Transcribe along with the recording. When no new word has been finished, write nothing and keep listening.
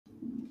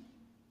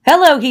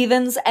Hello,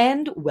 heathens,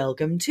 and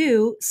welcome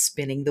to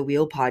Spinning the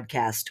Wheel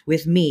podcast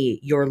with me,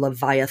 your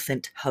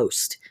Leviathan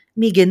host,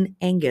 Megan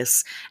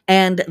Angus.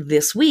 And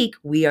this week,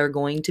 we are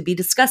going to be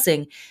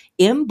discussing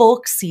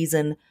Imbolc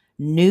season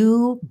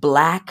New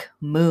Black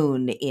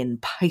Moon in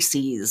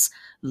Pisces,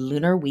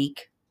 Lunar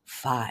Week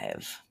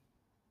 5.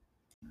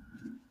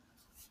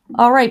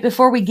 All right,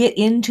 before we get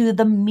into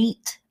the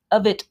meat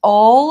of it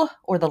all,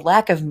 or the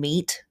lack of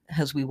meat,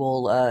 as we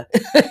will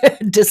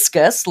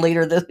discuss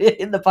later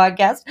in the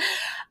podcast,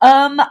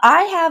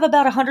 I have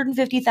about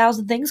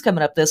 150,000 things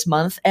coming up this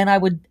month, and I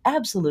would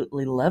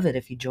absolutely love it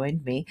if you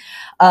joined me.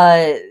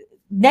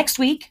 Next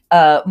week,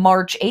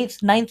 March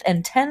 8th, 9th,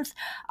 and 10th,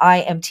 I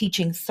am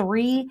teaching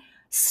 3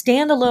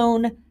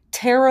 standalone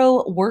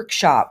tarot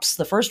workshops.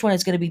 The first one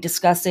is going to be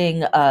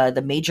discussing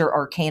the major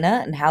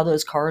arcana and how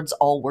those cards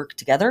all work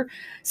together.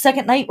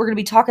 Second night, we're going to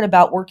be talking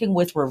about working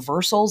with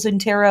reversals in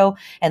tarot.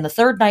 And the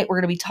third night, we're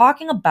going to be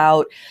talking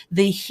about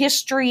the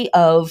history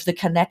of the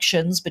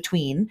connections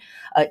between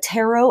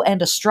tarot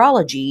and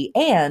astrology.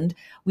 And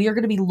we are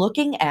going to be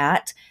looking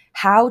at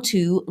how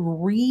to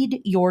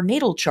read your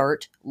natal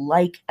chart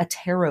like a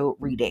tarot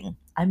reading.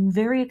 I'm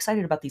very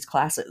excited about these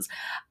classes.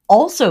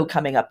 Also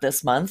coming up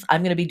this month,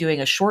 I'm going to be doing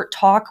a short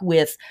talk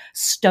with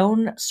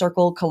Stone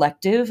Circle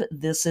Collective.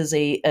 This is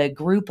a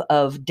group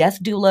of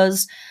death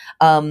doulas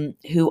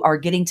who are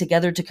getting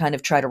together to kind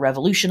of try to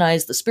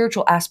revolutionize the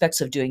spiritual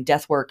aspects of doing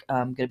death work.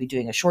 I'm going to be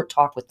doing a short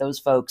talk with those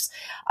folks.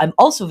 I'm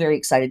also very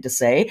excited to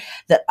say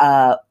that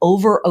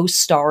over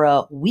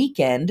Ostara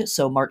weekend,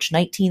 so March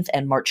 19th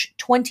and March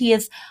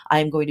 20th,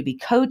 I'm going to be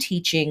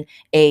co-teaching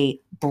a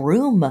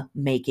broom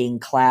making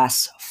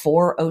class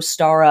for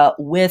Ostara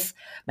with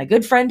my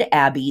good friend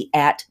Abby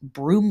at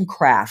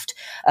Broomcraft.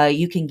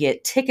 You can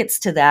get tickets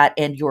to that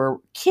and your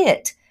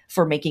kit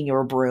for making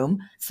your broom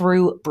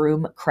through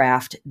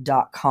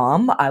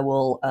broomcraft.com. I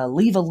will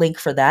leave a link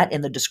for that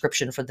in the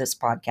description for this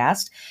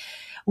podcast.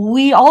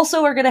 We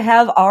also are going to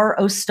have our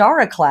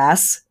Ostara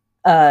class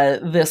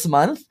this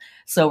month.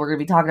 So we're going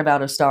to be talking about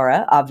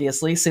Ostara,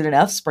 obviously, soon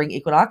enough. Spring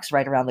equinox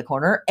right around the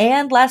corner.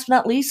 And last but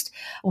not least,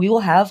 we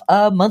will have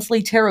a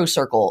monthly tarot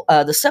circle.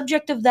 The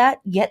subject of that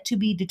yet to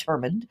be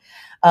determined.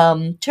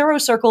 Tarot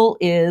Circle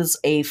is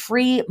a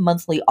free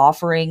monthly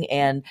offering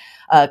and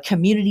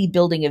community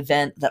building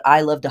event that I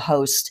love to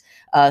host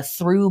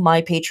through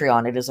my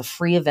Patreon. It is a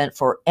free event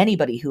for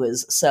anybody who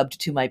is subbed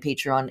to my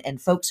Patreon,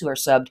 and folks who are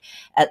subbed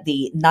at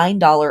the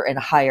 $9 and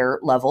higher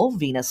level,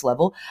 Venus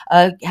level,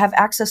 have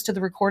access to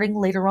the recording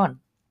later on.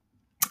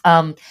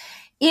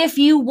 If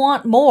you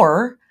want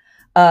more,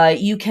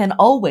 you can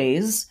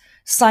always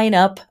sign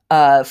up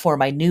for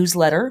my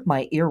newsletter,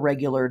 my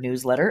irregular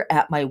newsletter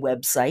at my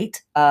website.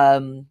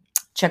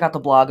 Check out the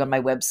blog on my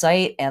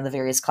website and the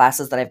various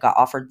classes that I've got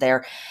offered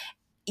there.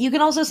 You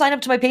can also sign up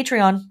to my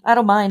Patreon. I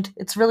don't mind.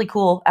 It's really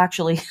cool,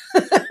 actually.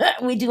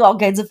 We do all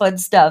kinds of fun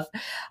stuff.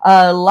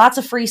 Lots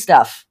of free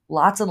stuff.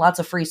 Lots and lots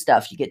of free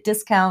stuff. You get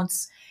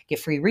discounts, get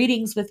free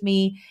readings with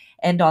me.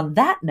 And on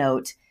that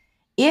note,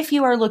 if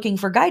you are looking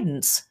for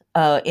guidance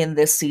in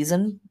this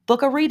season,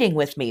 book a reading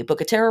with me.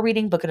 Book a tarot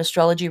reading, book an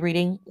astrology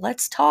reading.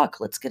 Let's talk.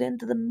 Let's get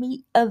into the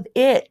meat of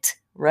it,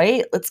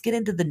 right? Let's get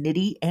into the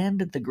nitty and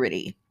the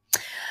gritty.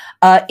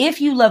 If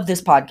you love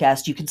this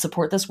podcast, you can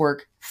support this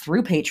work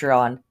through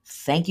Patreon.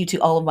 Thank you to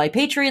all of my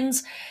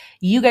patrons.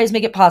 You guys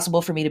make it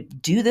possible for me to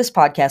do this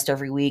podcast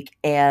every week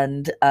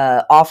and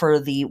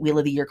offer the Wheel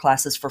of the Year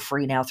classes for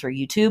free now through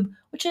YouTube,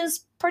 which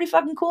is pretty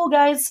fucking cool,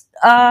 guys.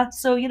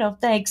 So,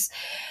 thanks.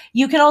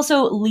 You can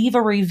also leave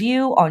a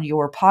review on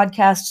your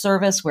podcast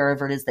service,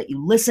 wherever it is that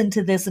you listen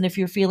to this. And if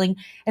you're feeling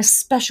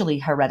especially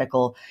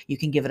heretical, you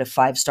can give it a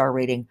 5-star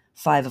rating.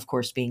 5, of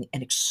course, being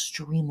an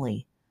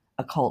extremely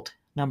occult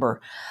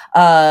number.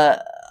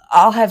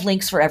 I'll have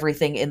links for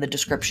everything in the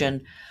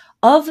description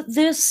of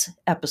this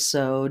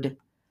episode.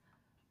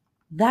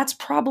 That's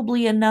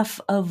probably enough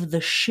of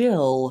the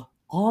shill.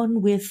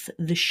 On with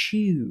the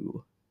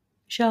shoe,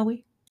 shall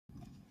we?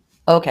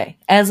 Okay,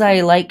 as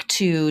I like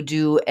to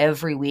do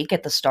every week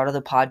at the start of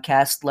the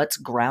podcast, let's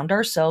ground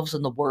ourselves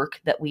in the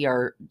work that we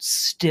are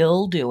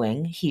still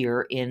doing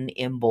here in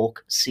Imbolc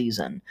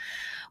season.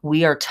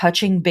 We are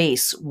touching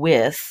base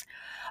with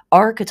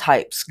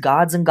archetypes,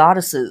 gods and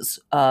goddesses,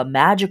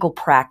 magical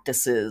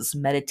practices,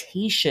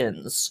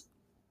 meditations,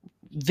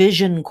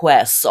 vision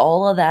quests,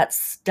 all of that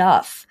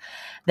stuff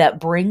that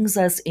brings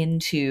us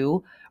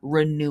into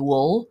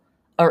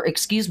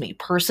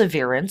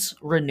perseverance,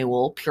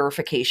 renewal,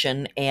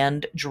 purification,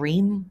 and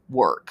dream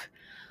work.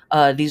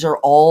 These are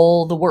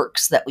all the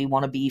works that we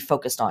want to be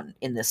focused on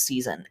in this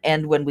season.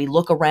 And when we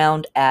look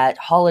around at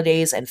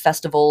holidays and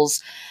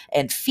festivals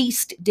and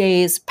feast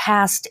days,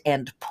 past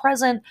and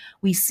present,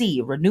 we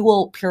see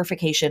renewal,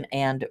 purification,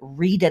 and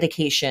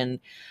rededication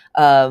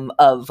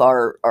of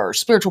our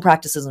spiritual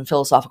practices and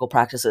philosophical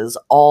practices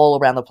all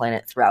around the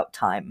planet throughout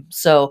time.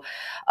 So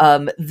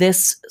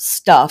this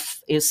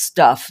stuff is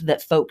stuff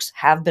that folks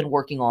have been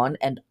working on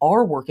and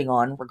are working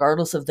on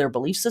regardless of their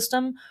belief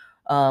system,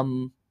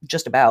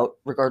 just about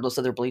regardless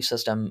of their belief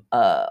system,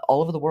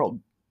 all over the world.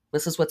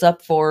 This is what's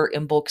up for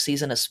Imbolc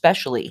season,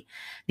 especially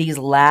these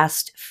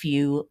last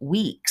few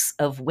weeks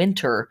of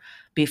winter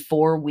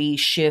before we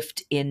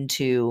shift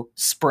into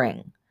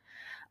spring.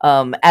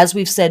 As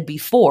we've said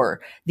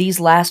before, these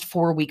last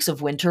 4 weeks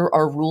of winter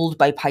are ruled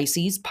by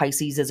Pisces.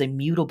 Pisces is a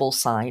mutable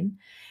sign,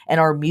 and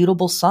our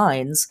mutable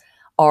signs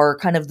are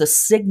kind of the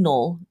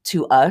signal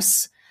to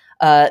us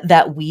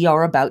that we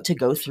are about to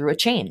go through a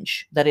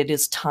change, that it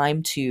is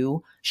time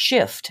to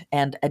shift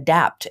and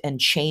adapt and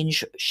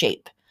change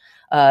shape.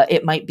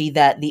 It might be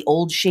that the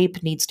old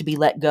shape needs to be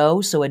let go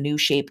so a new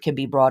shape can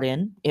be brought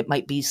in. It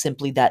might be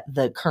simply that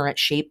the current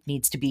shape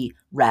needs to be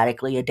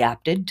radically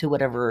adapted to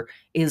whatever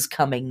is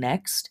coming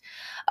next.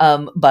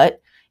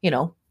 But, you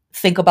know,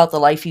 think about the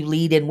life you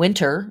lead in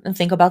winter and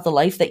think about the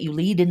life that you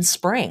lead in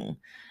spring.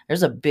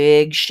 There's a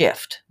big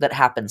shift that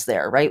happens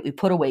there, right? We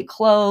put away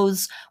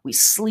clothes, we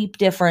sleep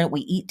different,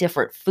 we eat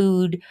different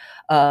food,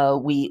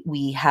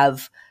 we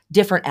have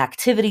different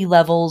activity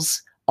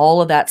levels,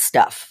 all of that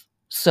stuff.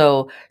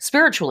 So,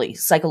 spiritually,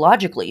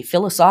 psychologically,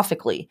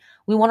 philosophically,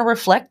 we want to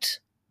reflect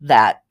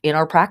that in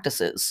our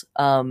practices.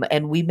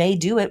 And we may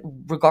do it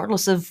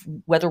regardless of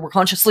whether we're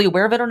consciously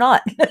aware of it or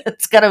not.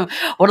 It's kind of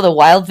one of the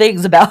wild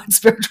things about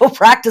spiritual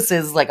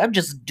practices. Like, I'm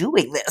just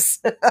doing this.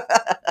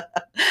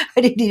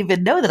 I didn't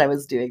even know that I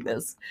was doing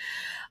this.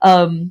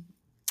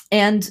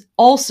 And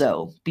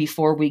also,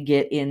 before we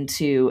get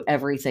into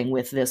everything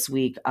with this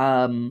week,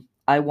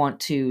 I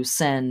want to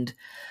send,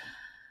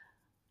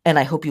 and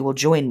I hope you will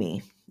join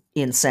me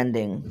in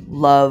sending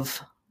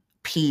love,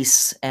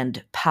 peace,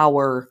 and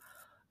power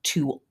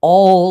to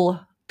all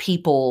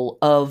people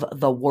of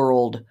the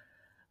world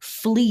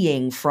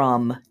fleeing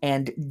from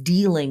and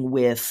dealing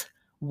with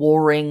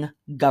warring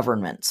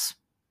governments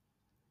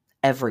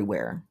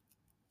everywhere.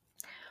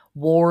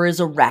 War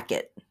is a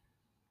racket.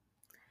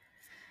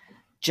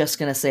 Just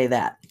gonna say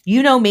that.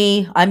 You know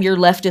me, I'm your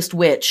leftist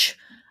witch.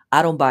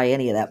 I don't buy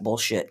any of that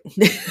bullshit.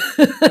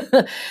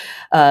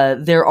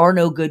 There are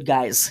no good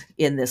guys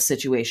in this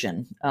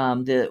situation,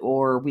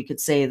 or we could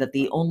say that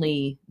the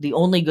only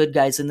good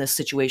guys in this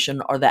situation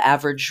are the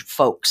average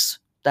folks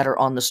that are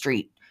on the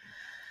street.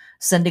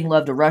 Sending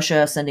love to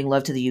Russia, sending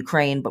love to the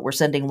Ukraine, but we're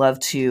sending love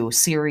to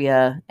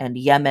Syria and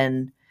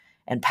Yemen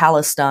and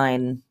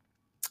Palestine,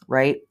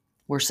 right?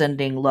 We're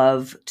sending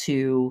love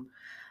to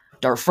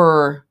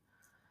Darfur.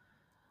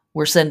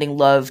 We're sending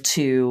love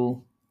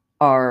to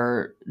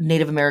our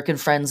Native American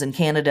friends in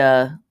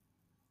Canada.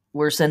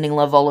 We're sending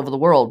love all over the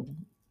world.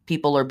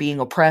 People are being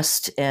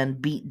oppressed and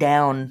beat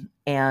down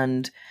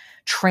and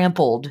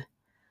trampled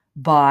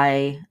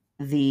by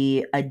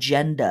the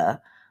agenda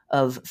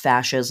of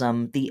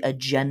fascism, the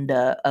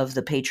agenda of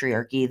the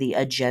patriarchy, the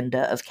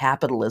agenda of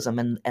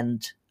capitalism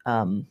and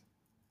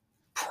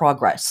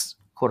progress,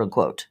 quote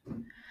unquote.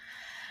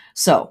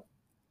 So,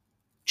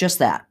 just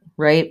that,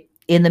 right?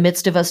 In the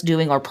midst of us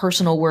doing our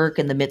personal work,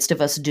 in the midst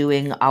of us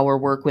doing our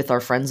work with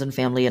our friends and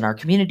family in our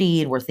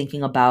community, and we're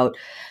thinking about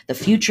the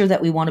future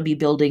that we want to be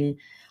building,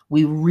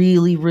 we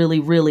really,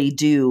 really, really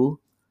do,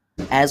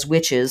 as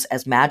witches,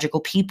 as magical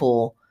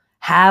people,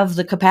 have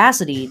the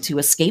capacity to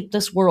escape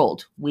this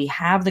world. We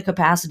have the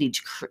capacity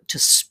to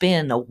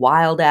spin a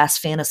wild-ass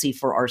fantasy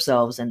for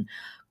ourselves and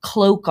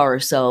cloak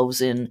ourselves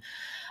in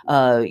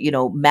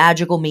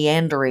magical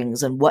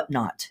meanderings and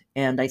whatnot.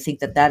 And I think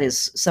that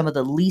is some of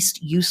the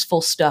least useful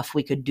stuff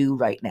we could do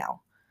right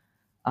now.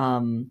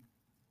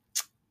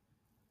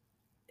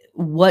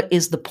 What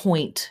is the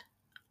point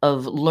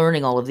of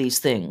learning all of these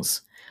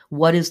things?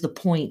 What is the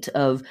point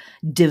of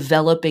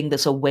developing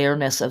this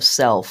awareness of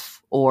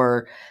self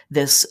or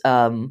this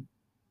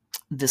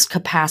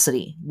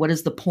capacity? What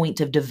is the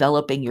point of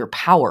developing your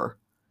power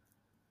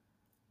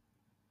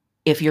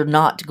if you're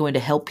not going to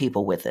help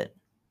people with it?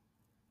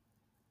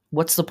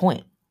 What's the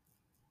point?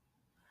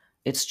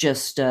 It's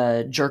just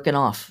jerking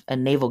off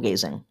and navel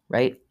gazing,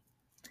 right?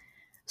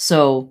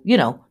 So,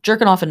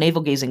 jerking off and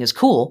navel gazing is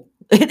cool.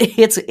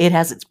 It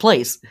has its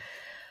place.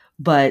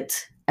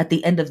 But at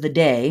the end of the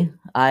day,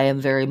 I am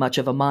very much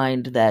of a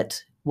mind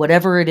that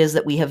whatever it is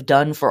that we have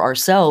done for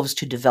ourselves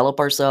to develop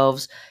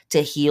ourselves,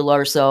 to heal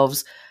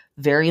ourselves,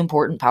 very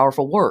important,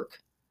 powerful work.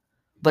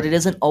 But it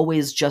isn't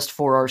always just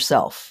for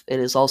ourselves. It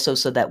is also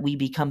so that we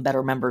become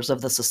better members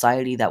of the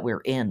society that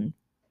we're in.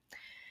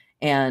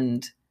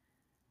 And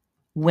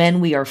when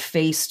we are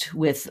faced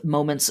with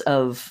moments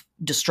of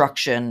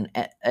destruction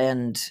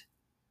and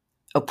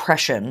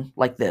oppression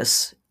like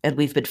this, and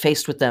we've been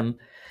faced with them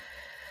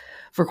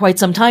for quite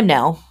some time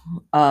now,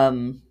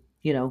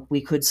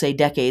 we could say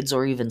decades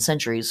or even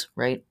centuries,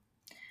 right?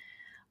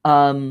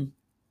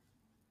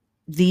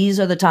 These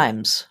are the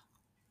times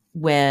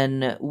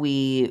when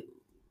we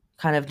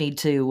kind of need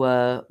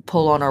to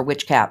pull on our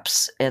witch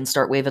caps and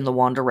start waving the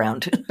wand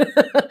around.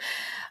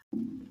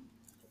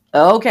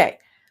 Okay.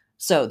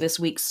 So this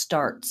week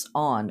starts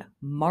on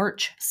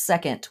March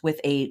 2nd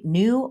with a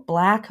new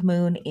black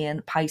moon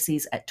in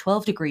Pisces at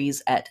 12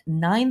 degrees at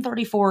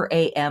 9:34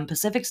 a.m.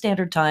 Pacific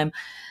Standard Time,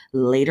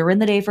 later in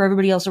the day for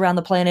everybody else around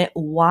the planet.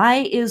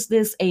 Why is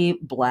this a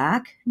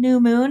black new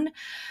moon?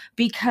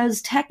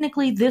 Because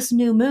technically this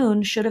new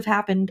moon should have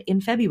happened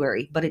in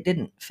February, but it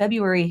didn't.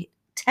 February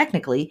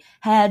technically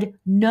had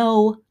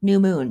no new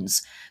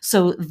moons.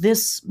 So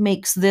this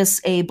makes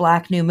this a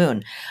black new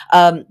moon.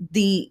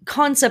 The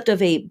concept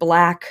of a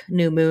black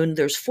new moon,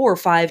 there's 4 or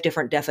 5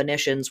 different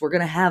definitions. We're going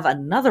to have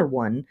another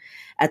one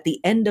at the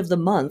end of the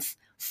month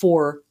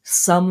for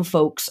some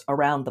folks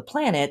around the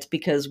planet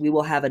because we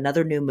will have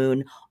another new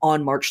moon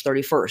on March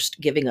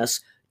 31st, giving us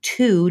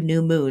 2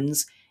 new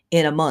moons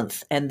in a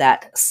month. And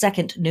that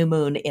second new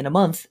moon in a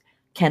month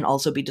can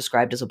also be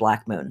described as a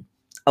black moon.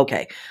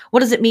 Okay, what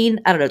does it mean?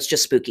 I don't know, it's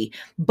just spooky.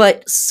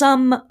 But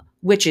some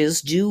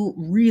witches do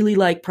really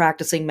like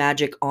practicing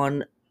magic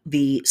on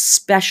the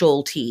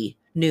specialty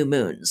new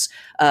moons.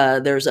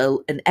 There's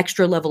an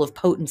extra level of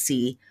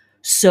potency,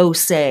 so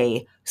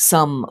say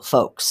some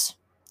folks.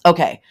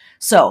 Okay,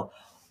 so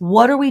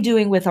what are we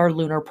doing with our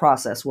lunar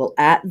process? Well,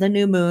 at the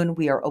new moon,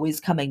 we are always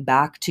coming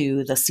back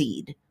to the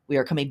seed. We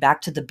are coming back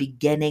to the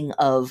beginning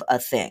of a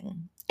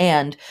thing.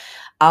 And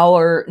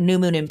our new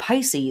moon in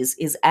Pisces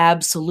is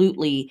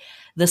absolutely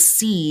the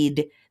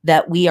seed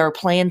that we are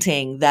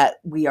planting, that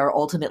we are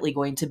ultimately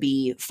going to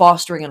be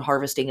fostering and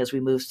harvesting as we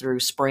move through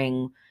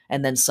spring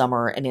and then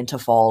summer and into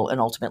fall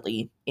and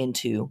ultimately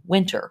into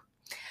winter.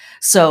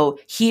 So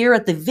here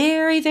at the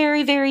very,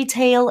 very, very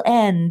tail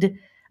end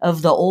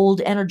of the old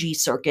energy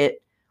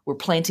circuit, we're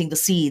planting the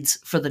seeds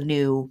for the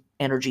new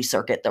energy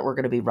circuit that we're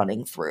going to be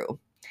running through.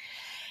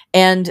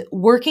 And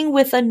working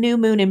with a new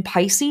moon in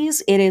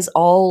Pisces, it is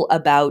all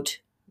about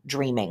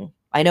dreaming.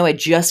 I know I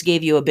just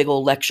gave you a big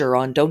old lecture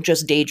on don't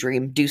just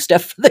daydream, do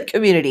stuff for the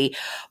community,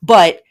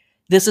 but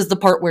this is the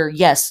part where,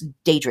 yes,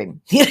 daydream.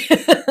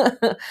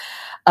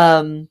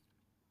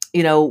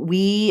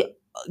 We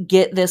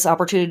get this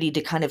opportunity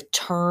to kind of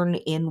turn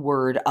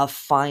inward a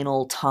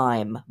final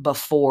time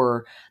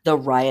before the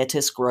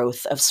riotous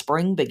growth of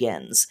spring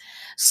begins.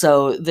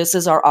 So this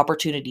is our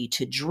opportunity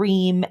to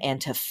dream and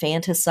to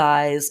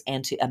fantasize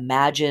and to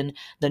imagine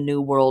the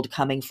new world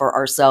coming for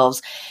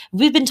ourselves.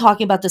 We've been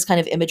talking about this kind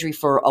of imagery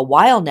for a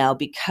while now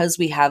because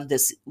we have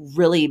this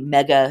really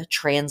mega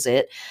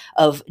transit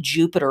of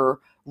Jupiter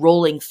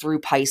rolling through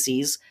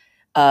Pisces,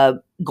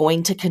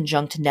 going to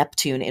conjunct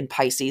Neptune in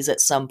Pisces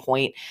at some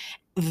point.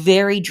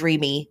 Very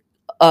dreamy,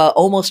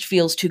 almost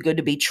feels too good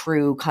to be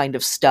true kind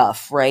of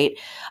stuff, right?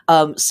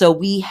 So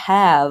we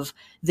have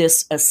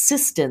this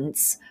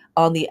assistance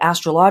on the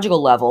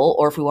astrological level,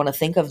 or if we want to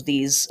think of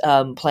these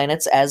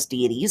planets as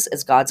deities,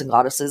 as gods and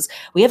goddesses,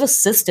 we have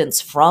assistance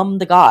from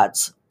the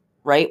gods,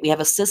 right? We have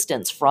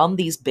assistance from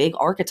these big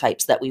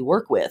archetypes that we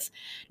work with,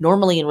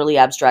 normally in really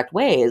abstract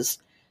ways.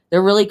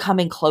 They're really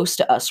coming close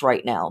to us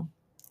right now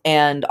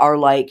and are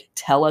like,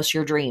 tell us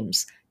your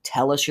dreams.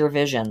 Tell us your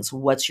visions.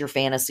 What's your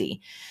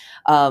fantasy?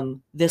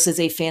 This is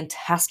a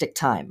fantastic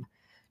time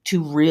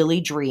to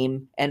really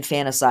dream and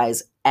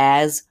fantasize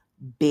as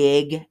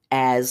big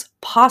as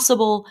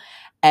possible,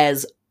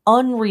 as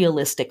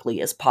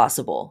unrealistically as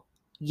possible.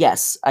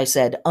 Yes, I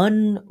said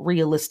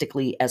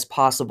unrealistically as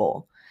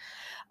possible.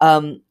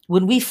 When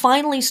we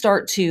finally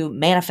start to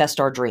manifest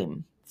our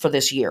dream for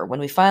this year,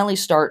 when we finally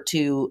start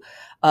to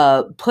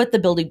put the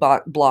building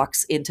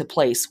blocks into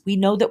place, we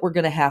know that we're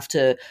going to have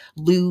to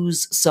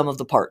lose some of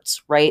the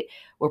parts, right?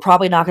 We're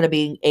probably not going to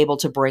be able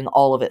to bring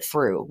all of it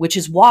through, which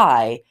is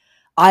why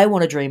I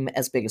want to dream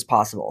as big as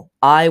possible.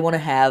 I want to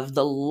have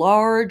the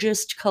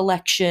largest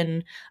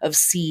collection of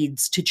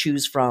seeds to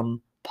choose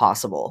from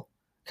possible,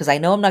 because I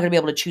know I'm not going to be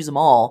able to choose them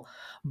all,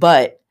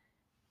 but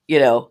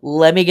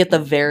let me get the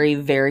very,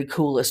 very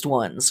coolest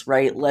ones,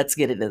 right? Let's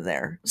get it in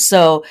there.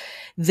 So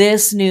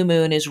this new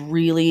moon is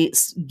really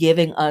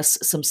giving us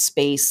some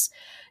space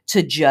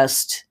to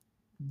just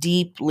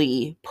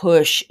deeply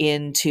push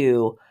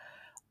into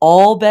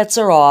all bets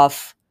are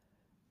off.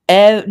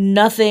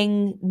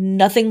 Nothing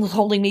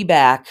holding me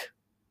back.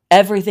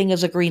 Everything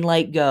is a green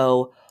light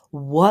go.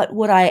 What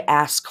would I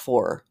ask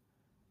for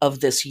of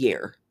this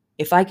year?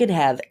 If I could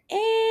have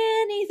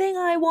anything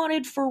I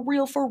wanted for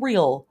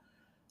real,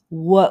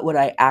 what would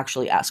I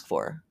actually ask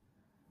for?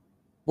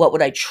 What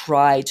would I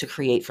try to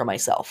create for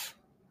myself?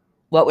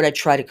 What would I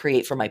try to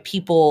create for my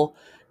people,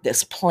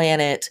 this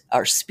planet,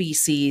 our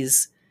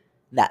species,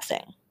 that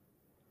thing?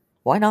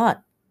 Why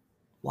not?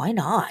 Why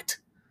not?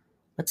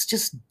 Let's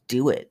just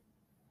do it.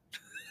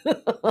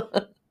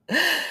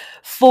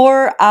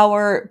 For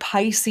our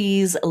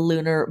Pisces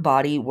lunar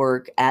body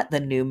work at the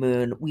new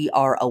moon, we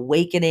are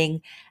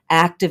awakening,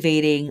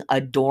 activating,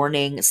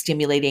 adorning,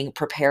 stimulating,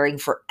 preparing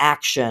for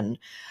action.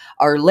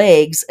 Our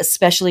legs,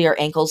 especially our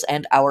ankles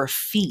and our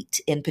feet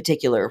in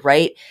particular,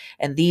 right?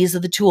 And these are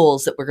the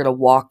tools that we're going to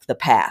walk the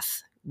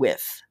path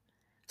with.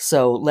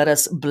 So let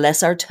us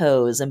bless our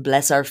toes and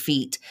bless our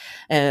feet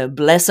and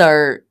bless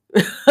our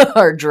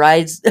our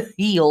dried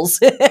heels.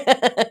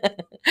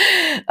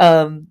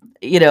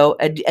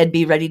 and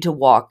be ready to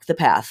walk the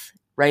path,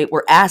 right?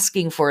 We're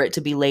asking for it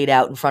to be laid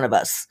out in front of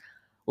us.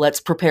 Let's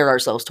prepare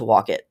ourselves to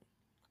walk it.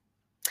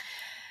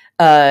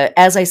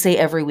 As I say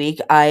every week,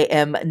 I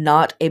am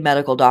not a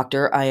medical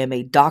doctor. I am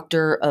a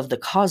doctor of the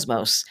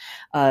cosmos.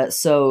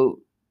 So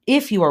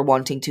if you are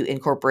wanting to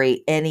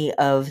incorporate any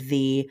of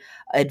the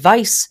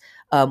advice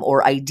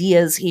or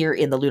ideas here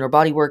in the lunar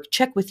body work,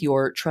 check with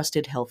your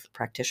trusted health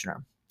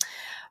practitioner.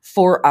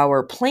 For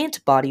our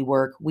plant body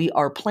work, we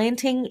are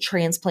planting,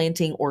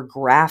 transplanting, or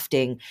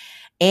grafting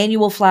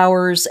annual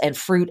flowers and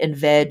fruit and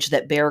veg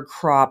that bear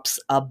crops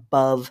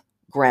above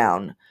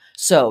ground.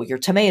 So your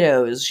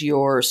tomatoes,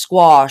 your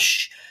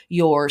squash,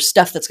 your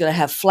stuff that's going to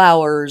have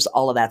flowers,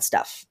 all of that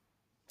stuff.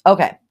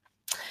 Okay.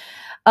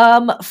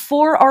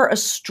 For our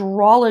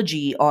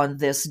astrology on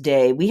this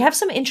day, we have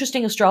some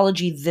interesting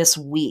astrology this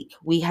week.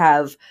 We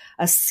have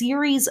a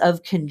series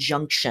of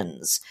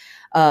conjunctions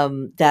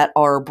that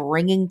are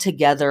bringing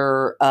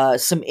together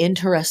some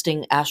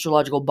interesting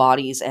astrological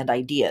bodies and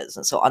ideas.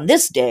 And so on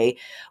this day,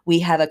 we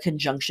have a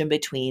conjunction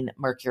between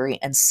Mercury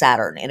and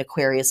Saturn in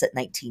Aquarius at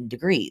 19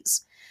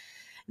 degrees.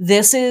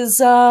 This is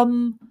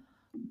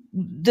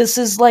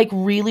like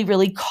really,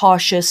 really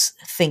cautious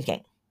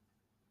thinking.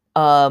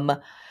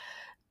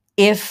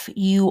 If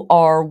you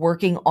are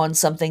working on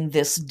something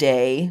this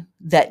day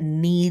that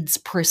needs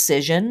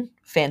precision,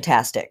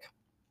 fantastic.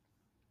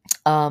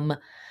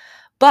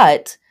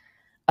 But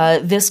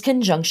this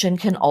conjunction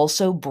can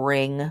also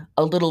bring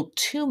a little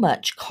too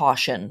much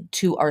caution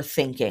to our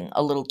thinking,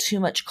 a little too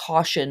much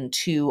caution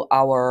to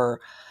our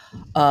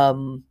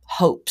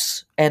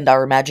hopes and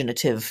our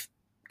imaginative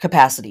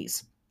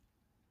capacities.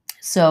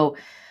 So,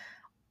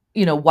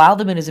 while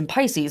the moon is in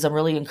Pisces, I'm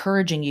really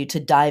encouraging you to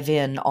dive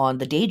in on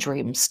the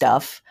daydream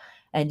stuff.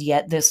 And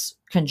yet this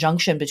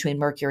conjunction between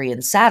Mercury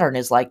and Saturn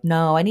is like,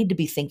 no, I need to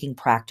be thinking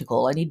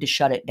practical. I need to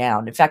shut it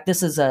down. In fact,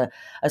 this is a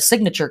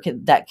signature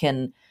that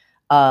can,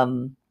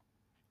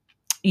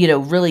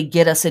 really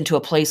get us into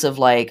a place of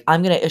like,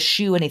 I'm going to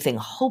eschew anything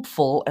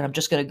hopeful and I'm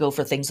just going to go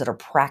for things that are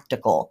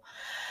practical.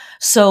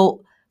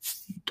 So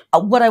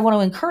what I want to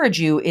encourage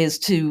you is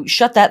to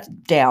shut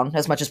that down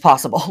as much as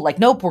possible. Like,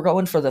 nope, we're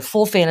going for the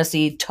full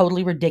fantasy,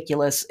 totally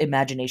ridiculous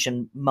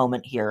imagination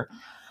moment here.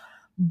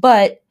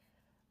 But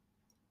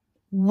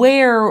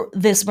where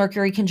this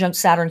Mercury conjunct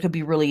Saturn could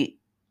be really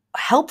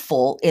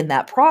helpful in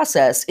that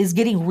process is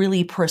getting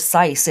really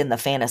precise in the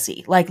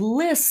fantasy. Like,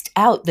 list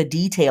out the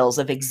details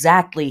of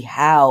exactly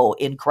how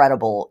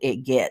incredible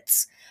it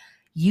gets.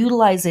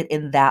 Utilize it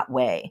in that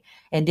way.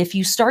 And if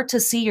you start to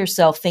see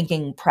yourself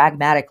thinking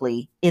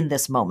pragmatically in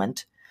this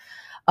moment,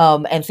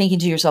 and thinking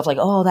to yourself like,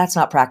 oh, that's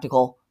not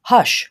practical,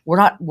 hush, we're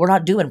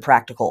not doing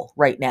practical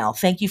right now.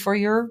 Thank you for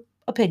your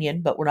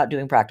opinion, but we're not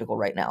doing practical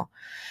right now.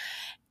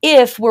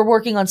 If we're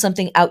working on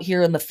something out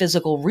here in the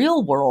physical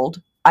real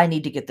world, I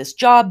need to get this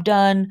job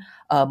done.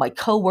 My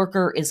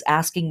coworker is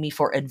asking me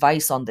for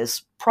advice on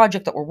this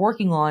project that we're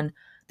working on.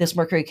 This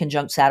Mercury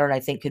conjunct Saturn, I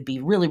think, could be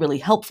really, really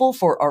helpful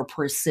for our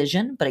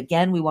precision. But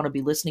again, we want to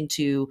be listening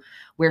to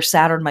where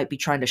Saturn might be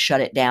trying to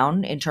shut it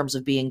down in terms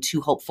of being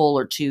too hopeful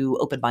or too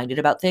open-minded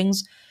about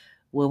things.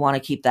 We want to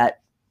keep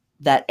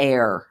that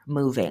air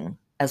moving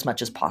as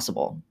much as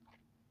possible.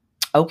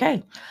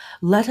 Okay,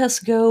 let us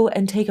go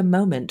and take a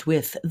moment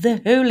with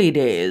the holy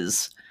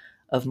days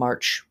of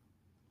March.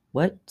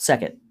 What?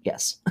 2nd,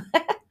 yes.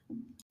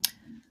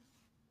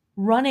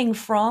 Running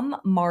from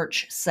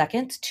March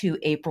 2nd to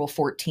April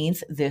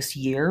 14th this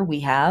year, we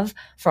have,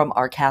 from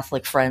our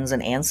Catholic friends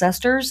and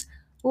ancestors,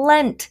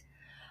 Lent.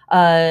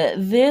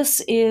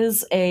 This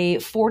is a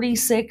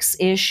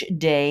 46-ish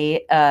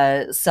day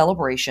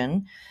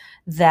celebration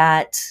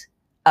that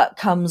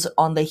comes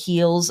on the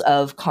heels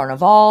of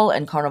Carnival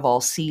and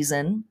Carnival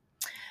season,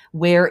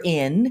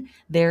 wherein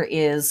there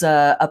is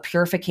a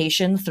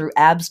purification through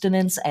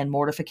abstinence and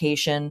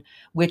mortification,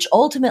 which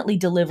ultimately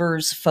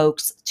delivers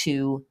folks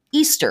to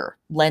Easter.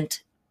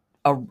 Lent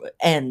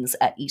ends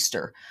at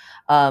Easter.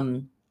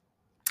 And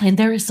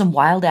there is some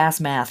wild ass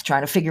math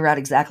trying to figure out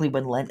exactly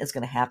when Lent is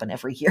going to happen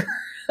every year.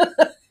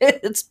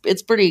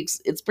 It's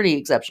pretty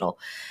exceptional.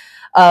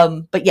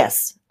 But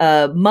yes,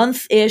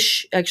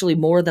 month-ish, actually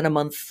more than a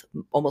month,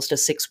 almost a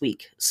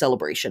 6-week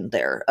celebration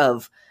there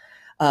of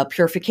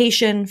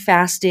purification,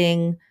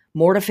 fasting,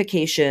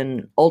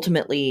 mortification,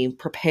 ultimately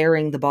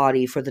preparing the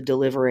body for the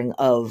delivering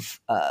of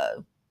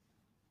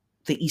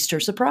the Easter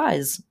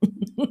surprise.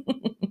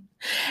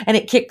 And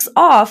it kicks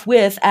off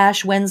with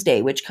Ash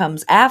Wednesday, which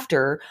comes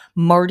after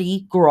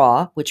Mardi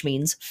Gras, which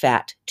means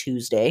Fat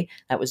Tuesday.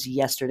 That was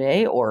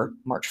yesterday, or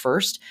March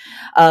 1st.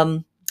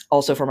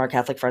 Also from our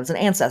Catholic friends and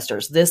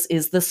ancestors. This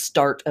is the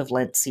start of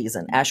Lent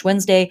season. Ash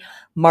Wednesday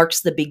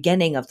marks the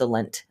beginning of the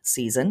Lent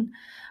season.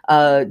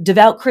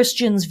 Devout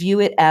Christians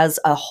view it as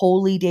a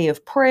holy day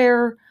of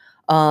prayer.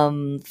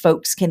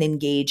 Folks can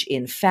engage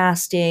in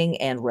fasting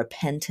and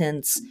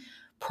repentance,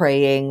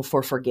 praying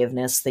for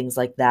forgiveness, things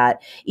like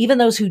that. Even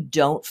those who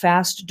don't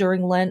fast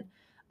during Lent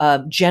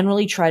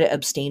generally try to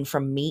abstain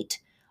from meat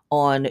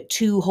on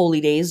 2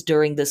 holy days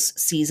during this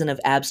season of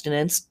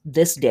abstinence,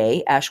 this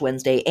day, Ash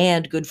Wednesday,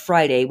 and Good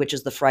Friday, which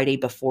is the Friday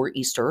before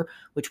Easter,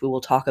 which we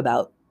will talk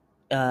about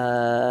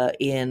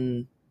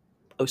in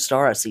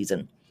Ostara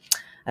season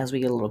as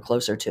we get a little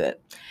closer to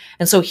it.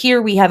 And so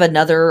here we have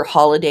another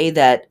holiday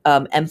that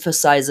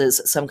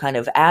emphasizes some kind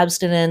of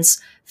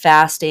abstinence,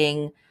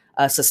 fasting,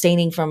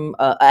 abstaining, from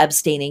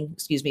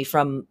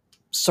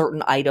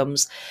certain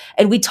items.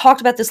 And we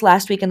talked about this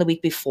last week and the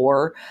week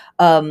before.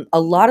 A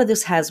lot of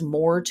this has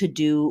more to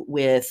do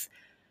with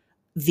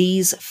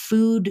these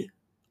food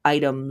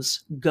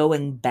items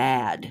going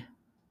bad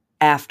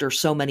after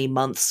so many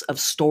months of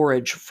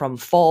storage from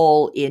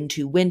fall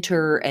into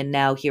winter. And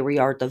now here we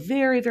are at the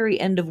very, very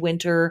end of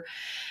winter.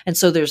 And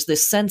so there's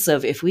this sense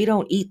of if we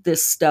don't eat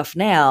this stuff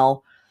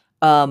now,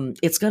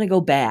 it's going to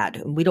go bad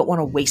and we don't want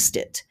to waste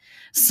it.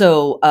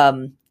 So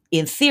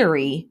in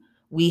theory,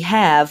 we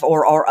have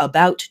or are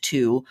about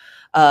to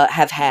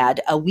have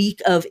had a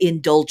week of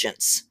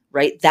indulgence,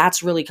 right?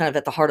 That's really kind of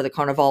at the heart of the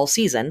carnival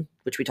season,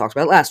 which we talked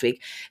about last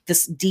week.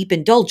 This deep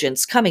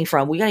indulgence coming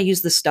from, we got to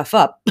use this stuff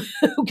up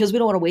because we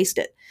don't want to waste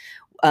it.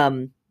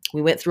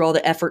 We went through all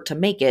the effort to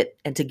make it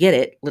and to get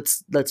it.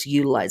 Let's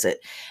utilize it.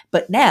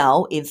 But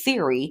now, in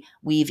theory,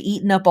 we've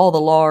eaten up all the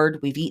lard,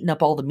 we've eaten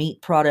up all the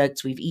meat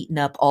products, we've eaten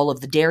up all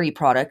of the dairy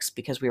products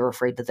because we were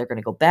afraid that they're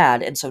going to go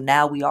bad. And so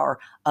now we are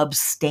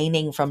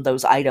abstaining from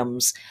those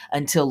items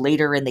until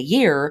later in the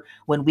year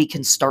when we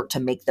can start to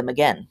make them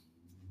again.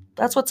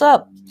 That's what's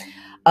up.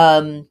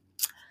 I'm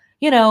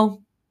not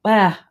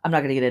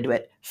going to get into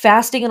it.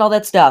 Fasting and all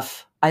that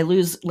stuff. I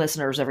lose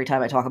listeners every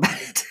time I talk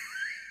about it.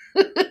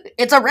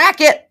 It's a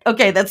racket.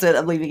 Okay, that's it.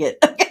 I'm leaving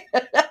it.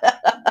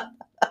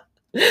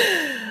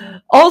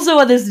 Also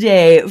on this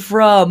day,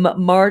 from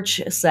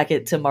March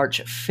 2nd to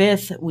March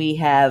 5th, we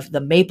have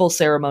the maple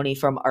ceremony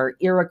from our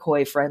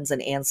Iroquois friends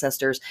and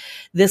ancestors.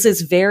 This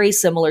is very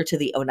similar to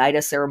the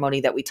Oneida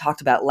ceremony that we talked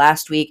about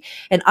last week,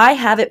 and I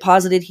have it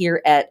posited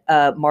here at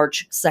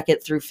March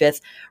 2nd through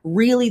 5th.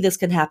 Really, this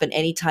can happen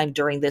anytime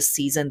during this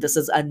season. This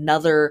is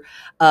another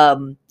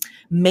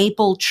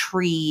maple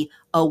tree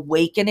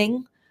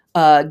awakening,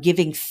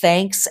 giving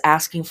thanks,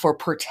 asking for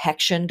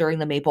protection during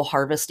the maple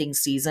harvesting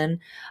season,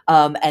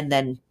 and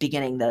then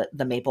beginning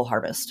the maple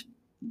harvest.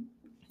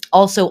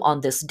 Also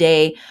on this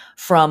day,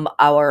 from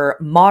our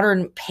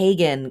modern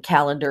pagan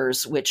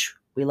calendars, which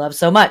we love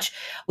so much,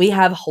 we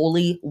have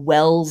Holy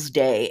Wells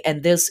Day,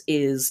 and this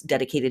is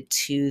dedicated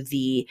to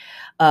the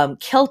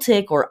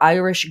Celtic or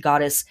Irish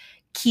goddess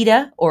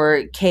Keda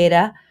or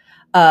Keda.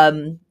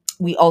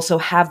 We also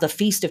have the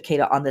Feast of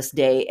Keda on this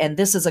day, and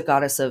this is a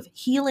goddess of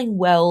healing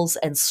wells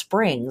and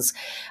springs,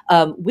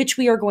 which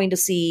we are going to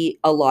see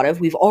a lot of.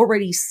 We've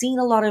already seen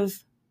a lot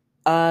of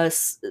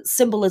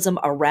symbolism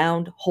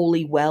around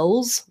holy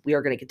wells. We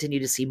are going to continue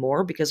to see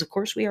more because, of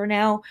course, we are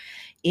now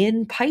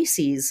in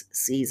Pisces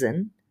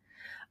season.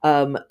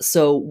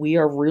 So we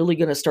are really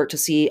going to start to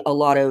see a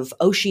lot of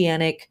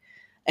oceanic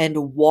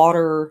and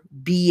water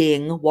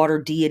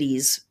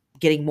deities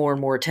getting more and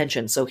more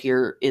attention. So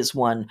here is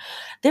one.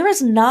 There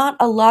is not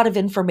a lot of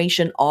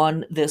information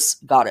on this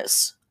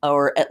goddess,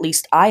 or at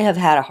least I have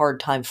had a hard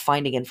time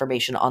finding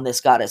information on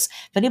this goddess.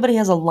 If anybody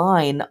has a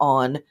line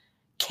on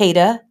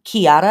Keada,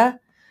 Ceadda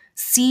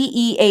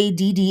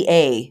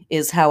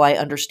is how I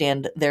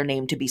understand their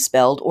name to be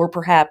spelled, or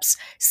perhaps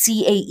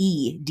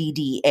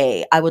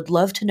Caedda. I would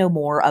love to know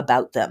more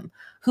about them.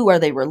 Who are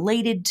they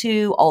related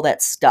to? All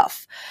that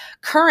stuff.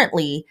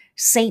 Currently,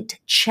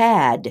 Saint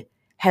Chad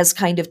has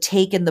kind of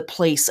taken the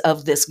place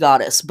of this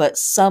goddess, but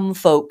some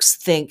folks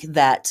think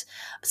that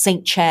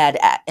Saint Chad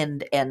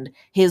and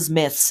his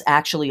myths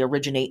actually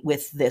originate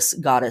with this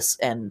goddess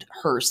and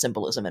her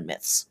symbolism and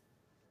myths.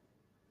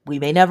 We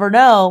may never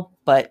know,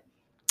 but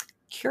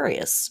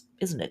curious,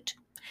 isn't it?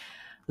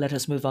 Let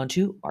us move on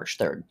to March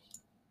 3rd.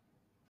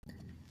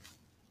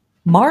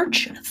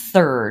 March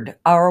 3rd,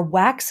 our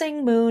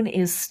waxing moon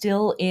is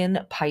still in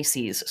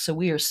Pisces, so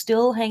we are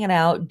still hanging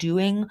out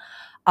doing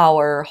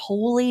our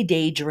holy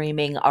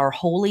daydreaming, our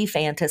holy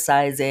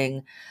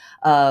fantasizing.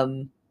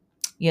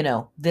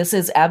 This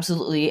is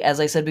absolutely, as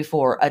I said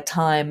before, a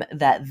time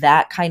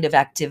that kind of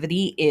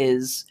activity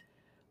is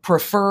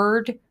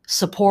preferred,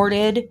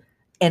 supported,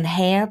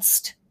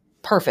 enhanced.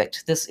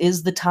 Perfect. This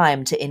is the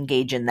time to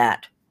engage in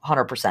that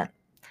 100%.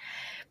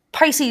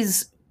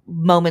 Pisces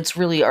moments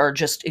really are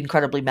just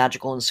incredibly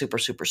magical and super,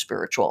 super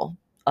spiritual.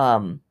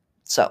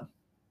 So,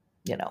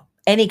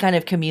 any kind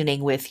of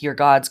communing with your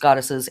gods,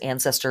 goddesses,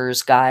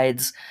 ancestors,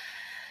 guides,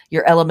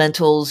 your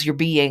elementals, your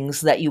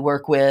beings that you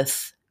work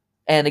with.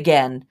 And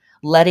again,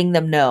 letting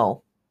them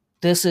know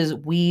this is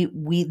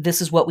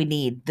this is what we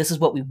need. This is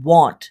what we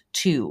want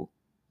too,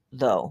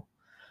 though.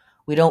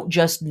 We don't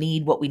just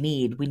need what we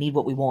need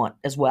what we want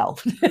as well.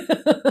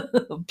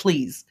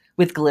 Please,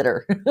 with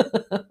glitter.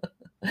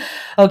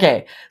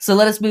 Okay, so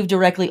let us move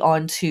directly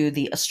on to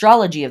the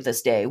astrology of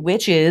this day,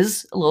 which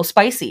is a little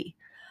spicy.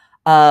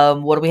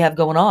 What do we have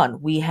going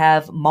on? We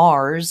have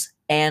Mars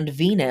and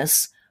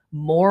Venus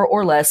more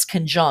or less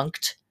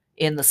conjunct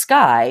in the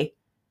sky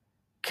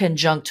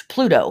conjunct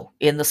Pluto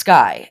in the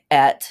sky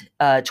at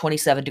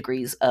 27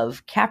 degrees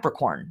of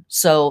Capricorn.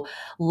 So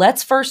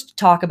let's first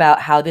talk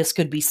about how this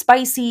could be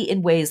spicy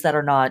in ways that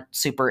are not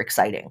super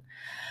exciting.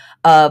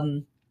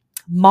 Um,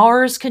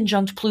 Mars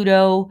conjunct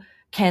Pluto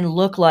can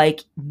look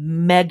like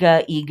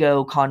mega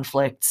ego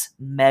conflicts,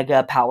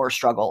 mega power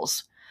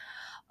struggles.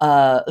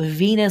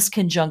 Venus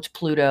conjunct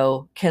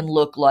Pluto can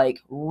look like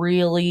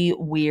really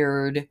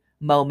weird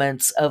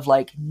moments of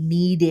like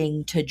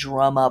needing to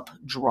drum up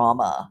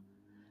drama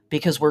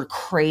because we're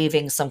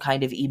craving some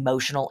kind of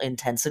emotional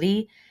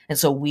intensity. And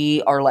so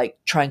we are like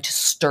trying to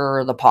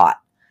stir the pot.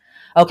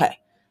 Okay.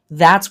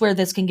 That's where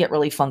this can get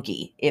really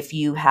funky. If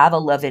you have a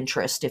love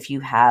interest, if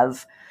you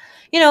have,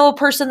 a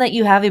person that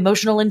you have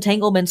emotional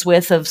entanglements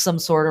with of some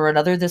sort or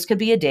another, this could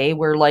be a day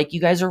where like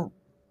you guys are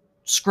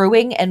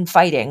screwing and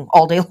fighting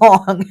all day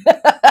long.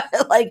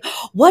 Like,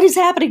 what is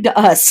happening to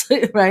us?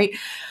 Right?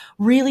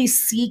 Really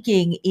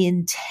seeking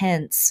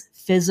intense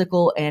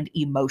physical and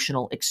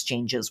emotional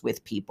exchanges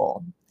with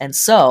people. And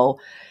so,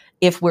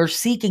 if we're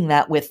seeking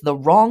that with the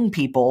wrong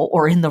people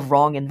or in the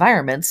wrong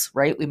environments,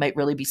 right, we might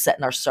really be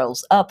setting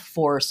ourselves up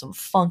for some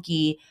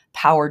funky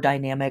power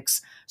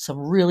dynamics, some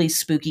really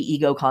spooky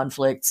ego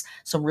conflicts,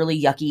 some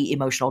really yucky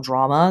emotional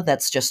drama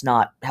that's just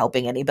not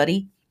helping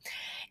anybody.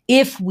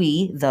 If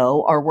we,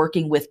 though, are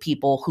working with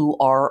people who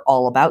are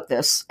all about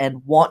this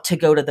and want to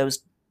go to those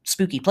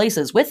spooky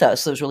places with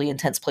us, those really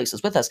intense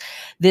places with us,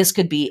 this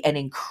could be an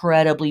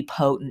incredibly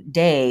potent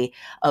day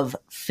of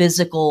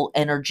physical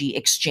energy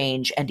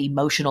exchange and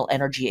emotional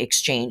energy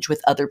exchange with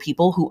other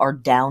people who are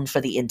down for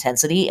the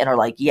intensity and are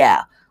like,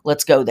 yeah,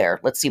 let's go there.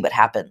 Let's see what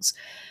happens.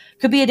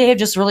 Could be a day of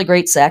just really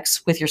great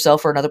sex with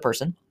yourself or another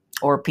person,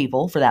 or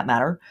people for that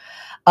matter.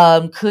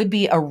 Could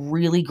be a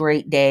really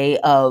great day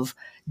of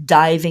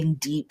diving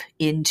deep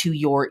into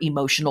your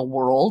emotional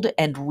world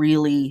and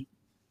really,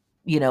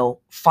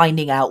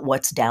 finding out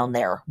what's down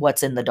there,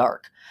 what's in the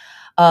dark.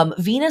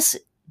 Venus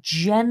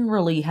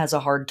generally has a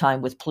hard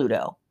time with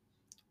Pluto.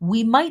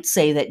 We might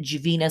say that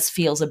Venus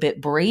feels a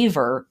bit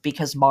braver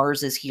because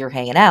Mars is here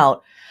hanging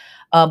out,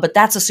 but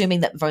that's assuming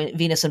that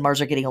Venus and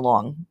Mars are getting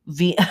along.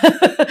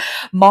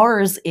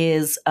 Mars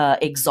is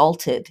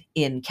exalted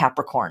in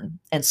Capricorn.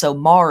 And so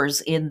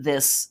Mars in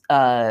this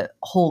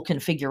whole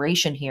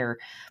configuration here,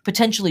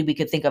 potentially we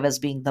could think of as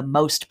being the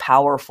most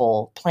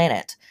powerful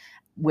planet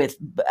with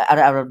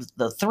out of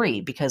the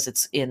three because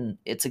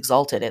it's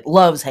exalted. It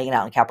loves hanging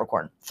out in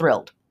Capricorn,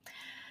 thrilled.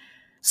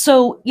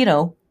 So,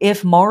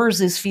 if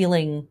Mars is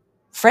feeling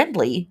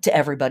friendly to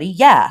everybody,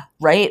 yeah,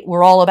 right?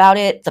 We're all about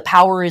it. The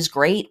power is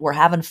great. We're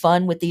having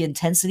fun with the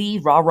intensity,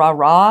 rah, rah,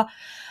 rah.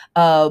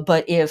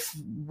 But if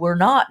we're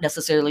not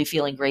necessarily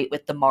feeling great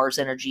with the Mars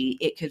energy,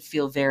 it could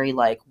feel very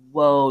like,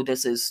 whoa,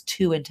 this is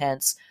too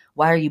intense.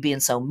 Why are you being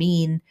so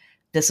mean?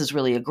 This is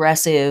really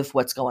aggressive.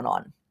 What's going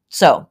on?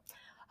 So,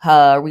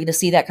 are we going to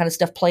see that kind of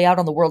stuff play out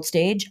on the world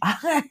stage?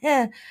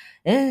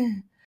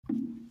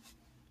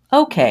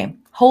 Okay,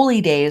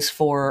 holy days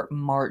for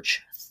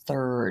March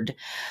 3rd.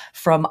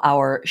 From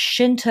our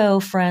Shinto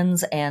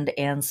friends and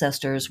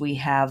ancestors, we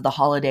have the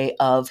holiday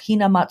of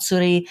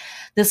Hinamatsuri.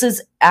 This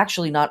is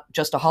actually not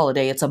just a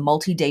holiday, it's a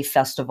multi-day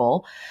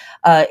festival.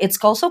 It's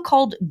also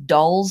called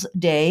Doll's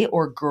Day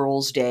or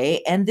Girls'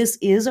 Day, and this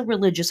is a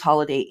religious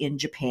holiday in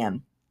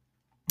Japan.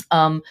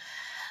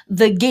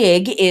 The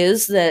gig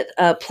is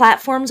that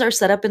platforms are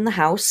set up in the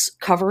house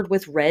covered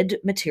with red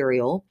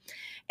material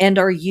and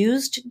are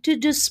used to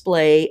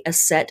display a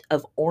set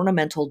of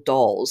ornamental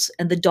dolls.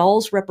 And the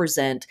dolls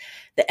represent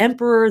the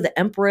emperor, the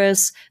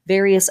empress,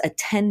 various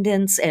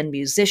attendants and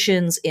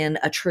musicians in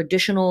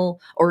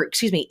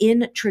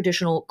in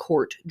traditional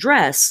court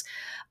dress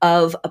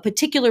of a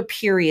particular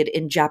period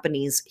in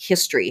Japanese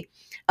history.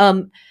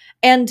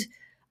 And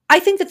I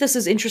think that this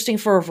is interesting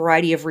for a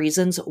variety of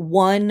reasons.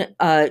 One,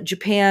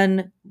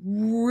 Japan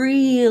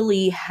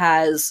really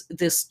has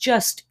this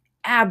just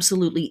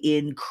absolutely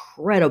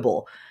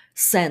incredible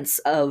sense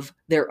of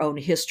their own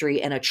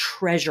history and a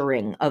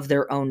treasuring of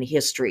their own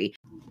history.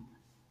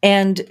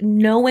 And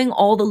knowing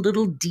all the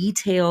little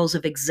details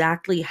of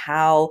exactly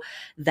how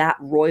that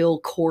royal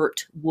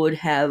court would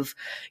have,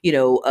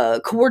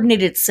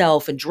 coordinated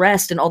itself and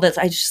dressed and all that,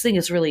 I just think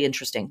it's really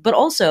interesting. But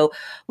also,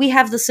 we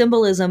have the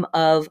symbolism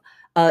of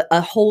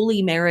a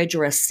holy marriage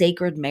or a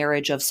sacred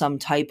marriage of some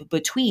type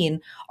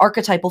between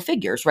archetypal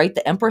figures, right?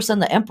 The empress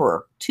and the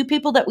emperor, two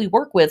people that we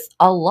work with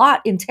a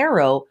lot in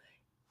tarot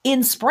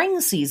in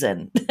spring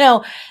season.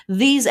 Now,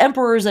 these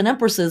emperors and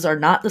empresses are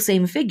not the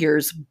same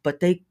figures, but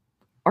they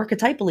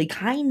archetypally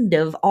kind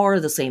of are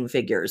the same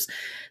figures.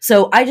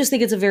 So I just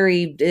think it's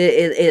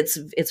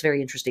it's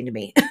very interesting to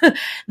me.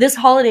 This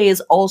holiday is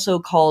also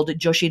called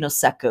Joshi no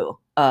Seku.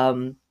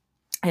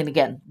 And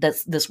again,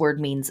 this word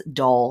means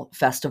doll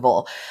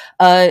festival.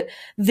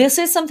 This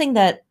is something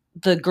that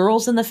the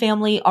girls in the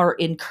family are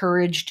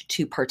encouraged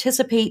to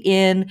participate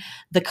in.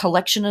 The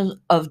collection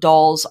of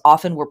dolls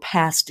often were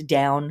passed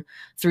down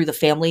through the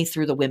family,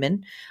 through the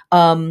women.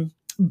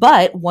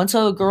 But once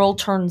a girl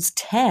turns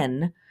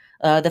 10,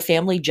 the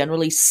family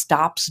generally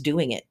stops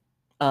doing it.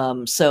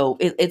 So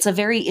it's a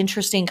very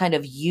interesting kind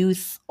of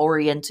youth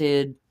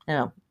oriented,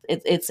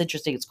 it's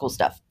interesting. It's cool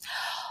stuff.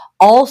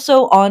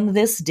 Also on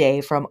this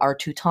day from our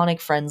Teutonic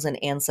friends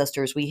and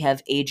ancestors, we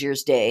have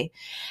Aegir's Day.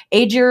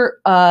 Aegir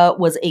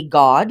was a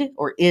god,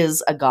 or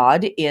is a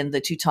god, in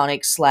the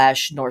Teutonic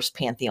 / Norse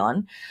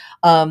pantheon.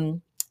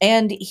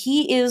 And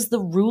he is the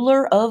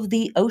ruler of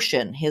the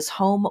ocean. His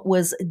home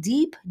was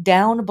deep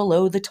down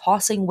below the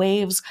tossing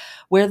waves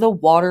where the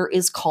water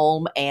is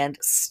calm and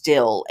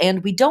still.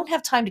 And we don't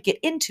have time to get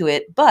into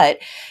it, but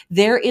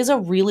there is a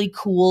really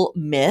cool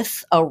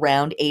myth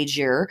around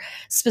Aegir,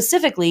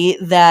 specifically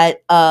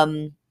that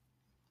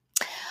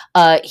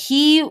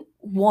he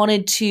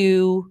wanted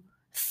to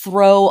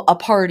throw a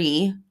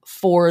party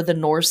for the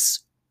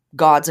Norse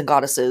gods and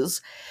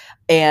goddesses,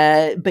 but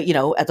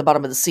at the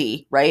bottom of the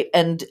sea, right?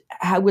 And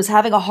I was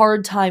having a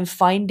hard time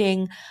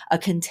finding a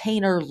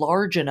container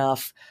large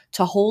enough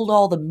to hold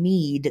all the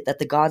mead that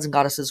the gods and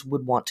goddesses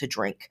would want to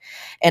drink.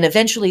 And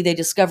eventually they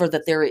discover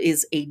that there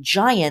is a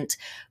giant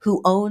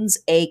who owns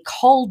a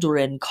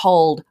cauldron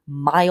called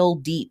Mile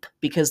Deep,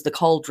 because the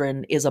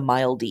cauldron is a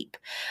mile deep.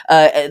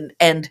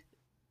 And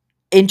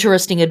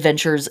interesting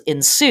adventures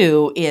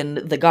ensue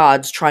in the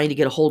gods trying to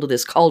get a hold of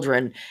this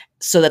cauldron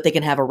so that they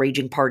can have a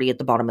raging party at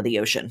the bottom of the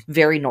ocean.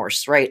 Very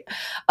Norse, right?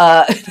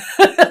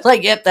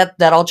 Yep,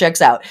 that all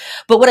checks out.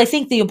 But what I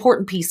think the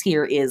important piece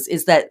here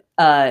is that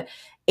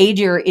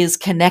Aegir is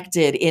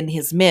connected in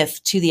his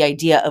myth to the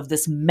idea of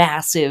this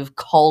massive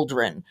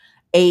cauldron,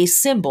 a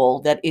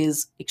symbol that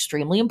is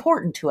extremely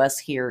important to us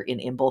here in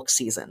Imbolc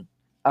season.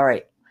 All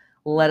right,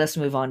 let us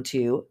move on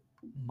to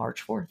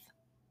March 4th.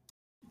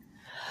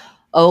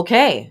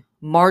 Okay,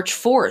 March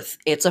 4th.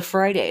 It's a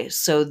Friday.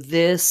 So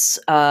this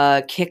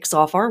kicks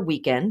off our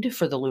weekend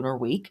for the lunar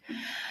week.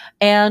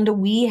 And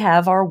we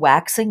have our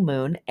waxing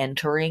moon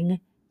entering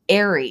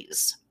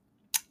Aries.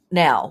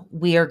 Now,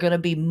 we are going to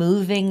be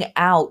moving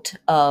out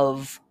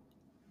of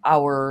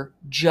our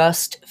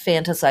just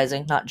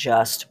fantasizing, not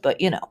just, but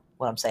you know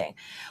what I'm saying.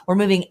 We're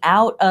moving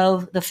out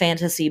of the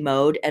fantasy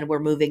mode and we're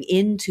moving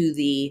into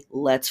the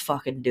let's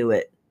fucking do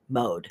it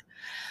mode.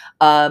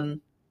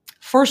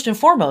 First and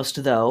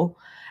foremost, though,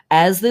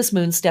 as this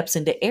moon steps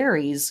into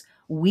Aries,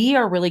 we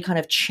are really kind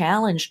of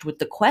challenged with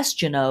the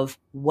question of,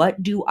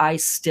 what do I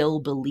still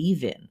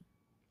believe in?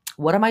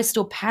 What am I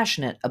still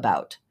passionate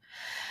about?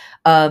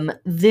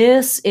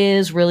 This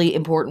is really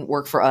important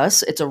work for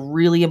us. It's a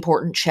really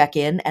important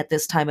check-in at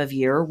this time of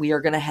year. We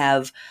are going to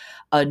have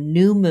a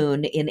new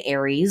moon in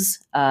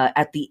Aries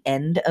at the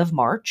end of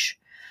March.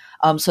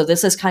 So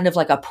this is kind of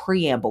like a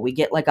preamble. We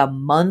get like a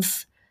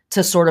month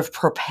to sort of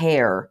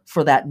prepare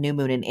for that new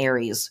moon in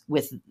Aries,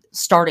 with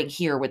starting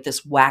here with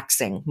this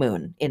waxing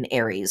moon in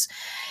Aries.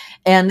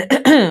 And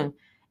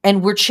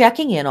and we're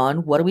checking in on,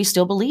 what do we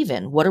still believe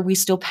in? What are we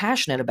still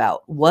passionate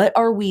about? What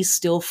are we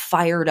still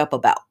fired up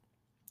about?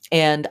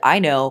 And I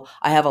know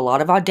I have a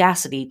lot of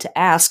audacity to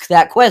ask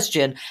that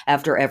question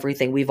after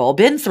everything we've all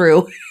been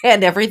through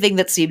and everything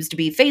that seems to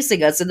be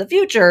facing us in the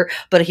future,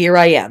 but here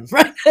I am.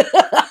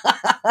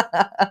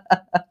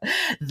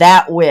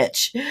 That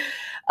witch.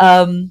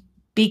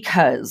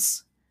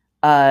 Because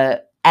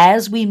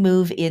as we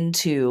move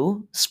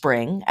into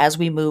spring, as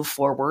we move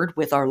forward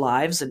with our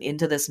lives and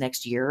into this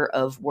next year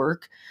of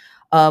work,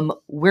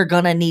 we're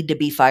going to need to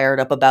be fired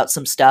up about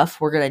some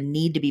stuff. We're going to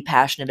need to be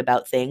passionate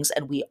about things.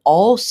 And we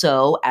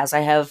also, as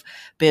I have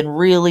been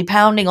really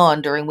pounding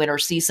on during winter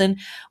season,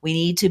 we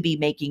need to be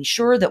making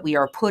sure that we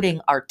are putting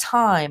our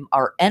time,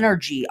 our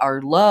energy,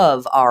 our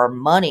love, our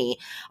money,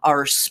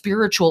 our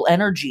spiritual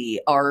energy,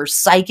 our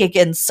psychic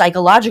and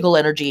psychological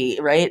energy,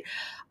 right?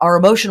 Our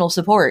emotional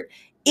support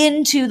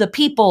into the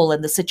people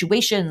and the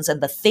situations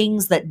and the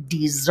things that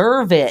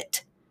deserve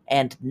it,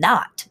 and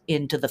not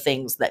into the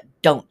things that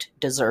don't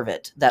deserve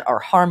it, that are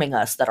harming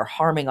us, that are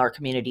harming our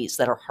communities,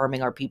 that are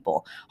harming our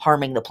people,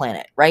 harming the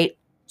planet, right?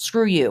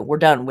 Screw you. We're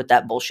done with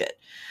that bullshit.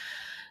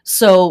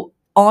 So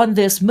on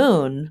this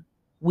moon,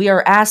 we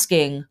are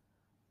asking,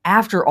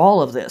 after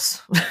all of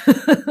this,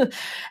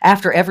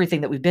 after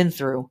everything that we've been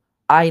through,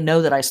 I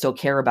know that I still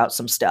care about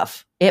some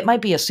stuff. It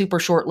might be a super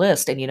short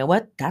list, and you know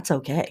what? That's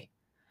okay.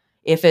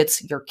 If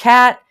it's your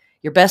cat,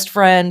 your best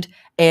friend,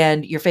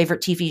 and your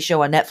favorite TV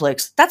show on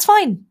Netflix, that's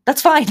fine.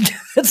 That's fine.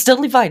 That's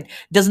totally fine.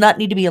 Does not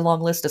need to be a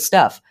long list of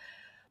stuff.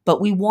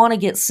 But we want to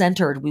get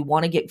centered. We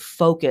want to get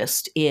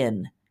focused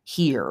in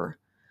here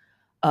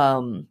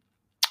on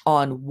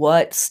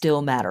what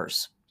still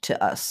matters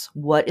to us,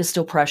 what is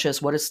still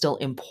precious, what is still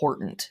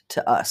important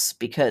to us,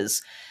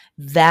 because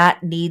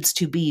that needs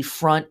to be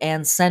front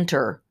and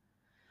center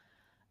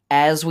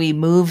as we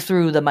move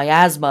through the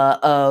miasma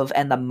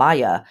and the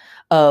Maya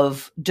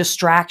of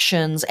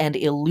distractions and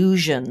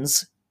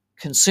illusions,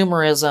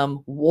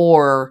 consumerism,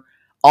 war,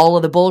 all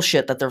of the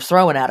bullshit that they're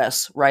throwing at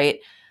us, right?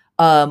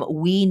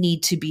 We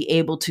need to be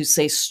able to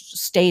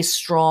stay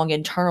strong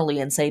internally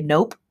and say,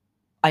 nope,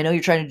 I know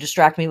you're trying to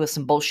distract me with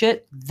some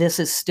bullshit. This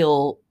is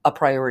still a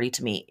priority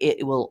to me.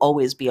 It will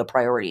always be a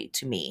priority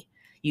to me.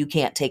 You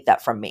can't take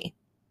that from me.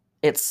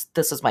 This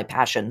is my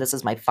passion. This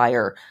is my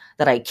fire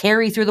that I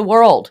carry through the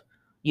world.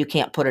 you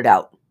can't put it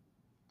out.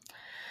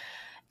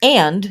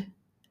 And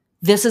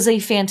this is a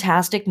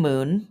fantastic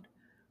moon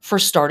for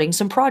starting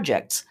some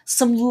projects,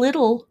 some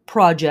little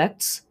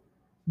projects,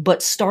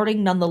 but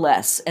starting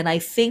nonetheless. And I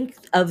think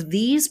of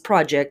these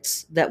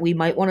projects that we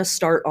might want to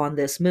start on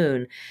this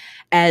moon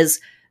as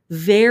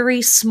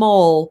very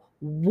small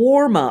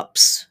warm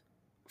ups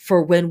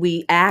for when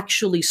we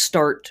actually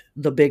start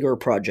the bigger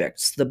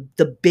projects,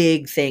 the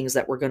big things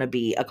that we're going to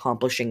be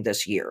accomplishing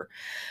this year.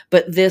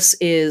 But this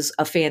is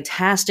a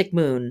fantastic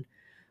moon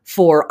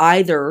for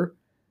either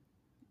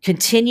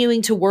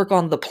continuing to work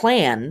on the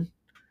plan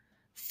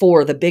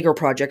for the bigger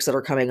projects that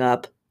are coming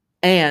up,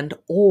 and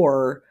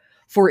or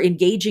for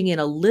engaging in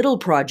a little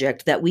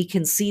project that we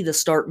can see the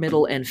start,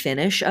 middle, and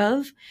finish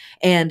of,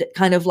 and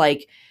kind of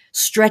like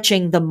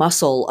stretching the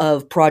muscle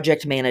of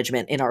project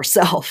management in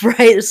ourselves,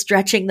 right?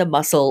 Stretching the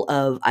muscle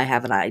of, I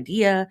have an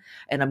idea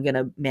and I'm going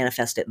to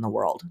manifest it in the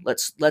world.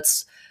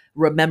 Let's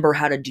remember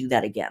how to do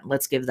that again.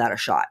 Let's give that a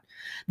shot.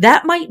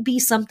 That might be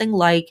something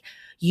like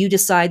you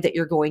decide that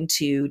you're going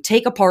to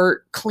take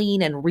apart,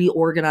 clean, and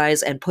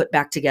reorganize and put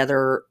back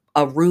together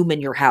a room in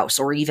your house,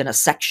 or even a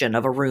section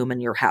of a room in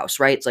your house,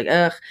 right? It's like,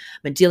 I've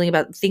been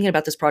thinking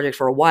about this project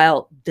for a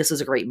while. This is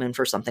a great moon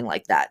for something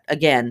like that.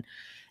 Again,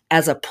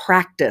 as a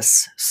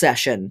practice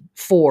session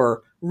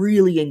for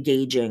really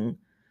engaging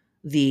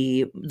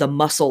the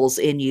muscles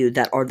in you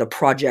that are the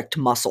project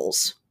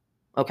muscles.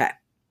 Okay.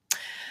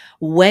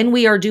 When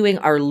we are doing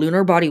our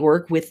lunar body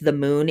work with the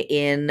moon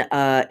in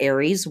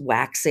Aries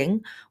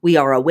waxing, we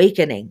are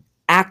awakening,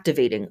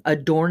 activating,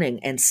 adorning,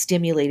 and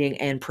stimulating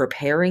and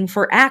preparing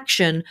for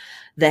action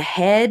the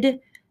head,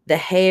 the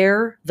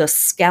hair, the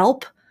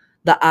scalp,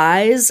 the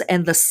eyes,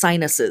 and the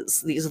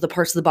sinuses. These are the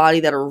parts of the body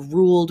that are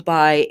ruled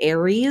by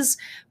Aries,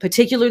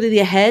 particularly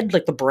the head,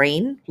 like the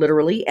brain,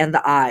 literally, and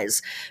the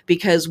eyes,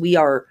 because we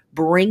are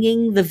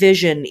bringing the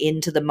vision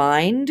into the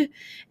mind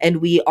and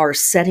we are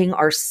setting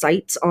our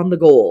sights on the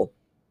goal,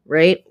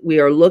 right? We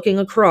are looking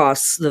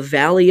across the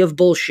valley of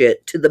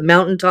bullshit to the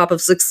mountaintop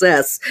of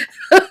success.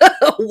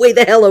 Way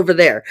the hell over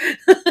there.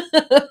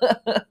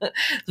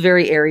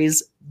 Very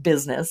Aries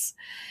business.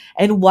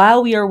 And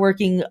while we are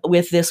working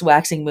with this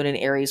waxing moon in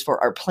Aries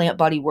for our plant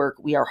body work,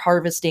 we are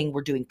harvesting,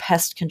 we're doing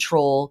pest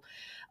control,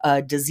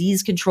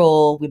 disease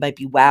control. We might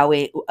be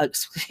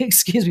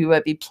we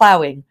might be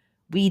plowing,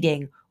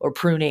 weeding, or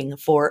pruning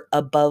for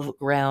above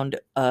ground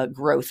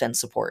growth and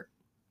support.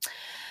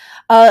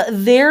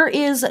 There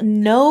is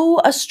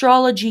no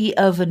astrology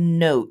of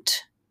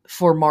note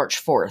for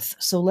March 4th.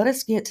 So let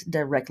us get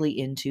directly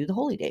into the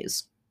holy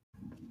days.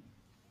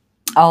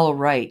 All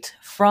right.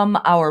 From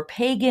our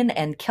pagan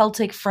and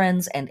Celtic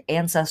friends and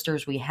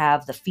ancestors, we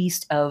have the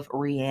Feast of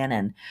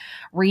Rhiannon.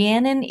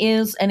 Rhiannon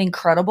is an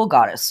incredible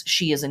goddess.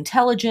 She is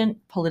intelligent,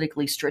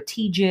 politically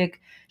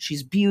strategic,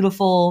 she's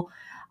beautiful,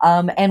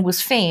 and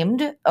was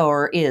famed,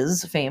 or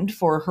is famed,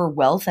 for her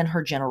wealth and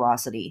her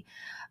generosity.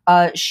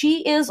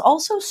 She is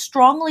also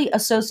strongly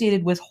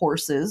associated with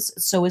horses,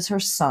 so is her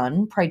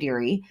son,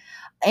 Pryderi,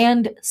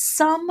 and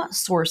some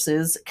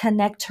sources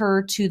connect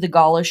her to the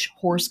Gaulish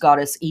horse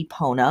goddess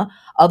Epona.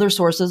 Other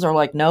sources are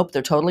like, nope,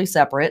 they're totally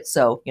separate,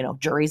 so,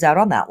 jury's out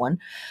on that one.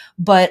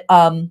 But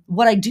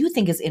what I do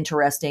think is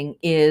interesting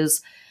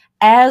is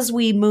as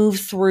we move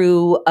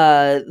through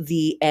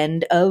the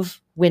end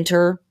of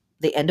winter,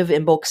 the end of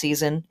Imbolc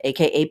season,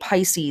 aka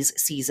Pisces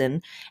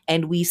season,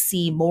 and we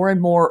see more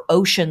and more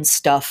ocean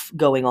stuff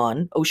going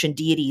on, ocean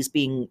deities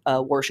being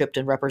worshipped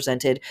and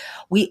represented,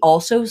 we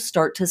also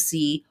start to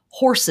see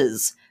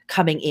horses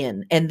coming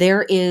in. And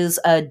there is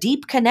a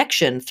deep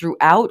connection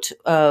throughout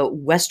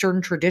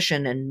Western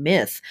tradition and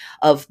myth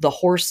of the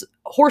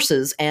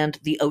horses and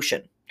the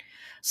ocean.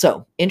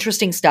 So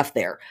interesting stuff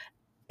there.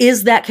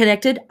 Is that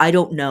connected? I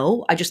don't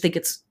know. I just think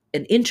it's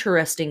an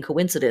interesting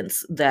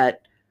coincidence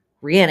that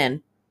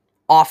Rhiannon,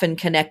 often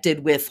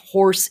connected with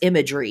horse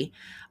imagery,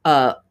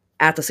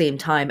 at the same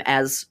time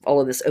as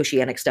all of this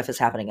oceanic stuff is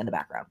happening in the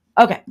background.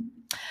 Okay.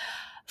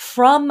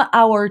 From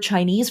our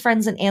Chinese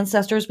friends and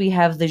ancestors, we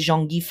have the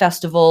Zhongyi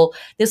Festival.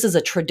 This is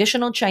a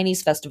traditional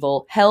Chinese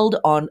festival held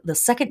on the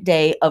second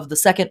day of the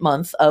second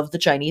month of the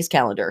Chinese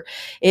calendar.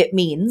 It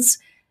means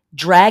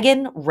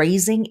dragon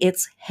raising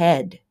its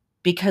head,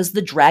 because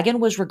the dragon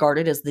was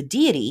regarded as the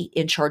deity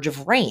in charge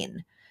of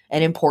rain,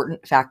 an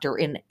important factor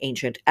in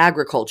ancient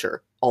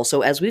agriculture.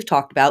 Also, as we've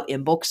talked about,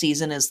 Imbolc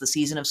season is the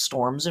season of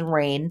storms and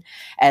rain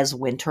as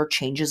winter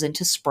changes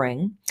into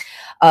spring.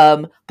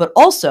 But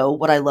also,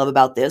 what I love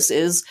about this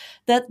is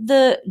that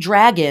the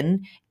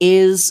dragon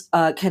is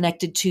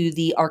connected to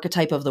the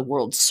archetype of the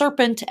world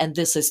serpent, and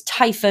this is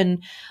Typhon,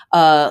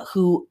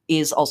 who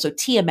is also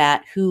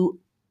Tiamat, who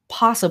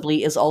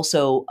possibly is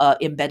also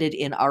embedded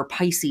in our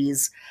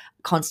Pisces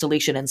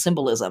constellation and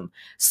symbolism.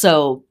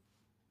 So,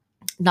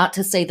 not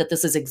to say that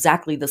this is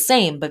exactly the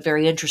same, but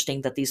very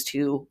interesting that these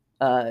two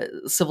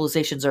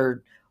civilizations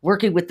are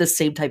working with the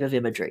same type of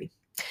imagery.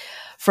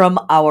 From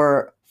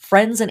our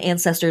friends and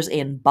ancestors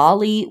in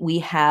Bali, we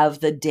have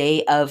the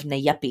Day of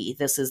Nyepi.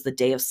 This is the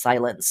Day of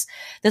Silence.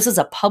 This is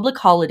a public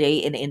holiday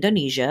in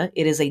Indonesia.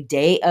 It is a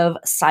day of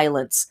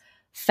silence,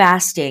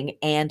 fasting,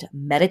 and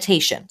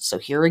meditation. So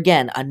here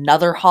again,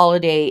 another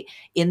holiday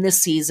in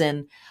this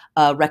season,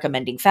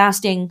 recommending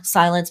fasting,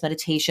 silence,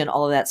 meditation,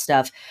 all of that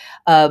stuff.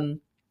 And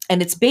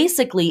it's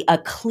basically a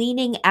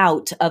cleaning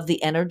out of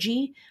the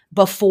energy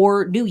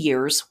before New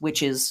Year's,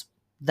 which is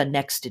the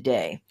next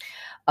day.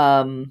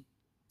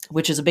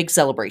 Which is a big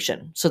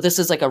celebration. So this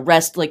is like a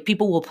rest, like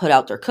people will put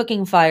out their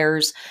cooking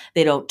fires.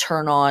 They don't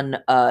turn on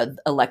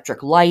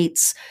electric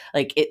lights.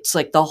 Like it's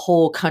like the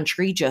whole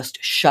country just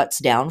shuts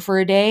down for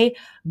a day.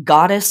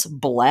 Goddess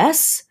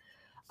bless.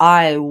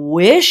 I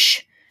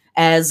wish,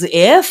 as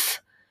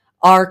if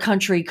our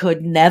country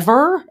could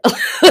never.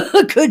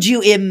 Could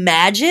you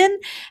imagine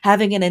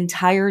having an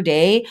entire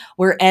day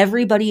where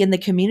everybody in the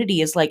community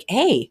is like,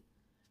 hey,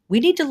 we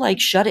need to like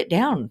shut it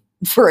down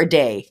for a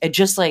day and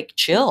just like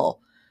chill,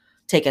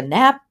 take a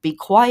nap, be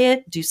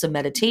quiet, do some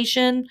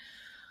meditation,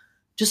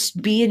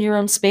 just be in your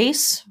own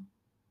space,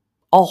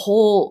 a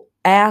whole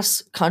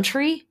ass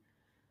country.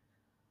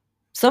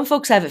 Some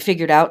folks have it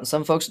figured out and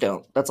some folks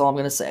don't. That's all I'm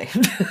going to say.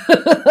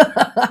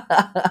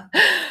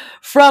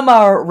 From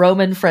our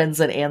Roman friends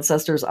and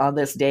ancestors on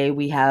this day,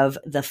 we have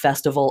the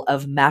festival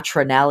of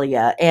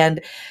Matronalia.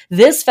 And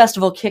this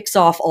festival kicks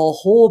off a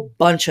whole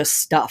bunch of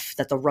stuff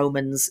that the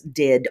Romans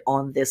did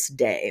on this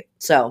day.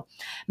 So,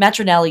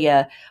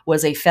 Matronalia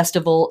was a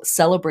festival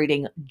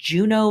celebrating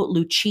Juno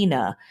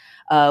Lucina,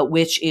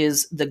 which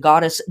is the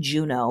goddess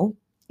Juno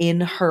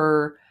in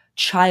her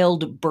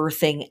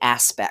childbirthing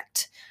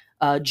aspect.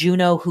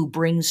 Juno, who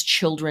brings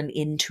children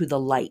into the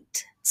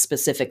light,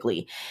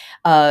 specifically.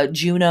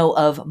 Juno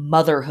of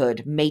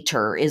motherhood,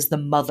 mater, is the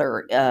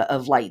mother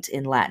of light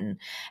in Latin.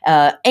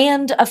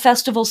 And a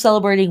festival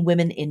celebrating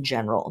women in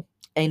general.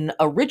 In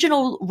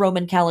original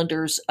Roman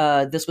calendars,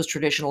 this was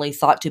traditionally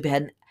thought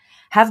to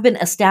have been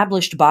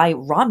established by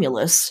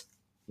Romulus,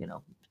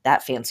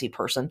 that fancy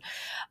person.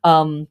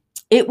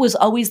 It was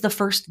always the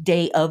first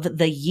day of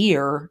the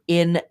year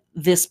in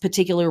this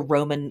particular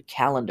Roman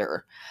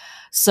calendar.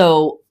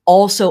 So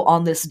also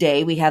on this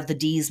day, we have the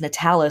Dies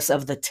Natalis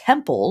of the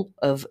temple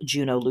of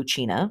Juno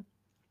Lucina.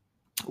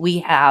 We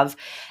have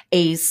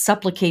a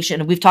supplication,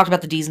 and we've talked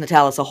about the Dies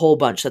Natalis a whole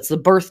bunch. That's the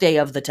birthday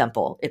of the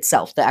temple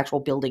itself, the actual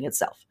building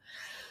itself.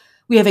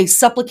 We have a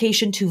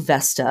supplication to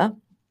Vesta.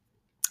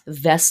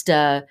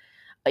 Vesta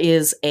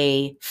is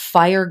a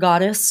fire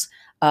goddess.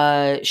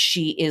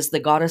 She is the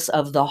goddess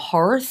of the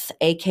hearth,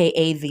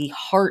 aka the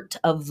heart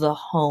of the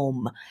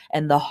home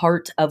and the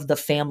heart of the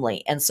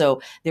family. And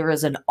so there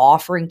is an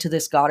offering to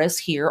this goddess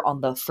here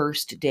on the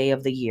first day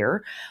of the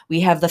year.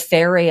 We have the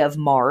Ferae of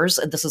Mars,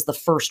 and this is the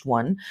first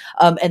one.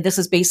 And this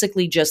is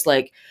basically just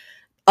like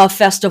a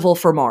festival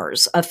for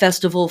Mars, a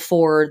festival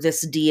for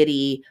this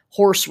deity,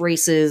 horse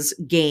races,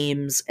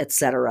 games,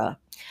 etc.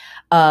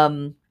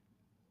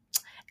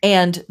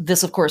 And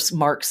this, of course,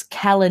 marks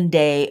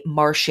Calendae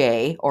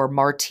Martiae or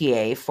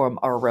Martiae from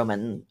our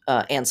Roman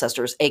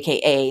ancestors,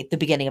 aka the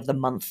beginning of the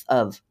month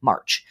of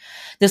March.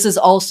 This is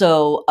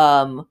also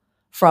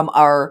from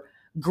our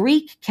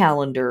Greek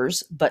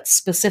calendars, but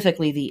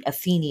specifically the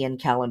Athenian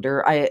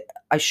calendar. I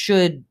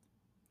should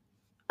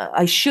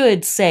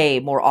say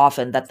more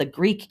often that the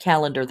Greek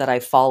calendar that I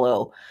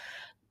follow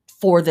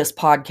for this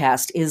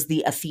podcast is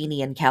the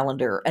Athenian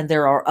calendar, and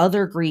there are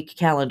other Greek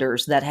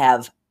calendars that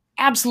have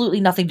absolutely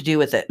nothing to do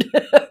with it.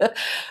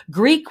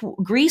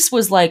 Greece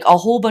was like a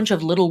whole bunch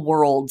of little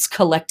worlds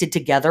collected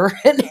together,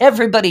 and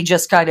everybody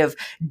just kind of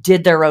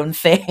did their own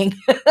thing.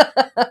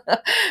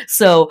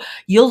 So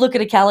you'll look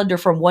at a calendar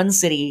from one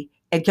city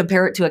and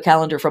compare it to a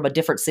calendar from a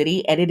different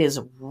city, and it is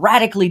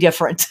radically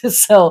different.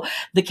 So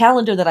the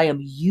calendar that I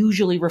am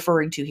usually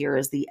referring to here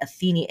is the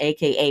Athene,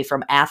 aka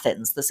from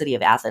Athens, the city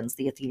of Athens,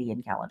 the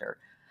Athenian calendar.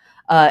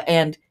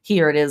 And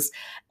here it is,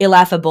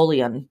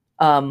 Elaphebolion.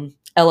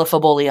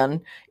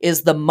 Elaphebolion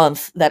is the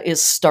month that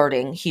is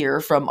starting here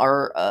from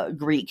our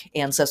Greek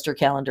ancestor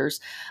calendars,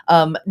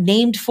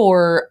 named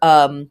for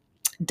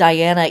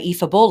Diana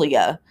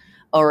Ephibolia,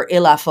 or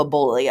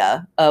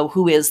Elaphebolia,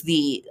 who is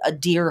the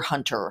deer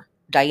hunter,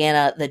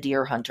 Diana the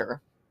deer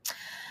hunter.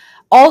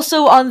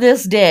 Also on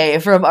this day,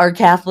 from our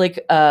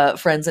Catholic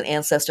friends and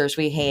ancestors,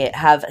 we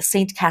have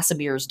Saint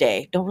Casimir's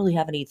Day. Don't really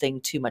have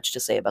anything too much to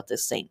say about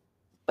this saint,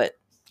 but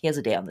he has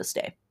a day on this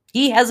day.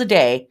 He has a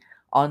day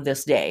on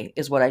this day,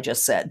 is what I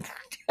just said.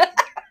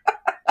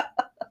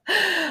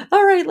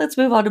 All right, let's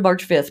move on to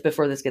March 5th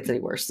before this gets any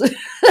worse.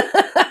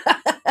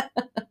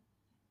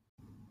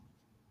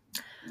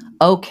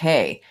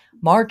 Okay,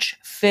 March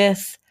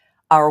 5th,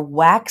 our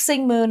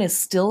waxing moon is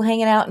still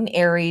hanging out in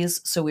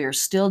Aries, so we are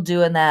still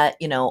doing that,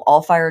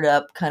 all fired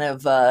up kind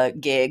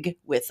of gig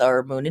with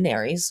our moon in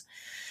Aries.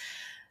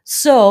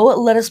 So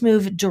let us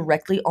move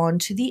directly on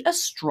to the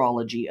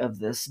astrology of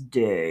this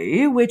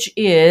day, which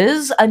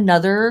is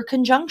another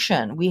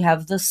conjunction. We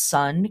have the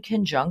Sun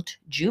conjunct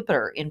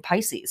Jupiter in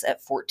Pisces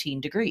at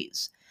 14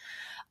 degrees.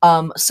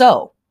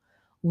 So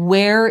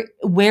where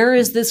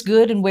is this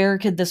good and where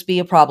could this be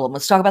a problem?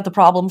 Let's talk about the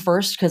problem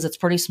first because it's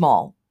pretty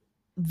small.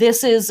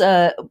 this is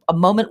a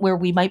moment where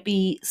we might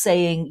be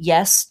saying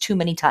yes too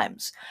many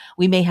times.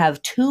 We may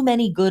have too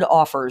many good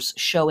offers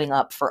showing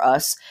up for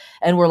us,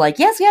 and we're like,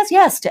 yes, yes,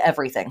 yes to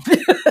everything.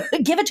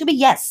 Give it to me,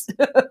 yes.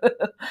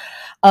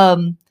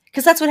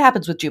 Because that's what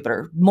happens with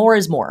Jupiter. More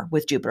is more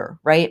with Jupiter,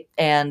 right?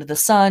 And the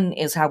sun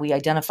is how we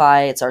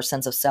identify, it's our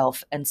sense of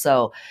self. And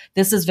so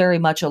this is very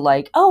much a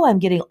like, oh, I'm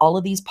getting all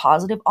of these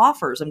positive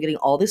offers, I'm getting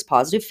all this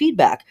positive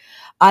feedback.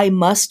 I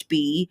must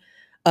be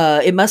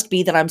it must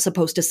be that I'm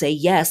supposed to say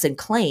yes and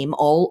claim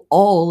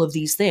all of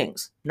these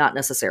things. Not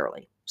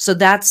necessarily. So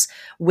that's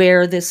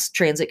where this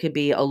transit could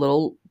be a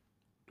little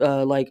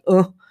like,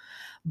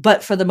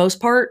 but for the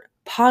most part,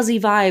 posy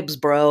vibes,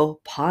 bro.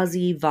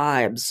 Posy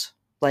vibes.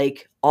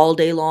 Like all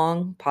day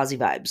long, posy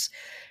vibes.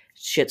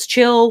 Shit's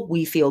chill.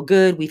 We feel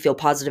good. We feel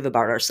positive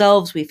about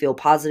ourselves. We feel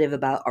positive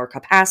about our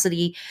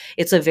capacity.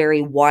 It's a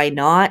very why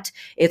not?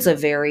 It's a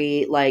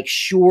very like,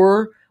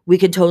 sure, we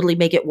can totally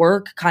make it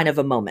work kind of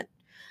a moment.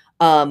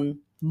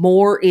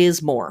 More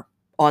is more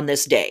on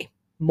this day.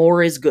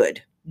 More is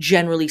good,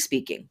 generally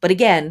speaking. But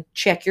again,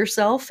 check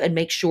yourself and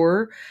make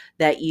sure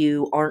that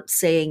you aren't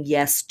saying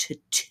yes to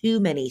too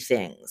many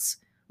things.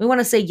 We want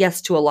to say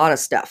yes to a lot of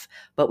stuff,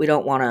 but we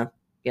don't want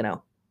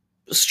to,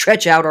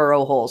 stretch out our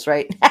own holes,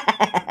 right?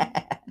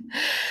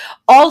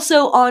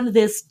 Also, on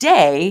this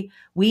day,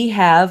 we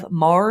have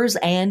Mars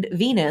and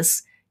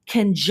Venus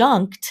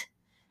conjunct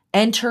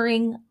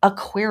entering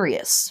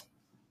Aquarius.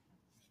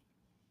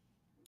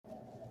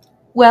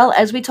 Well,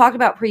 as we talked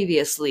about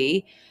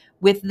previously,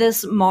 with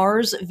this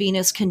Mars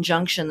Venus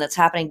conjunction that's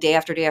happening day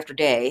after day after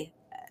day,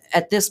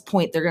 at this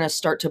point they're going to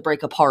start to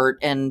break apart,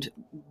 and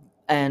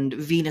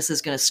Venus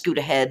is going to scoot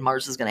ahead,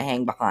 Mars is going to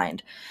hang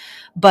behind.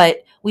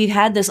 But we've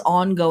had this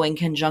ongoing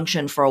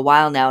conjunction for a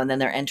while now, and then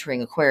they're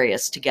entering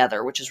Aquarius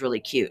together, which is really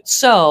cute.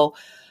 So,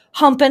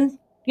 humping,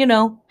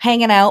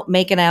 hanging out,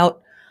 making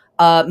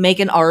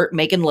art,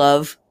 making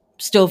love,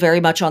 still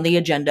very much on the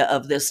agenda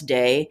of this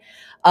day.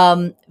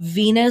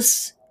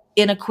 Venus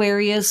in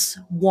Aquarius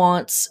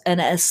wants an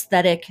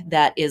aesthetic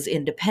that is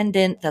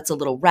independent, that's a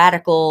little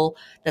radical,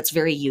 that's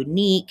very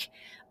unique.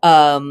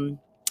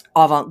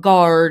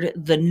 Avant-garde,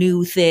 the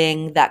new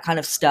thing, that kind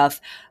of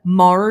stuff.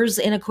 Mars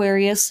in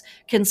Aquarius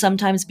can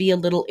sometimes be a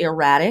little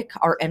erratic.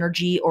 Our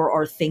energy or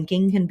our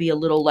thinking can be a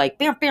little like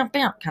bam, bam,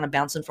 bam, kind of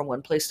bouncing from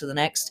one place to the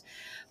next.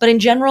 But in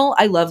general,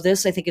 I love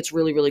this. I think it's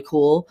really, really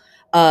cool.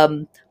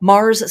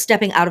 Mars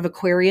stepping out of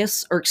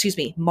Aquarius, or excuse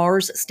me,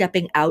 Mars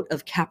stepping out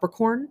of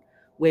Capricorn,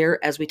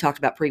 where, as we talked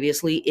about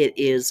previously, it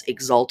is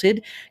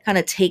exalted, kind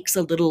of takes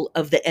a little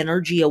of the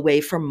energy away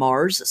from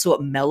Mars, so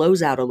it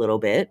mellows out a little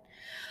bit.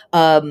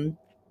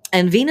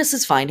 And Venus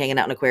is fine hanging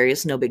out in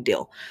Aquarius, no big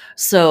deal.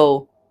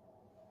 So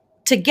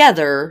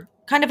together,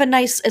 kind of a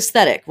nice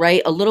aesthetic,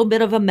 right? A little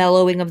bit of a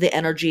mellowing of the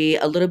energy,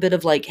 a little bit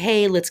of like,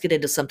 hey, let's get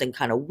into something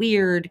kind of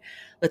weird.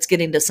 Let's get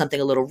into something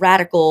a little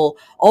radical.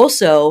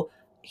 Also,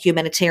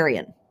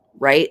 humanitarian,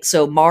 right?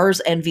 So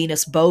Mars and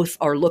Venus both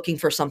are looking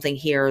for something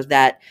here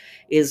that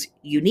is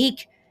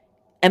unique,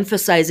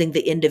 emphasizing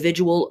the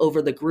individual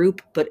over the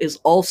group, but is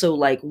also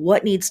like,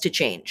 what needs to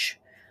change?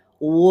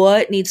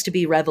 What needs to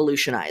be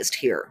revolutionized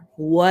here?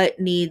 What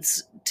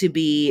needs to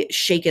be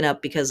shaken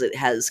up because it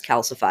has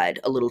calcified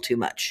a little too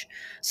much?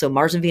 So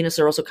Mars and Venus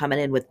are also coming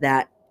in with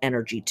that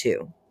energy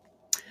too.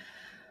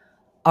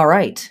 All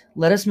right,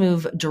 let us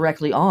move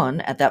directly on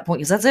at that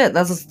point, because that's it.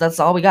 That's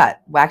all we got.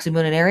 Waxing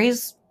moon in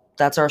Aries.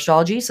 That's our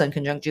astrology. Sun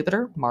conjunct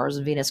Jupiter, Mars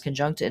and Venus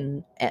conjunct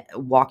and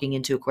walking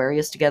into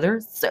Aquarius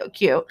together. So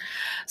cute.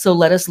 So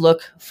let us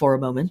look for a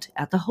moment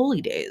at the holy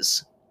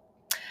days.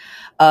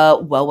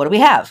 Well, what do we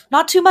have?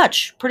 Not too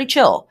much. Pretty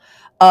chill.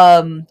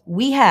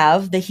 We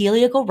have the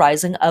heliacal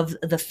rising of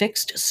the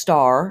fixed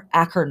star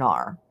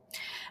Achernar.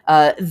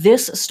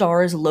 This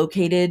star is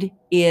located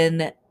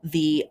in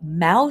the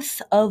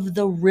mouth of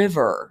the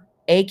river,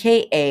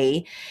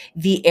 aka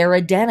the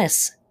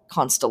Eridanus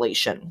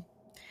constellation.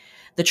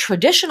 The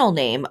traditional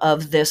name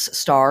of this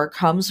star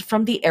comes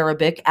from the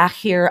Arabic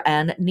Akhir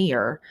an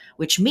Nir,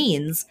 which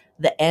means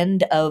the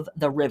end of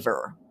the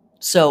river.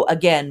 So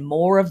again,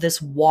 more of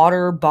this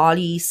water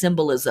body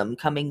symbolism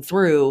coming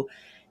through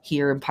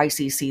here in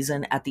Pisces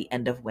season at the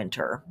end of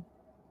winter,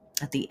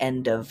 at the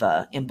end of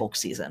Imbolc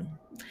season.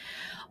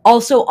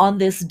 Also on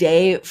this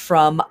day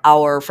from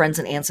our friends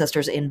and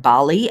ancestors in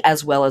Bali,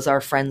 as well as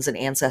our friends and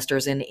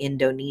ancestors in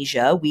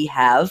Indonesia, we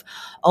have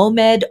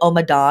Omed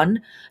Omedan.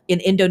 In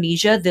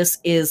Indonesia, this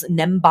is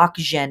Nembak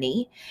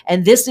Jeni,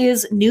 and this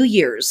is New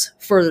Year's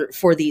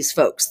for these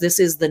folks. This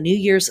is the New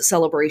Year's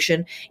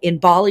celebration. In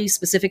Bali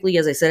specifically,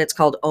 as I said, it's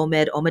called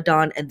Omed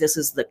Omedan, and this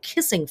is the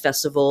kissing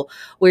festival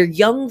where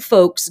young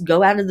folks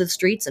go out into the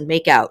streets and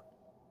make out.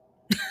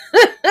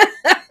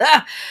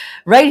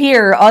 Right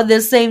here on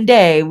this same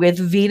day with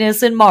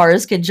Venus and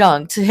Mars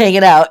conjunct,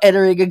 hanging out,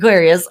 entering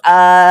Aquarius.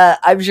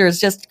 I'm sure it's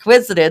just a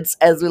coincidence,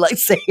 as we like to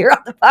say here on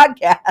the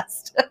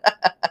podcast.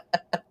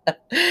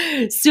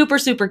 Super,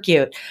 super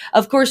cute.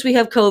 Of course, we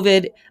have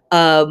COVID,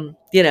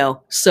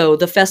 so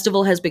the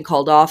festival has been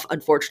called off,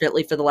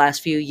 unfortunately, for the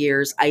last few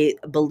years. I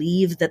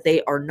believe that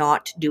they are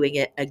not doing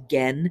it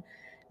again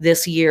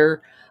this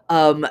year.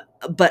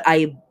 But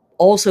I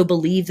also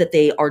believe that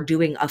they are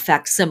doing a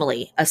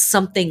facsimile, a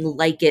something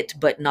like it,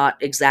 but not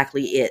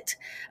exactly it,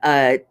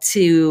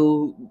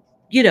 to,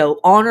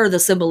 honor the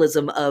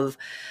symbolism of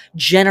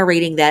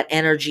generating that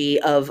energy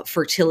of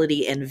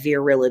fertility and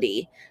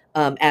virility.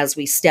 As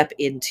we step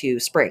into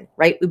spring,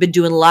 right? We've been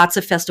doing lots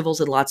of festivals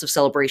and lots of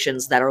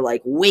celebrations that are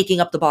like waking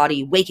up the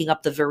body, waking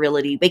up the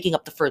virility, waking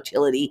up the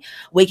fertility,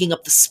 waking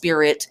up the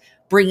spirit,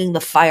 bringing the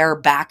fire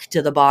back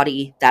to the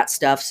body, that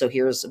stuff. So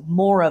here's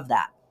more of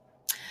that.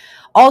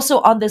 Also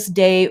on this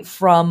day,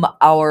 from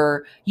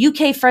our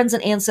UK friends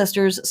and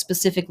ancestors,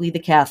 specifically the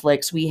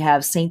Catholics, we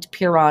have St.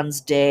 Piran's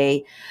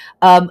Day.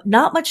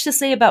 Not much to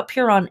say about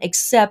Piran,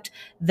 except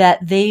that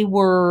they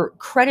were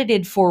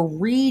credited for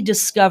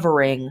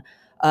rediscovering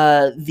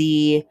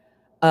the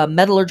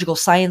metallurgical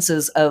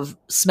sciences of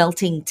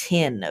smelting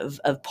tin,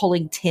 of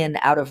pulling tin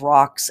out of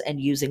rocks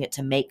and using it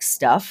to make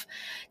stuff.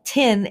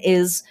 Tin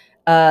is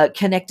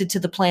connected to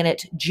the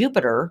planet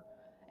Jupiter,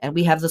 and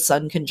we have the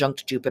sun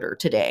conjunct Jupiter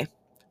today.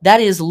 That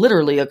is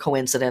literally a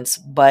coincidence,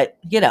 but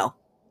you gotta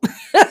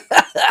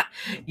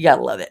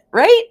love it,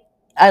 right?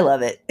 I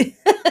love it.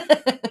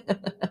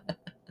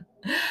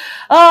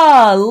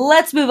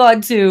 Let's move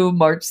on to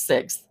March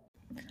 6th.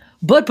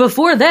 But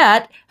before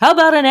that, how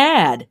about an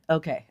ad?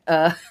 Okay.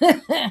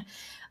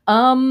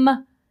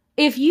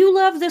 If you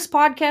love this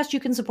podcast, you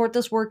can support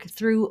this work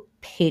through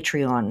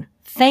Patreon.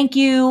 Thank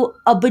you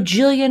a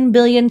bajillion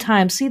billion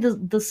times. See,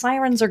 the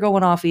sirens are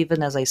going off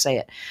even as I say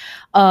it.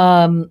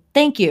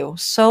 Thank you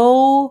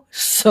so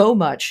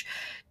much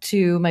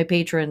to my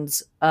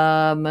patrons.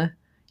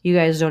 You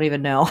guys don't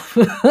even know.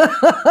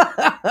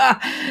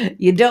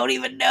 You don't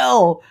even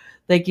know.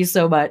 Thank you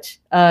so much.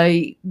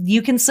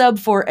 You can sub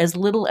for as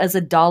little as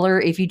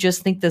 $1 if you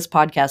just think this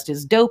podcast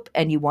is dope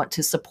and you want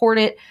to support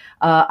it.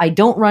 I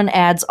don't run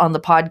ads on the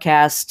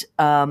podcast,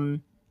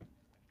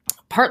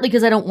 partly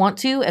because I don't want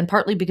to, and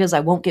partly because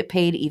I won't get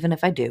paid even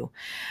if I do.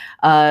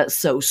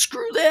 So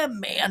screw them,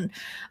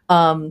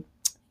 man.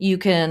 You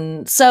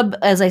can sub,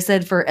 as I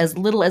said, for as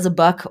little as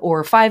 $1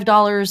 or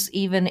 $5,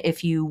 even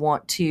if you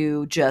want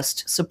to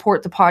just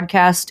support the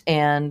podcast.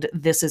 And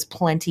this is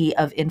plenty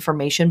of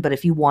information. But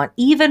if you want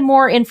even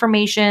more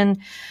information,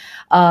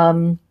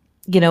 extra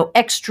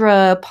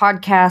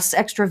podcasts,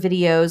 extra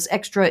videos,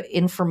 extra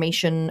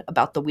information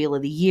about the Wheel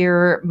of the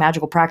Year,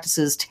 magical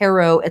practices,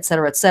 tarot,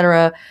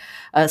 etc.,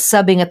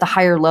 subbing at the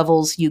higher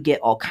levels, you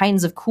get all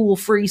kinds of cool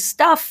free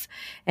stuff.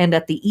 And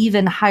at the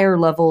even higher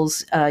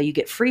levels, you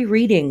get free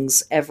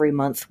readings every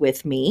month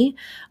with me,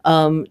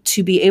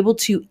 to be able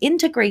to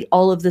integrate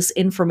all of this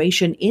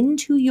information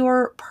into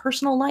your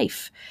personal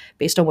life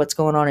based on what's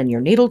going on in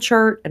your natal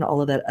chart and all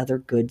of that other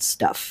good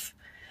stuff.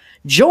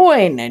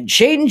 Join and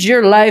change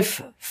your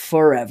life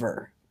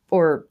forever.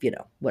 Or,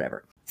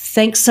 whatever.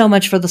 Thanks so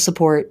much for the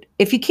support.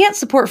 If you can't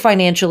support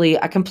financially,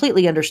 I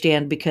completely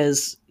understand,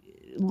 because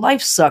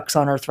life sucks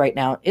on Earth right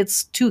now.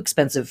 It's too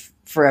expensive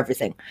for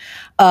everything.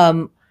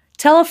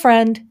 Tell a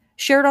friend,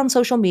 share it on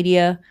social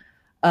media,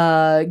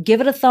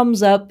 give it a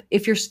thumbs up.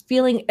 If you're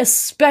feeling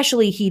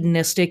especially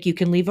hedonistic, you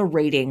can leave a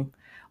rating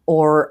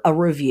or a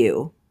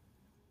review.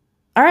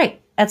 All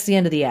right, that's the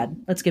end of the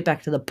ad. Let's get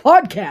back to the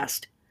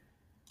podcast.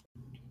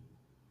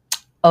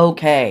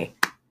 Okay,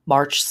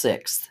 March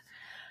 6th.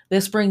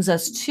 This brings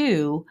us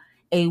to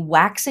a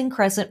waxing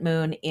crescent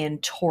moon in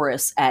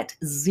Taurus at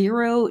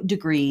 0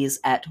 degrees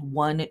at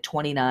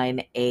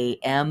 1:29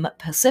 a.m.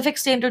 Pacific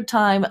Standard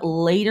Time,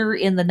 later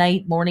in the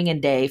night, morning,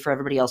 and day for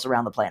everybody else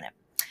around the planet.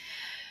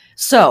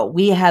 So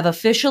we have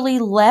officially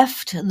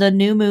left the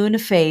new moon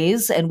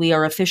phase, and we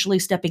are officially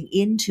stepping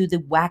into the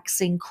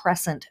waxing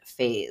crescent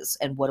phase.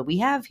 And what do we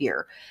have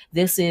here?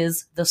 This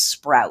is the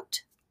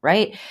sprout,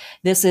 right?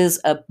 This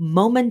is a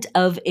moment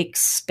of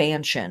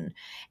expansion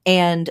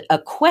and a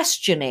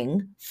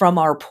questioning from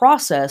our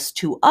process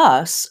to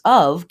us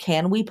of,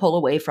 can we pull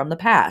away from the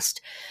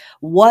past?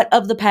 What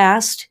of the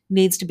past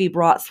needs to be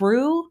brought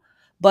through,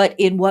 but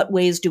in what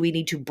ways do we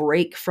need to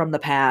break from the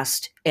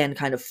past and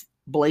kind of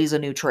blaze a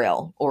new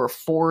trail or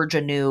forge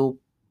a new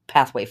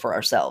pathway for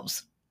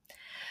ourselves?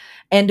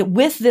 And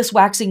with this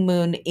waxing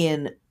moon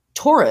in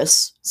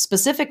Taurus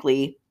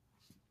specifically,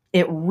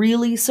 it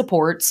really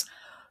supports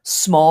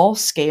small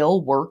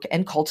scale work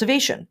and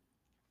cultivation.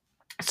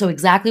 So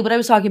exactly what I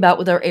was talking about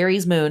with our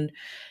Aries moon,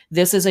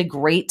 this is a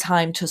great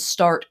time to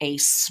start a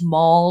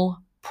small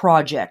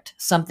project,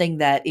 something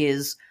that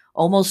is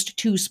almost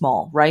too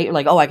small, right? You're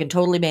like, oh, I can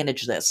totally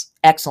manage this.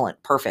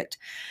 Excellent. Perfect.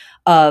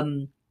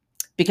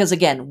 Because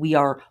again, we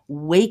are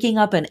waking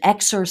up and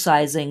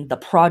exercising the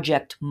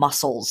project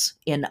muscles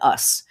in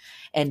us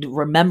and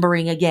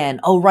remembering again,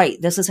 oh, right,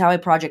 this is how I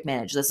project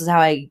manage. This is how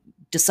I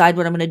decide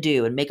what I'm going to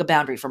do and make a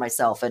boundary for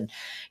myself and,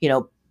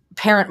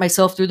 parent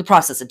myself through the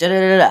process and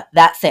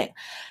that thing.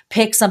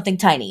 Pick something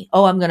tiny.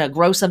 Oh, I'm going to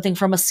grow something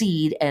from a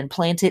seed and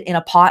plant it in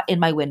a pot in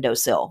my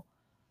windowsill,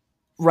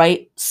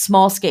 right?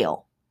 Small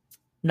scale.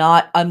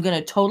 Not, I'm going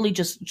to totally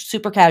just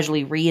super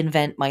casually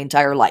reinvent my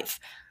entire life.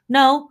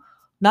 No,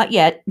 not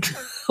yet.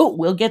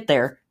 We'll get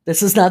there.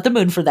 This is not the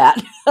moon for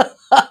that.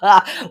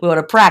 We want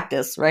to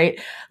practice, right?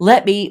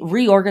 Let me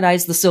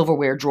reorganize the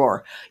silverware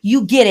drawer.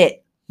 You get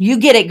it. You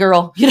get it,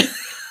 girl.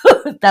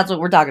 That's what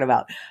we're talking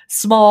about.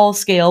 Small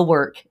scale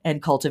work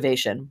and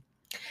cultivation.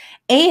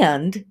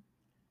 And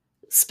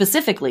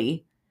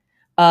specifically,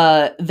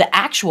 the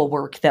actual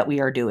work that we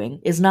are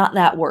doing is not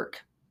that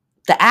work.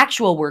 The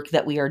actual work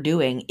that we are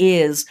doing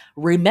is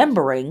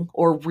remembering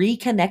or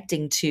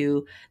reconnecting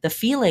to the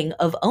feeling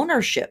of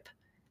ownership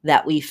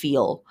that we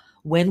feel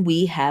when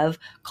we have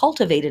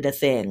cultivated a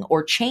thing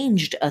or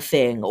changed a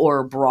thing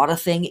or brought a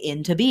thing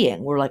into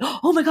being. We're like,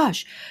 oh my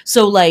gosh.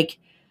 So like,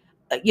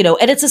 and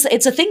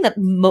it's a thing that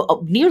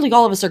nearly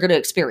all of us are going to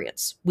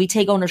experience. We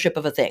take ownership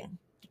of a thing,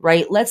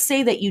 right? Let's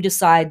say that you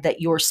decide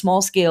that your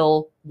small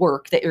scale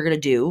work that you're going to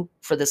do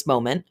for this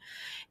moment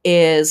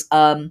is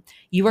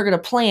you are going to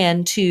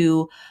plan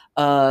to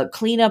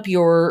clean up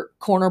your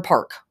corner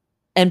park.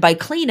 And by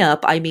clean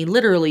up, I mean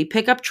literally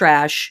pick up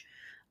trash.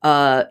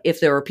 If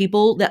there are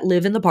people that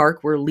live in the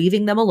park, we're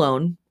leaving them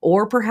alone,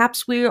 or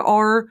perhaps we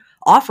are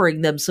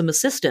offering them some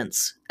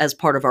assistance as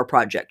part of our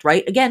project,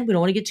 right? Again, we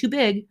don't want to get too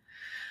big.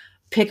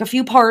 Pick a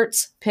few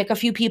parts, pick a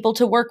few people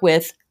to work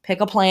with, pick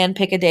a plan,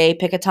 pick a day,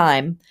 pick a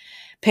time,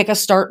 pick a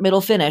start,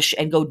 middle, finish,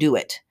 and go do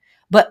it.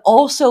 But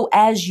also,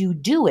 as you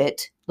do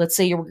it, let's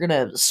say you're going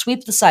to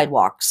sweep the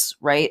sidewalks,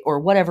 right? Or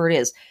whatever it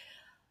is,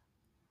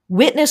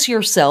 witness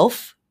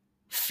yourself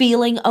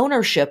feeling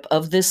ownership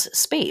of this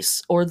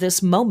space or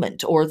this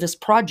moment or this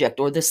project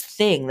or this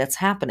thing that's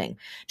happening.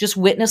 Just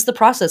witness the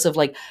process of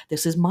like,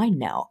 this is mine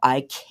now.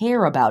 I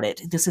care about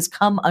it. This has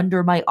come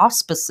under my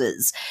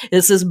auspices.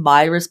 This is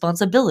my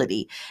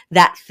responsibility.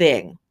 That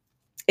thing.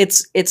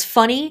 It's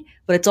funny,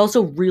 but it's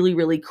also really,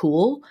 really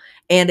cool.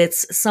 And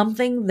it's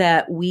something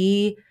that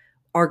we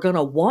are going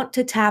to want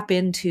to tap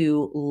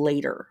into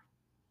later.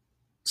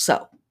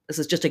 So this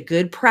is just a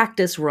good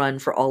practice run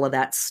for all of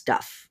that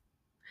stuff.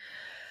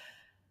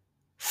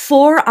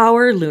 For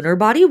our lunar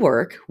body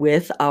work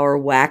with our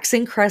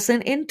waxing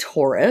crescent in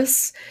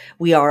Taurus,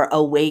 we are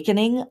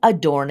awakening,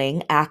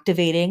 adorning,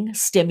 activating,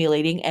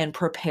 stimulating, and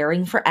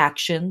preparing for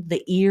action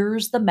the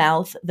ears, the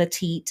mouth, the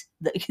teat,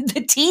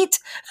 the teat?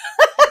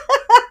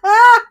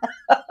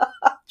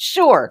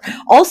 Sure.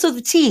 Also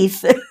the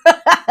teeth,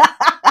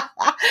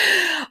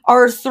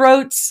 our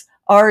throats,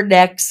 our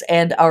necks,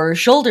 and our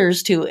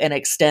shoulders to an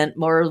extent,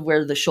 more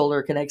where the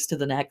shoulder connects to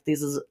the neck.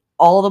 These is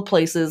all the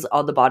places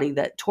on the body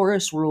that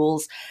Taurus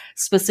rules,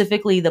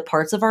 specifically the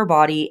parts of our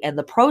body and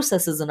the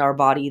processes in our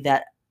body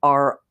that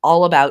are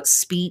all about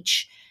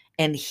speech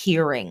and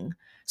hearing.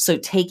 So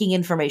taking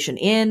information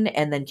in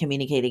and then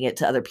communicating it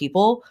to other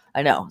people.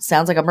 I know,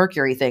 sounds like a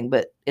Mercury thing,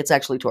 but it's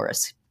actually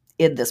Taurus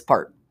in this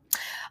part.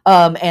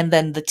 And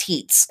then the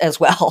teats as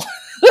well.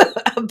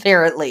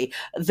 Apparently,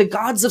 the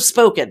gods have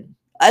spoken.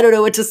 I don't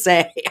know what to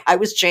say. I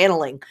was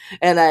channeling,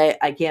 and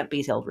I can't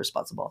be held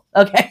responsible.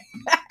 Okay.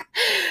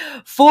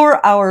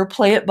 For our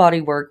plant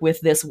body work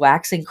with this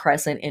waxing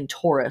crescent in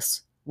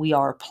Taurus, we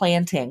are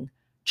planting,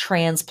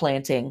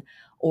 transplanting,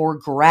 or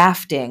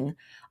grafting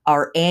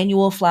our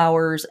annual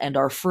flowers and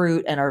our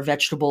fruit and our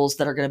vegetables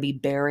that are going to be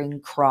bearing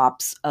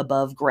crops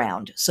above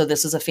ground. So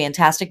this is a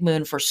fantastic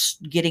moon for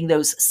getting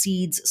those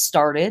seeds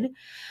started.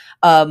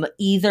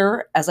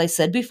 Either, as I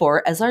said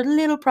before, as our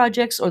little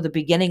projects or the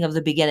beginning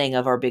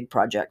of our big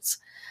projects.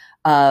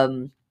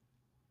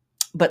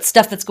 But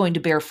stuff that's going to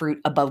bear fruit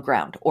above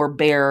ground or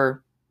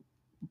bear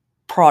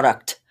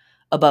product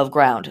above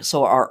ground.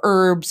 So our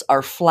herbs,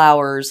 our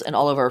flowers, and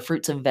all of our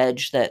fruits and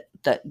veg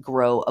that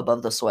grow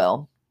above the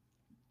soil.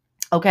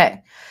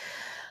 Okay.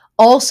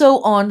 Also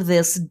on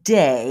this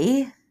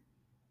day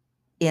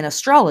in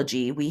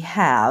astrology, we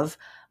have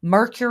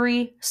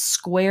Mercury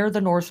square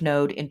the North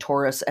Node in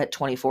Taurus at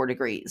 24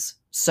 degrees.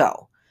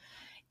 So,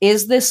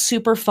 is this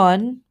super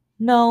fun?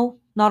 No,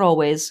 not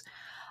always.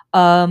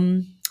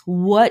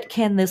 What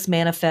can this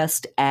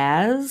manifest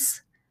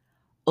as?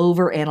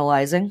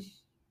 Overanalyzing,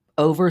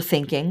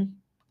 overthinking,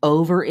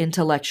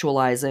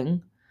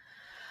 over-intellectualizing,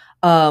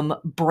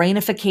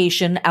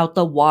 brainification out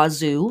the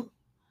wazoo.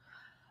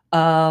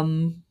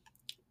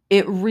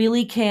 It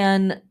really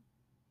can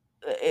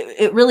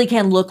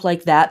look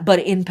like that, but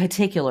in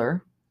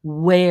particular,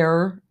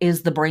 where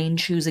is the brain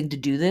choosing to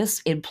do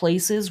this? In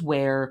places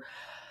where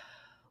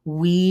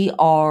we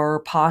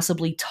are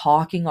possibly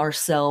talking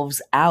ourselves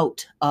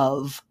out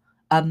of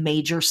a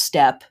major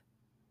step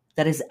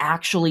that is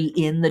actually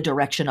in the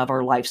direction of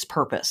our life's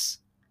purpose.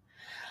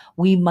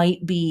 We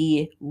might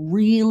be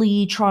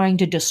really trying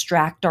to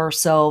distract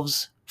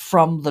ourselves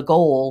from the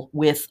goal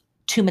with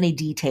too many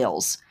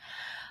details.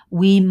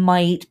 We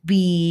might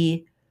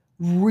be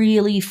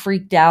really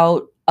freaked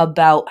out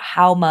about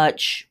how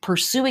much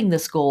pursuing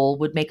this goal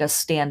would make us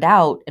stand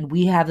out, and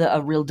we have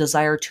a real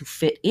desire to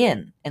fit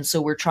in. And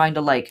so we're trying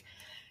to like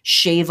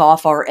shave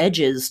off our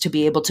edges to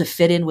be able to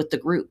fit in with the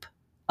group,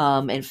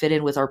 and fit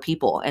in with our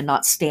people and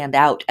not stand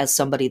out as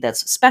somebody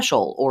that's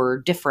special or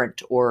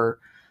different or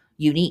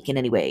unique in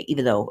any way,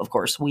 even though, of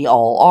course, we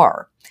all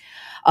are.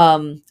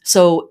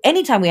 So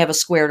anytime we have a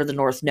square to the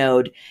North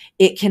Node,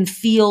 it can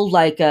feel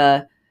like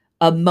a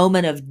a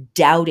moment of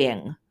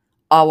doubting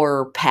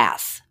our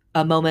path,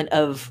 a moment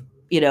of,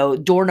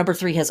 door number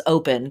 3 has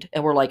opened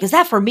and we're like, is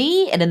that for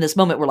me? And in this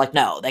moment, we're like,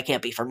 no, that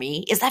can't be for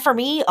me. Is that for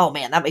me? Oh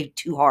man, that may be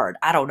too hard.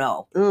 I don't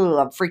know. Ugh,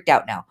 I'm freaked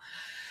out now.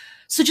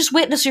 So just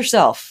witness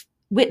yourself.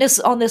 Witness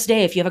on this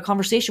day if you have a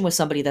conversation with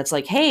somebody that's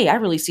like, hey, I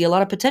really see a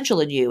lot of potential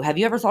in you. Have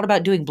you ever thought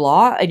about doing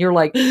blah? And you're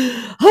like,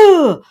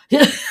 oh.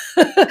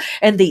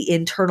 And the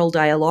internal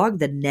dialogue,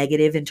 the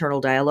negative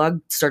internal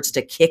dialogue starts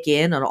to kick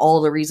in on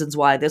all the reasons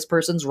why this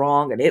person's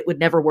wrong and it would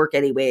never work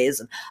anyways.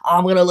 And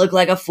I'm going to look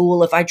like a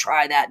fool if I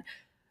try that.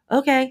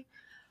 Okay.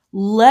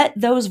 Let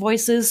those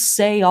voices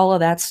say all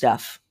of that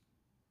stuff.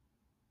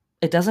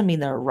 It doesn't mean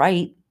they're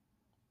right.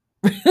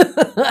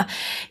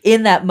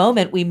 In that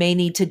moment, we may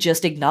need to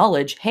just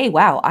acknowledge, hey,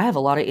 wow, I have a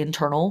lot of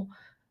internal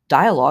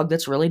dialogue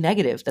that's really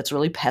negative, that's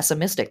really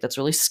pessimistic, that's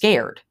really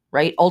scared,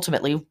 right?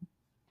 Ultimately,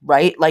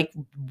 right? Like,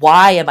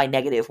 why am I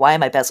negative? Why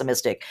am I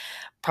pessimistic?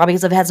 Probably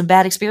because I've had some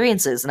bad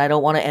experiences and I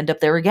don't want to end up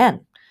there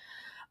again.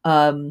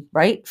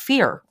 Right?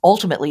 Fear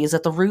ultimately is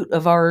at the root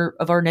of our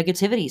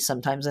negativity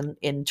sometimes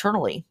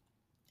internally.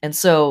 And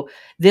so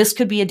this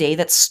could be a day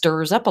that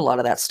stirs up a lot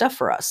of that stuff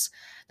for us,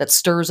 that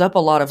stirs up a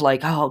lot of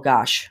like, oh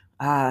gosh,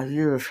 I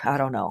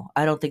don't know.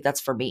 I don't think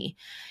that's for me.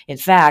 In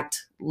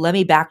fact, let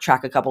me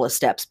backtrack a couple of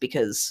steps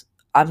because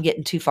I'm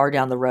getting too far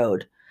down the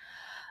road.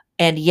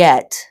 And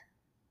yet,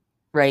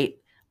 right,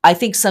 I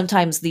think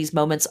sometimes these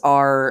moments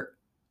are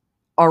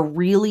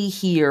really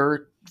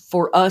here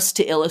for us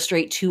to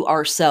illustrate to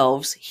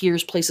ourselves,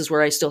 here's places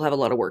where I still have a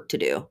lot of work to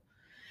do.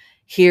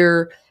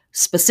 Here,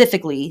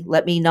 specifically,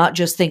 let me not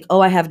just think,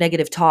 oh, I have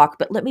negative talk,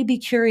 but let me be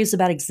curious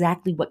about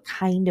exactly what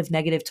kind of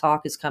negative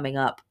talk is coming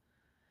up.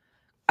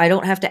 I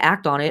don't have to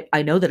act on it.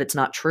 I know that it's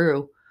not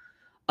true.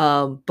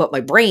 But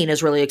my brain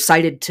is really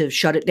excited to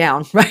shut it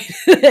down, right?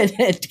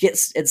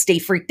 and stay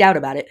freaked out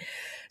about it.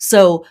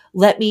 So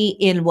let me,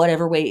 in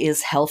whatever way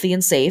is healthy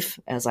and safe,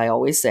 as I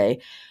always say,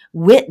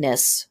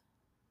 witness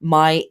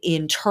my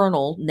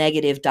internal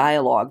negative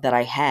dialogue that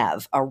I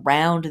have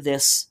around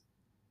this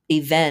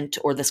event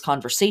or this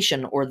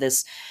conversation or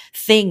this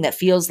thing that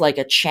feels like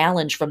a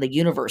challenge from the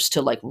universe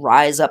to like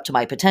rise up to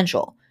my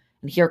potential.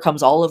 And here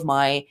comes all of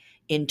my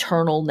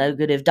internal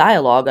negative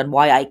dialogue on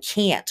why I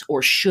can't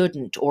or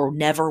shouldn't or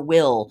never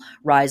will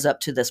rise up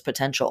to this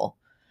potential.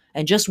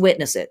 And just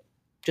witness it.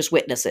 Just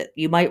witness it.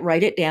 You might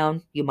write it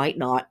down, you might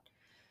not,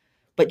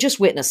 but just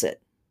witness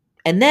it.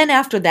 And then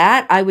after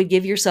that, I would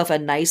give yourself a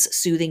nice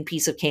soothing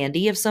piece of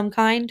candy of some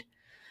kind.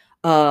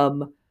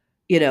 A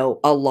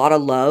lot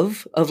of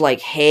love of like,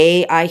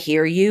 hey, I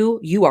hear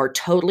you. You are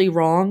totally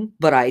wrong,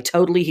 but I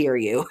totally hear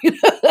you.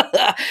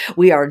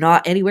 We are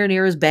not anywhere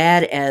near as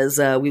bad as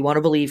we want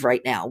to believe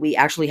right now. We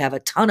actually have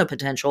a ton of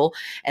potential,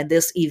 and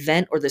this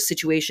event or this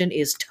situation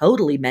is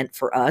totally meant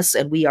for us,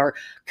 and we are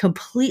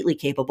completely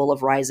capable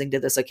of rising to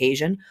this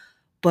occasion.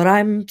 But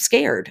I'm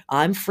scared.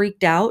 I'm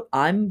freaked out.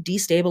 I'm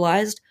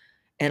destabilized,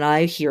 and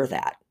I hear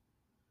that.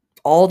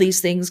 All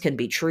these things can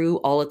be true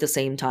all at the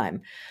same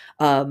time.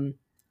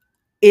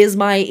 Is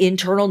my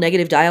internal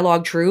negative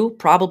dialogue true?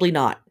 Probably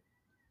not.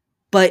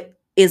 But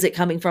is it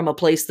coming from a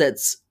place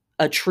that's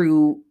a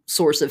true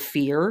source of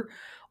fear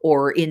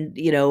or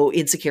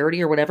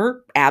insecurity or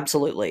whatever?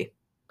 Absolutely.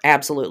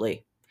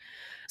 Absolutely.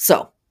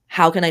 So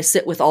how can I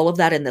sit with all of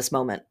that in this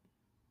moment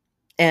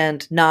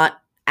and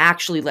not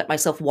actually let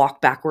myself walk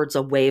backwards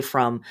away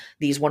from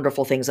these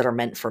wonderful things that are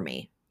meant for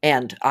me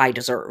and I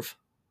deserve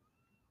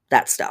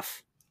that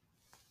stuff?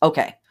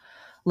 Okay.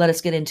 Let us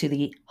get into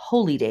the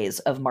holy days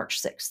of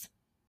March 6th.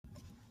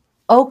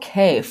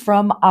 Okay,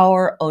 from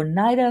our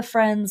Oneida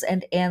friends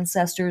and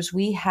ancestors,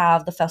 we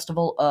have the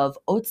festival of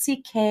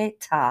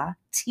Otsiketa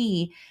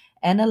Ti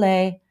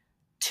Enele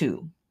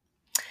 2.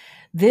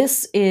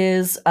 This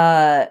is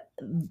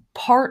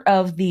part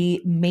of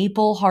the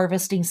maple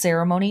harvesting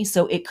ceremony.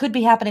 So it could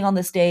be happening on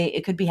this day.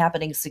 It could be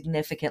happening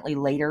significantly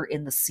later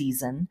in the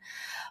season.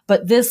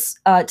 But this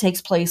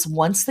takes place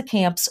once the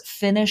camps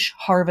finish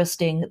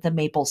harvesting the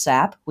maple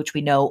sap, which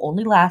we know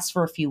only lasts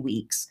for a few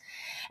weeks,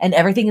 and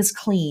everything is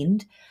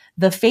cleaned.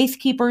 The faith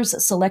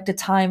keepers select a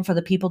time for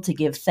the people to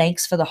give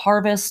thanks for the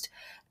harvest.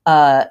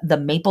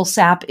 The maple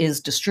sap is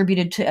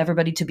distributed to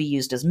everybody to be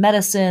used as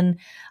medicine,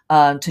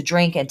 to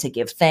drink, and to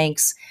give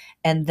thanks.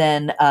 And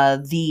then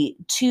the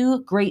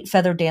 2 great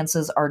feather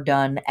dances are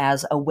done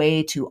as a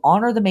way to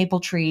honor the maple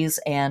trees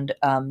and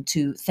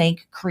to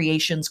thank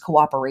creation's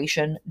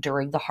cooperation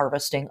during the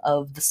harvesting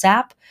of the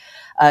sap,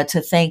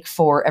 to thank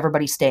for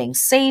everybody staying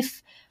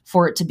safe,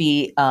 for it to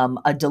be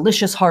a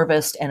delicious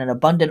harvest and an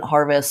abundant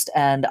harvest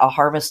and a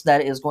harvest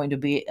that is going to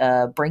be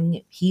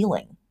bring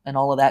healing and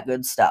all of that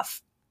good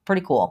stuff.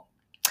 Pretty cool.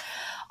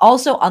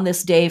 Also on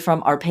this day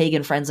from our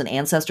pagan friends and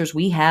ancestors,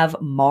 we have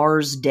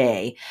Mars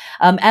Day.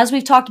 As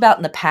we've talked about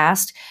in the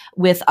past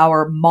with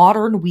our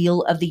modern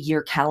Wheel of the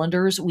Year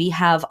calendars, we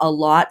have a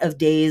lot of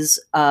days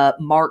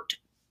marked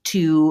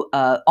to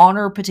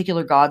honor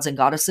particular gods and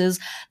goddesses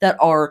that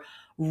are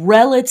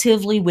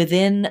relatively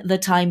within the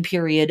time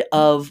period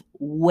of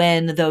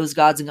when those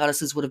gods and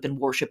goddesses would have been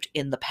worshipped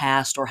in the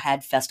past or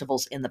had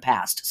festivals in the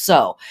past.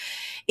 So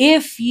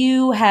if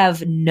you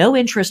have no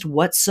interest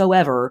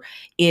whatsoever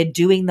in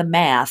doing the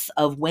math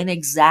of when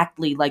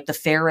exactly, like the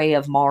Ferae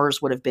of Mars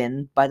would have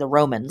been by the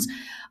Romans,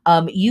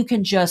 you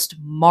can just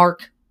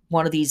mark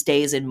one of these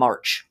days in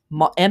March.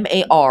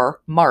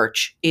 M-A-R,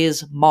 March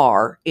is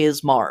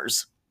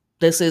Mars.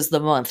 This is the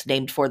month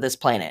named for this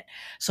planet.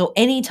 So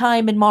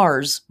anytime in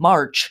March,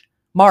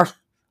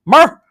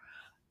 Mar,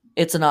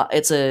 it's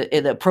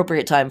an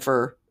appropriate time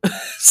for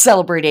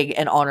celebrating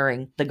and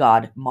honoring the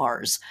god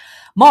Mars.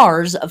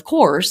 Mars, of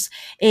course,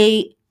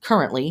 a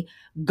currently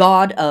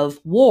god of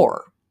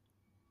war.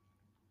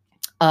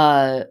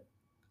 And,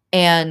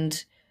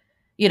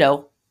 you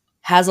know,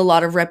 has a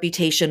lot of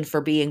reputation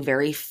for being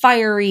very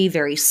fiery,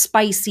 very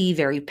spicy,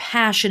 very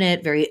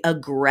passionate, very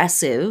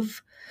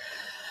aggressive.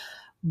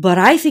 But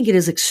I think it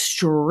is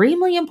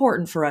extremely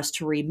important for us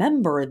to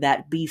remember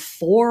that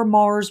before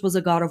Mars was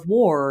a god of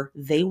war,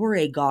 they were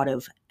a god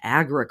of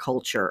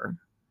agriculture.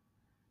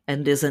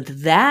 And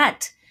isn't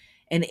that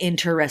an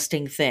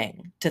interesting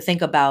thing to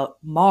think about,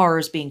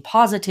 Mars being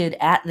posited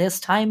at this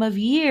time of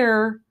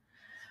year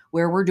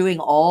where we're doing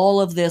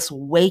all of this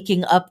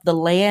waking up the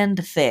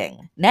land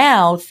thing?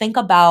 Now, think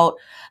about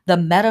the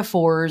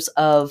metaphors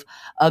of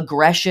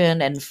aggression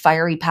and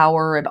fiery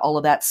power and all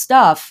of that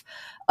stuff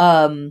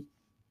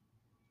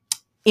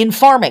in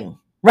farming,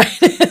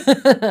 right?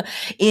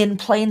 In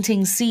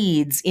planting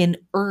seeds, in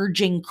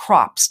urging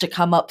crops to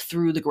come up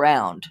through the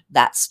ground,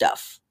 that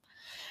stuff.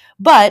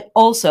 But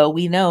also,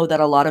 we know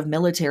that a lot of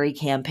military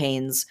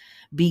campaigns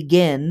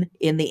begin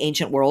in the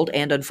ancient world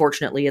and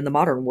unfortunately in the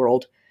modern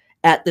world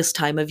at this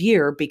time of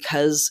year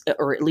because,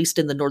 or at least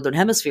in the Northern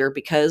Hemisphere,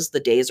 because the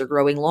days are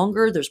growing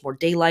longer, there's more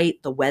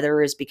daylight, the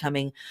weather is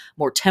becoming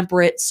more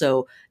temperate,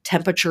 so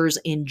temperatures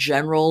in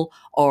general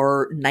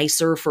are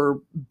nicer for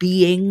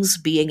beings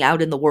being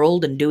out in the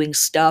world and doing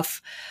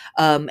stuff,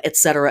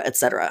 etc.,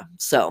 etc.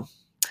 So,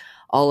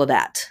 all of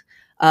that.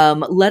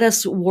 Let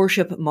us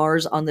worship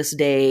Mars on this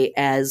day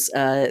as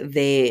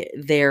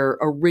their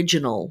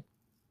original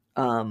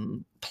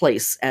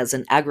place as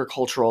an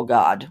agricultural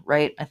god,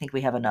 right? I think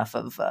we have enough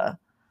of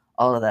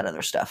all of that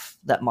other stuff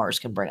that Mars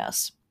can bring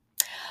us.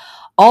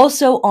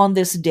 Also on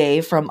this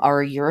day from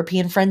our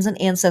European friends and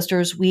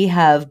ancestors, we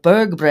have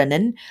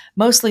Bergbrennen.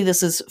 Mostly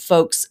this is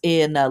folks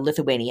in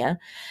Lithuania.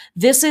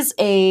 This is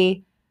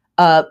a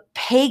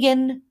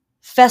pagan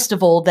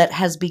festival that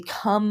has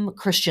become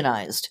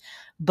Christianized,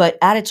 but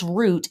at its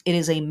root, it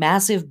is a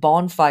massive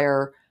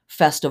bonfire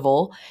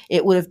festival.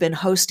 It would have been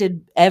hosted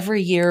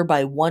every year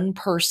by one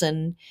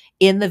person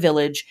in the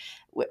village.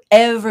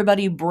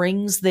 Everybody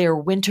brings their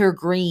winter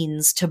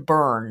greens to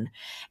burn.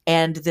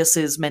 And this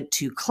is meant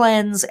to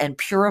cleanse and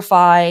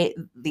purify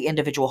the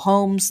individual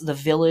homes, the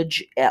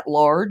village at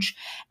large,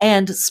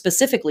 and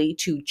specifically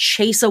to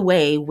chase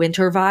away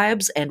winter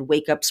vibes and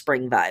wake up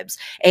spring vibes.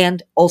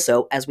 And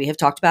also, as we have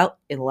talked about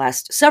in the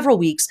last several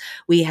weeks,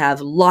 we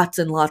have lots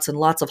and lots and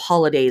lots of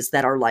holidays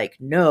that are like,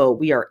 no,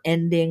 we are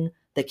ending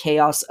the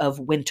chaos of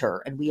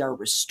winter and we are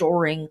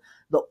restoring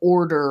the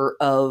order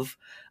of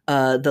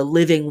the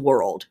living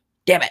world.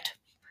 Damn it.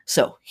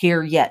 So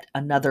here yet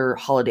another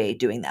holiday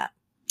doing that.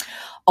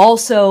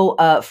 Also,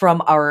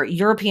 from our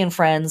European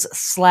friends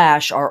 /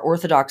 our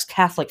Orthodox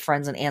Catholic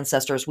friends and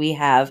ancestors, we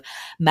have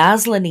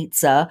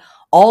Maslenitsa,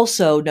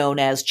 also known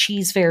as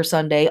Cheese Fair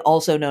Sunday,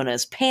 also known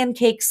as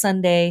Pancake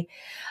Sunday.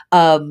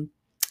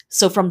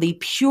 So from the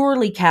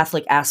purely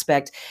Catholic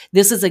aspect,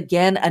 this is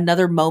again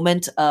another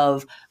moment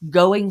of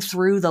going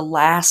through the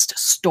last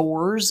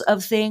stores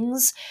of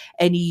things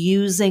and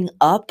using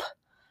up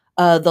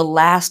the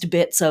last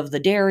bits of the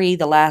dairy,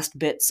 the last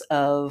bits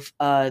of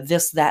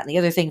this, that, and the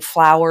other thing,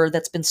 flour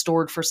that's been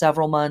stored for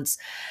several months.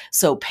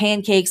 So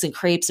pancakes and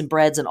crepes and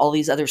breads and all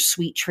these other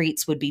sweet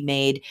treats would be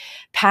made,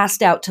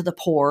 passed out to the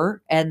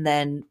poor, and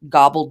then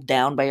gobbled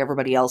down by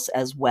everybody else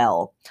as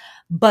well.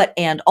 But,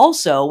 and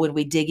also, when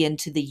we dig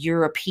into the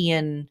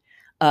European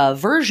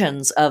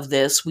versions of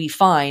this, we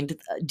find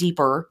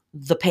deeper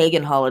the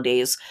pagan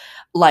holidays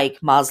like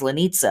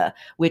Maslenitsa,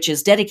 which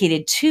is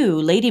dedicated to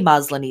Lady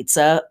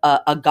Maslenitsa,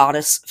 a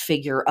goddess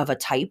figure of a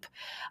type,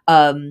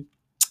 who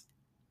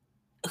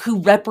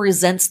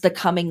represents the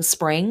coming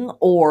spring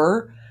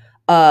or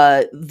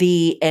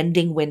the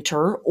ending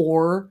winter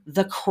or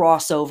the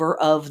crossover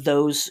of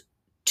those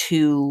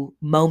two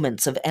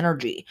moments of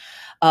energy.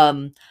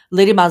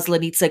 Lady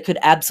Maslenitsa could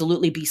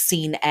absolutely be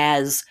seen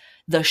as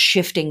the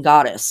shifting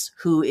goddess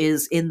who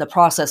is in the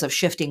process of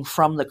shifting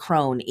from the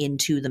crone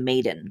into the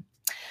maiden.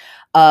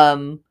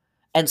 And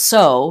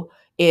so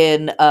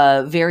in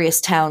various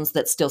towns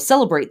that still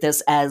celebrate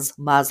this as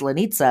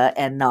Maslenitsa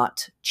and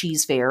not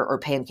Cheese Fair or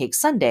Pancake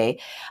Sunday,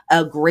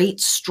 a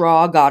great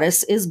straw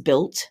goddess is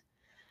built.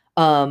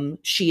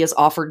 She is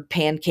offered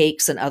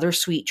pancakes and other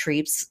sweet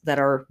treats that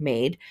are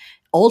made.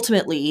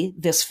 Ultimately,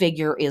 this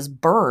figure is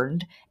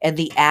burned and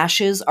the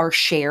ashes are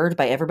shared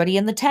by everybody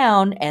in the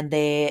town, and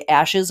the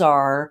ashes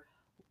are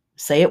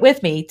say it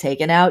with me,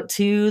 taken out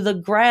to the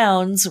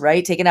grounds,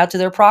 right? Taken out to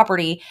their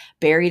property,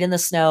 buried in the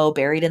snow,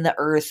 buried in the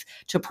earth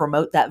to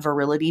promote that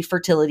virility,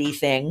 fertility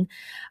thing.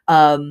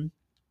 Um,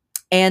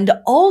 and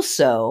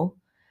also,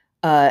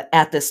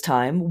 at this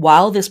time,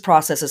 while this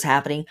process is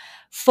happening,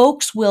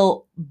 folks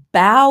will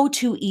bow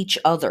to each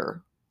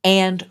other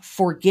and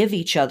forgive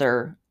each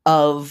other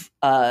of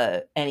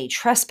any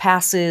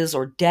trespasses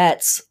or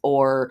debts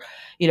or,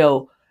 you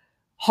know,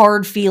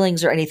 hard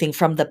feelings or anything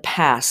from the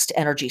past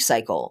energy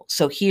cycle.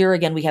 So here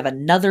again, we have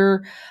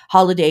another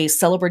holiday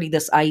celebrating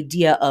this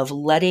idea of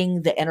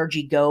letting the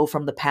energy go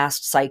from the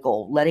past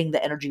cycle, letting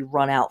the energy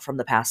run out from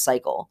the past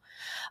cycle.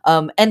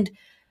 And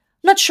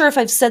I'm not sure if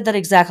I've said that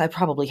exactly. I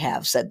probably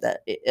have said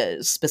that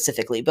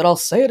specifically, but I'll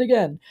say it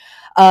again.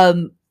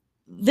 Um,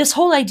 this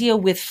whole idea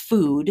with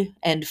food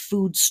and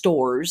food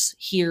stores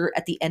here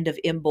at the end of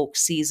Imbolc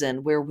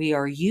season, where we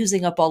are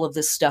using up all of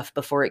this stuff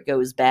before it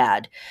goes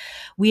bad,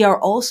 we are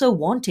also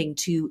wanting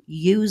to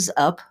use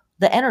up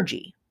the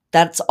energy.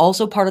 That's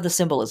also part of the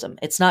symbolism.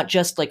 It's not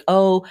just like,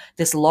 oh,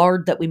 this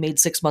lard that we made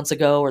 6 months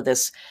ago, or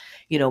this,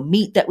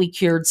 meat that we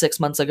cured 6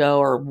 months ago,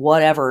 or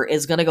whatever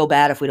is going to go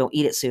bad if we don't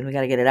eat it soon. We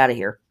got to get it out of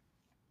here.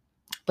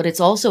 But it's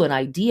also an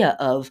idea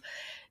of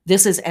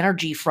this is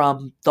energy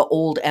from the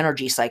old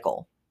energy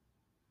cycle.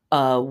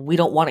 We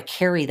don't want to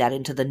carry that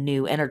into the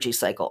new energy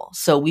cycle.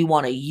 So we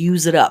want to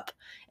use it up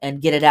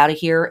and get it out of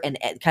here and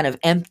kind of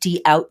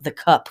empty out the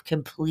cup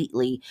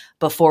completely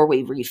before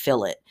we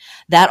refill it.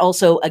 That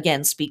also,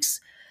 again, speaks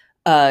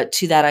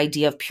to that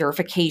idea of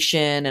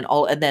purification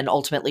and then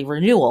ultimately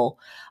renewal.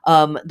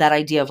 That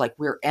idea of like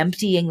we're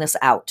emptying this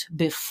out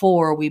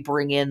before we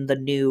bring in the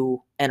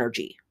new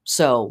energy.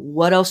 So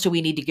what else do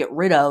we need to get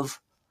rid of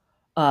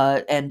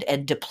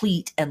and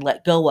deplete and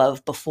let go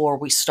of before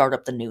we start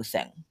up the new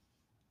thing?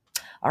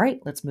 All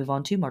right, let's move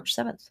on to March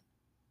 7th.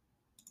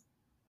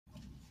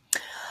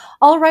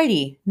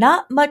 Alrighty,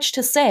 not much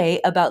to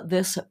say about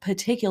this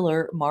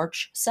particular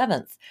March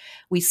 7th.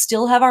 We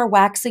still have our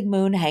waxing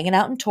moon hanging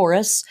out in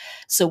Taurus,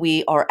 so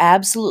we are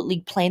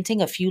absolutely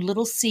planting a few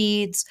little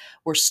seeds.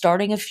 We're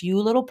starting a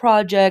few little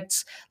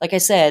projects. Like I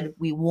said,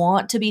 we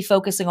want to be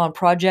focusing on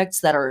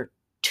projects that are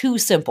too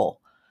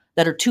simple,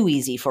 that are too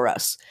easy for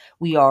us.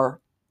 We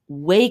are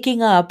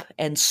waking up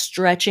and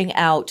stretching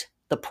out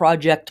the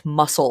project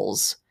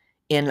muscles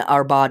in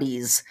our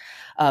bodies.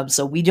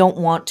 So we don't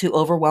want to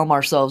overwhelm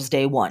ourselves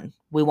day one.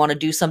 We want to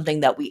do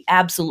something that we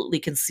absolutely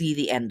can see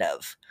the end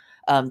of,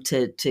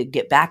 to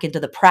get back into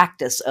the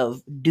practice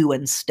of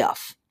doing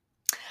stuff.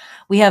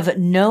 We have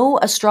no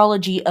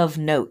astrology of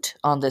note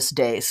on this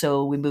day,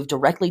 so we move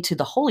directly to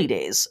the holy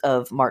days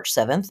of March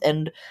 7th,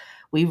 and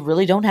we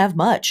really don't have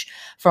much.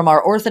 From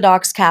our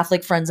Orthodox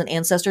Catholic friends and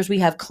ancestors, we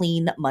have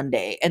Clean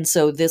Monday. And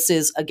so this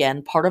is,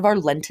 again, part of our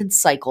Lenten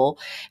cycle.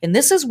 And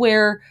this is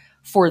where,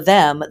 for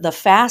them, the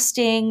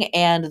fasting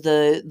and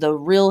the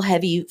real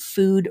heavy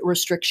food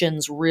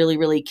restrictions really,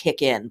 really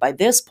kick in. By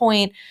this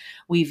point,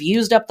 we've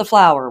used up the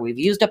flour, we've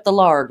used up the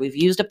lard, we've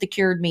used up the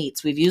cured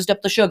meats, we've used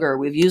up the sugar,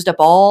 we've used up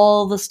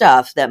all the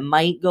stuff that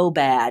might go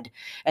bad,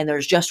 and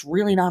there's just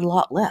really not a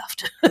lot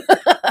left.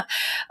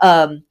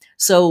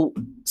 So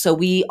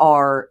we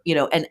are,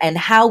 and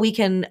how we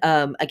can,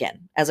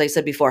 again, as I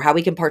said before, how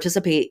we can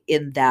participate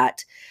in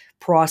that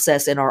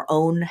process in our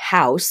own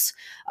house.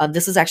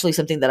 This is actually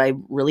something that I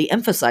really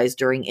emphasize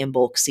during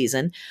Imbolc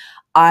season.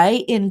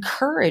 I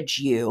encourage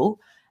you,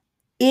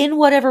 in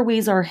whatever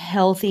ways are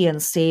healthy and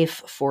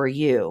safe for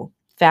you.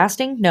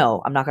 Fasting?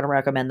 No, I'm not going to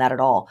recommend that at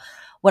all.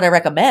 What I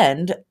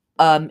recommend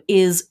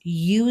is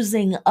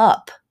using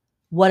up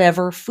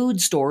whatever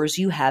food stores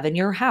you have in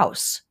your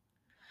house.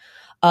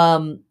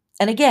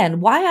 And again,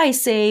 why I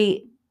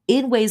say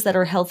in ways that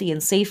are healthy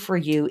and safe for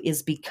you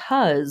is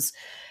because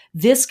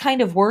this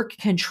kind of work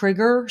can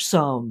trigger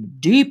some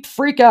deep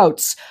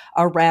freakouts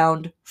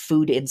around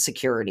food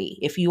insecurity.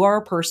 If you are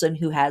a person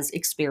who has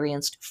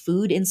experienced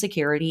food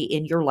insecurity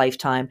in your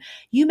lifetime,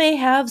 you may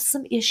have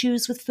some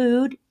issues with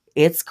food.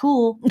 It's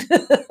cool.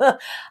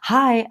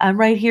 Hi, I'm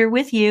right here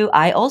with you.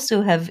 I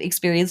also have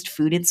experienced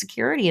food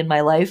insecurity in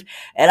my life,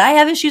 and I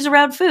have issues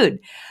around food.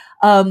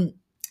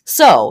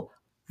 So,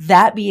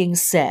 that being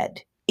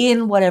said,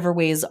 in whatever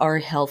ways are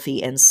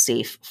healthy and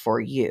safe for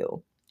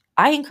you,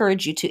 I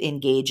encourage you to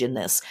engage in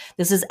this.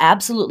 This is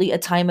absolutely a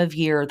time of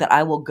year that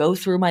I will go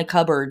through my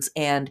cupboards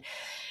and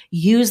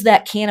use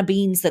that can of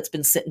beans that's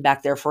been sitting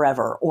back there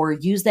forever, or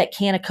use that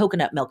can of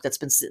coconut milk that's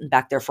been sitting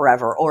back there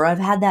forever, or I've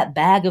had that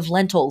bag of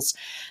lentils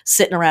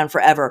sitting around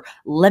forever.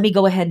 Let me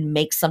go ahead and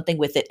make something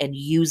with it and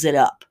use it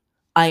up.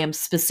 I am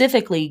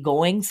specifically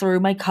going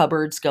through my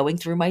cupboards, going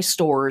through my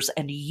stores,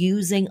 and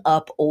using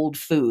up old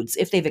foods.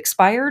 If they've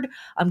expired,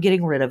 I'm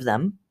getting rid of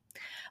them.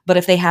 But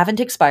if they haven't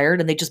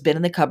expired and they've just been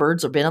in the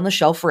cupboards or been on the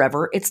shelf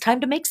forever, it's time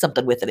to make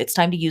something with it. It's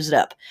time to use it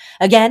up.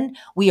 Again,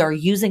 we are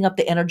using up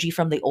the energy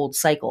from the old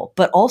cycle.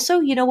 But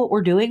also, you know what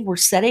we're doing? We're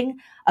setting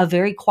a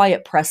very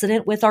quiet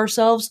precedent with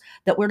ourselves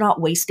that we're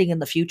not wasting in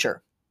the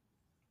future.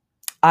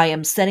 I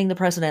am setting the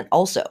precedent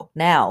also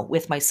now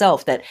with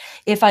myself that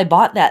if I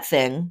bought that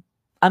thing,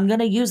 I'm going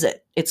to use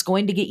it. It's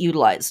going to get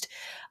utilized.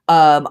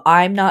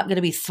 I'm not going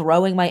to be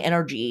throwing my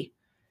energy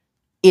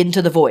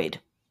into the void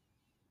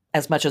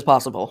as much as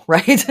possible,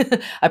 right?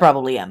 I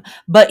probably am.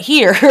 But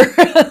here,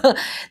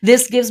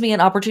 this gives me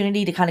an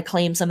opportunity to kind of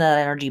claim some of that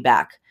energy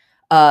back,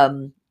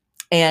 um,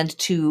 and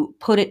to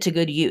put it to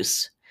good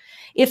use.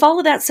 If all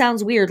of that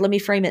sounds weird, let me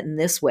frame it in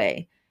this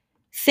way.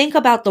 Think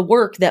about the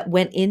work that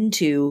went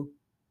into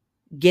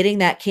getting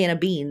that can of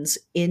beans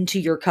into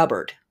your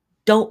cupboard.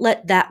 Don't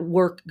let that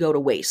work go to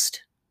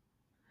waste.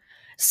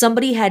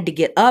 Somebody had to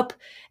get up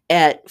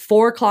at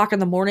 4 o'clock in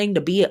the morning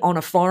to be on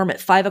a farm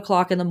at 5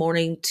 o'clock in the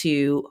morning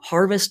to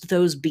harvest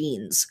those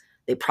beans.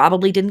 They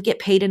probably didn't get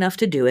paid enough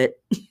to do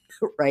it,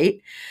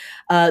 right?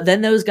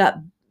 Then those got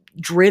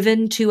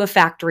driven to a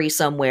factory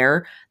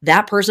somewhere.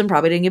 That person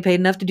probably didn't get paid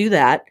enough to do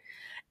that.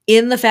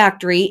 In the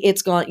factory,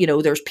 it's gone,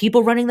 there's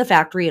people running the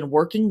factory and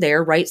working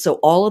there, right? So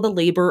all of the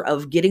labor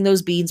of getting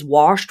those beans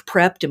washed,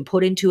 prepped, and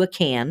put into a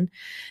can,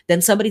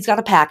 then somebody's got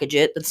to package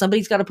it, then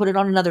somebody's got to put it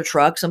on another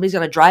truck, somebody's got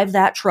to drive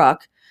that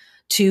truck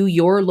to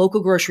your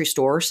local grocery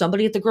store.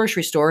 Somebody at the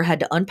grocery store had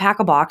to unpack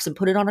a box and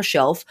put it on a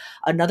shelf.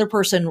 Another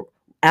person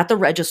at the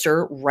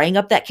register rang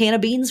up that can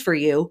of beans for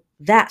you,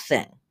 that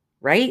thing,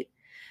 right?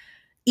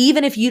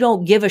 Even if you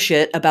don't give a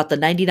shit about the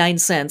 99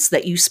 cents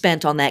that you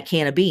spent on that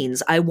can of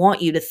beans, I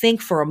want you to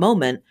think for a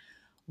moment,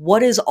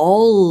 what is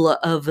all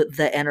of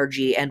the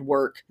energy and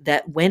work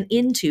that went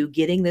into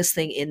getting this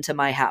thing into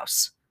my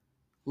house?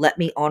 Let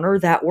me honor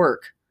that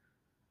work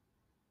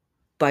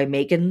by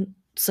making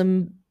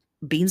some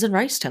beans and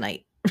rice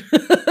tonight.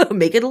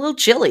 Make it a little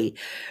chilly,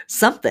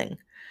 something.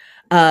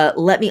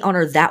 Let me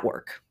honor that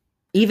work.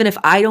 Even if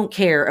I don't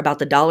care about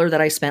the dollar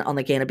that I spent on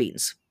the can of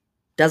beans.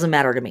 Doesn't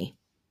matter to me.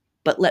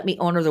 But let me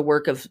honor the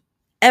work of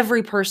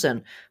every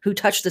person who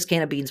touched this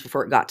can of beans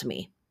before it got to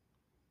me.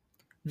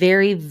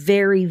 Very,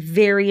 very,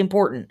 very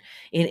important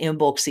in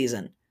Imbolc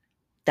season.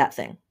 That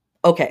thing.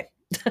 Okay.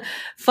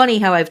 Funny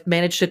how I've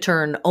managed to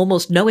turn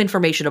almost no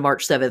information of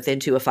March 7th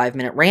into a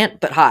 5-minute rant,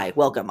 but hi,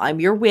 welcome. I'm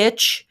your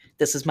witch.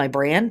 This is my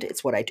brand.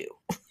 It's what I do.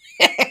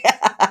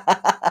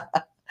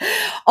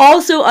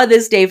 Also on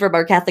this day from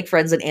our Catholic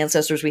friends and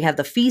ancestors, we have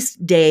the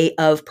feast day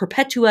of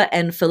Perpetua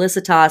and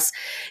Felicitas.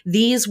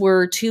 These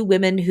were two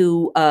women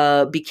who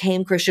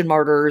became Christian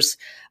martyrs,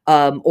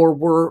 or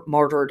were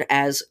martyred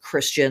as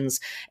Christians,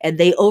 and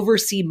they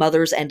oversee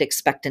mothers and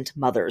expectant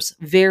mothers.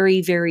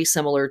 Very, very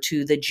similar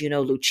to the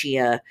Juno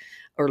Lucia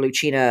or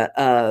Lucina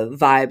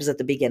vibes at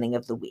the beginning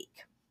of the week.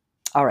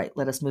 All right,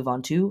 let us move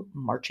on to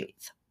March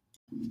 8th.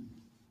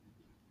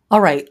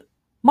 All right,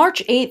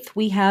 March 8th,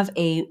 we have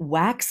a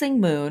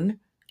waxing moon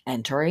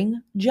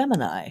entering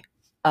Gemini.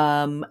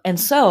 And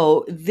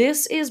so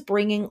this is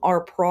bringing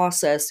our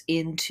process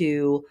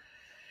into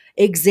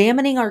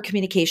examining our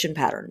communication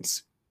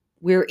patterns.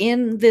 We're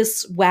in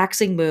this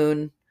waxing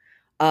moon.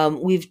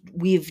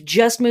 We've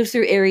just moved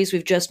through Aries.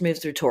 We've just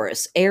moved through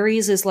Taurus.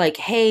 Aries is like,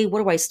 hey,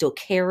 what do I still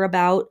care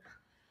about?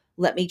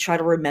 Let me try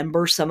to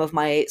remember some of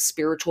my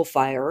spiritual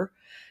fire.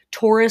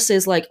 Taurus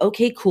is like,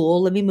 okay,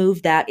 cool. Let me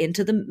move that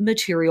into the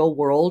material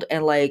world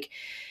and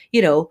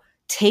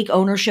take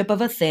ownership of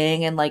a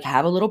thing and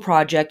have a little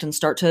project and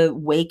start to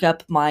wake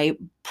up my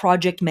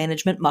project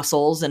management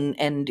muscles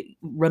and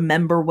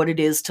remember what it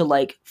is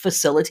to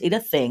facilitate a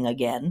thing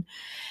again.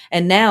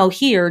 And now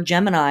here,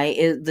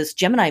 this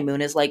Gemini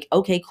moon is like,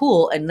 okay,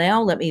 cool. And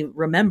now let me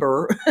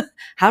remember,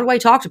 how do I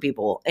talk to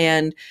people?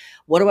 And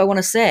what do I want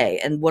to say?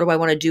 And what do I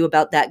want to do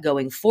about that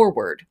going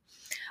forward?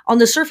 On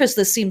the surface,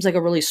 this seems like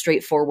a really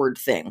straightforward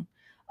thing.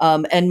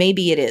 And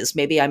maybe it is.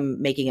 Maybe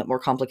I'm making it more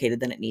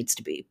complicated than it needs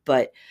to be.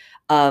 But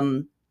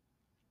part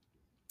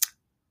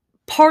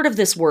of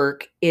this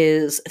work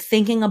is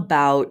thinking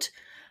about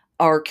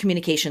our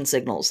communication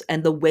signals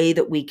and the way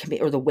that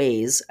the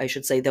ways, I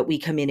should say, that we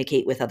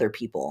communicate with other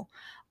people.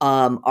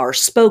 Our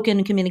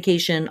spoken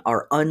communication,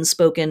 our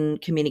unspoken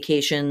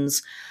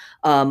communications,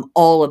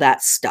 all of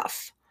that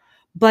stuff.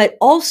 But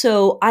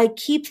also, I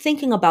keep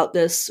thinking about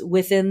this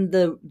within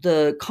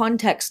the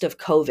context of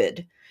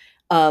COVID,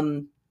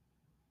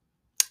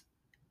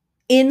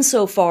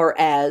 insofar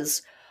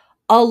as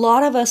a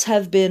lot of us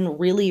have been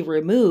really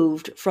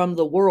removed from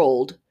the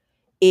world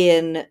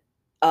in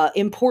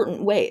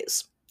important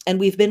ways. And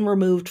we've been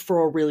removed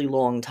for a really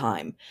long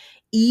time.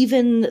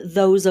 Even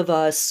those of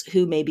us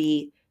who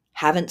maybe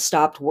haven't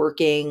stopped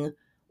working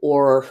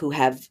or who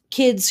have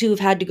kids who've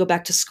had to go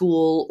back to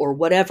school or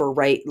whatever,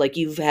 right?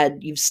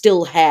 You've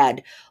still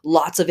had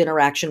lots of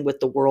interaction with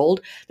the world.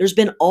 There's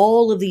been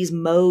all of these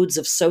modes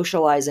of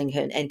socializing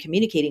and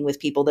communicating with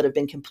people that have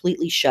been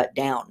completely shut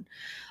down.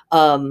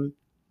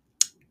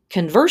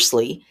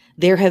 Conversely,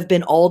 there have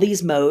been all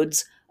these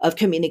modes of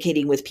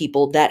communicating with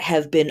people that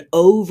have been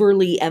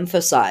overly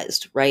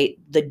emphasized, right?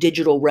 The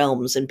digital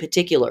realms in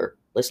particular,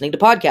 listening to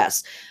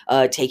podcasts,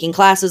 taking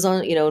classes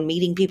on,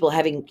 meeting people,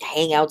 having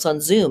hangouts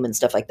on Zoom and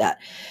stuff like that.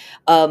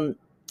 And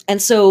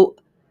so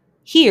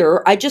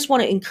here, I just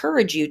want to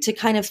encourage you to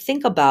kind of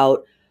think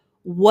about,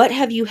 what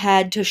have you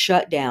had to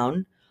shut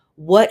down?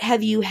 What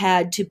have you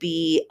had to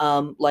be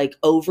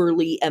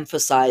overly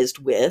emphasized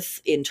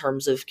with in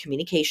terms of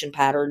communication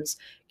patterns,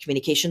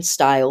 communication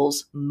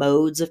styles,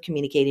 modes of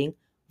communicating,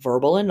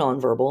 verbal and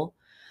nonverbal.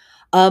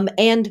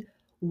 And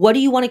what do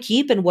you want to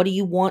keep and what do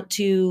you want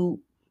to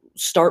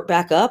start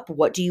back up?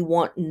 What do you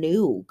want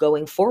new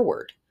going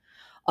forward?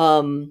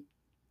 Um,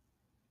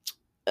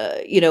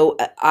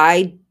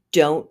 I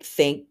don't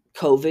think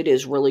COVID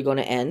is really going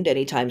to end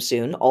anytime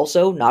soon.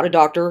 Also, not a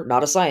doctor,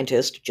 not a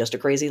scientist, just a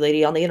crazy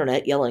lady on the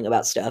internet yelling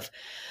about stuff.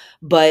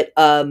 But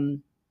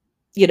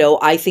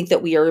I think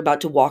that we are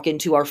about to walk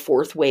into our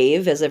fourth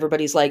wave as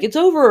everybody's like, it's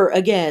over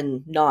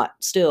again, not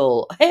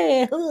still.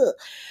 Hey,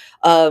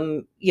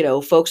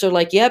 folks are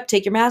like, yep,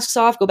 take your masks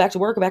off, go back to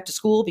work, go back to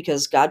school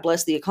because God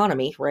bless the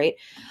economy, right?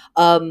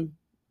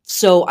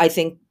 So I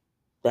think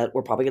that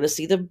we're probably going to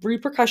see the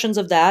repercussions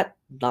of that.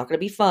 Not going to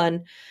be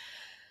fun.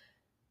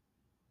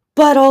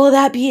 But all of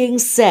that being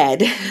said,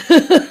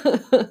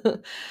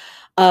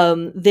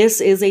 this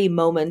is a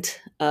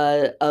moment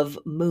of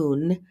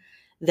moon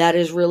that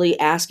is really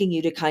asking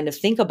you to kind of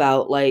think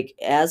about, like,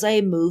 as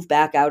I move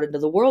back out into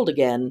the world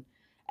again,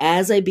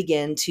 as I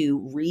begin to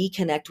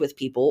reconnect with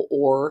people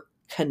or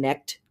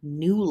connect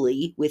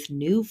newly with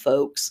new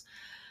folks,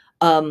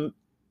 um,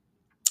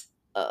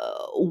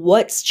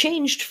 what's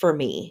changed for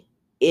me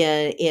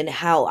in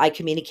how I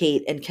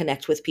communicate and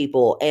connect with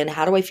people, and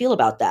how do I feel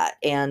about that?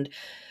 And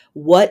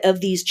what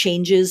of these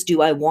changes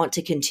do I want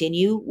to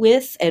continue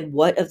with? And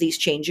what of these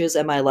changes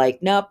am I like,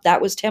 nope,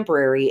 that was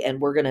temporary and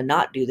we're going to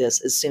not do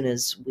this as soon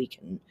as we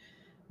can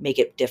make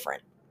it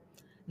different?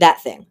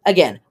 That thing.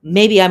 Again,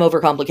 maybe I'm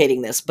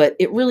overcomplicating this, but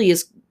it really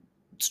is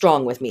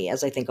strong with me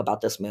as I think about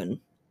this moon.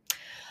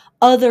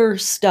 Other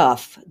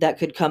stuff that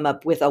could come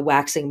up with a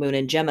waxing moon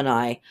in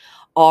Gemini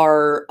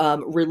are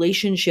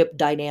relationship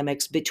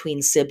dynamics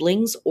between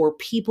siblings or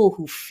people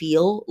who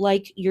feel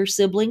like your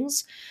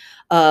siblings.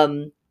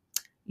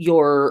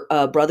 Your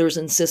brothers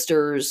and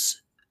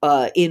sisters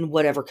in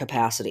whatever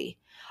capacity.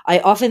 I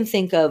often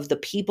think of the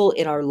people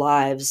in our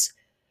lives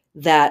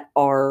that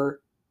are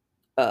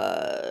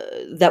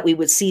that we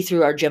would see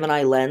through our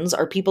Gemini lens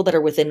are people that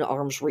are within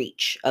arm's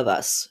reach of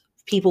us,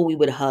 people we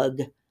would hug,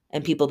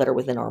 and people that are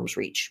within arm's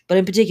reach. But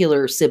in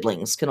particular,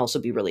 siblings can also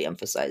be really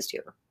emphasized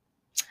here.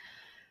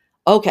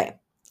 Okay,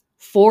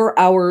 for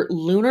our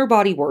lunar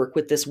body work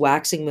with this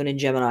waxing moon in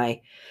Gemini,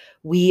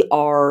 we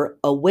are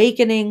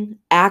awakening,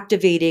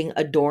 activating,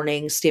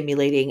 adorning,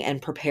 stimulating,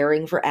 and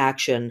preparing for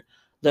action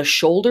the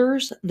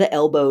shoulders, the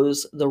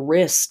elbows, the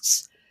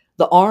wrists,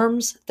 the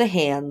arms, the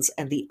hands,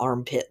 and the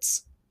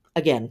armpits.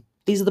 Again,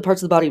 these are the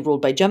parts of the body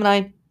ruled by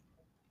Gemini,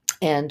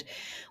 and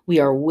we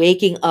are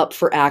waking up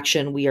for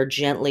action. We are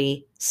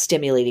gently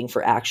stimulating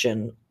for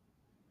action,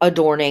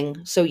 adorning.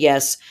 So,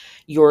 yes,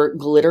 your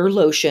glitter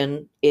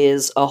lotion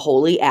is a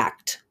holy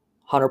act,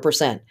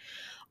 100%.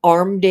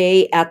 Arm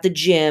day at the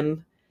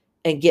gym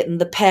and getting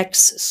the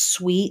pecs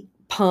sweet,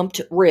 pumped,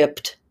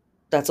 ripped,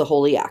 that's a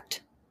holy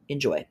act.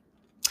 Enjoy.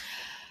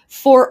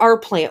 For our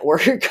plant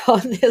work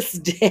on this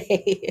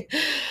day,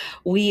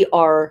 we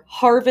are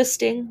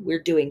harvesting,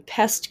 we're doing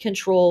pest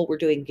control, we're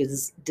doing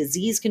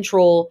disease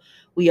control,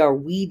 we are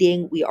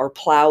weeding, we are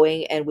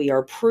plowing, and we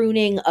are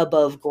pruning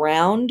above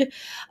ground.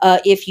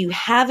 If you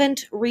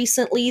haven't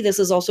recently, this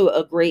is also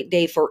a great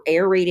day for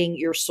aerating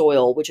your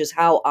soil, which is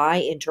how I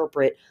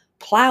interpret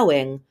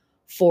plowing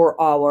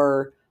for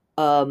our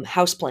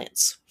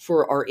houseplants,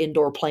 for our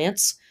indoor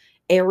plants.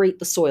 Aerate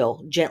the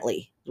soil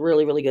gently.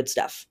 Really, really good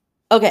stuff.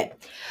 Okay.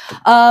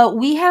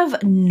 We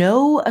have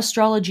no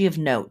astrology of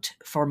note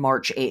for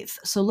March 8th.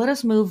 So let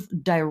us move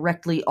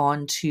directly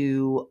on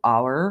to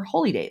our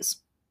holy days.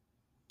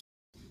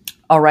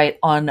 All right,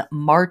 on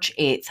March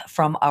 8th,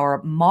 from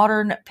our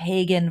modern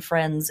pagan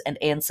friends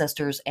and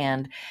ancestors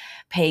and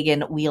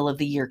pagan Wheel of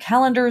the Year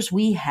calendars,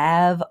 we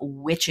have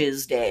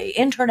Witches' Day,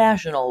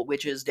 International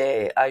Witches'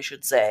 Day, I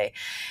should say.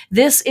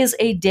 This is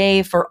a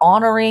day for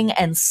honoring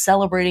and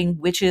celebrating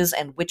witches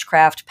and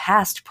witchcraft,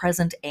 past,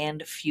 present,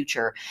 and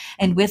future.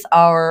 And with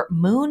our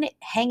moon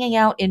hanging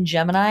out in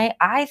Gemini,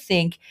 I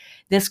think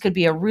this could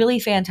be a really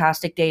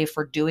fantastic day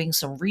for doing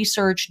some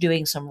research,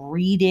 doing some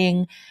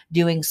reading,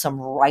 doing some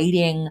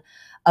writing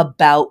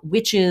about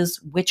witches,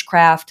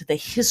 witchcraft, the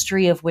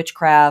history of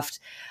witchcraft.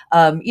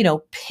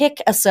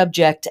 Pick a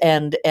subject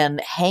and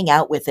hang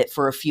out with it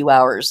for a few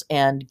hours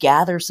and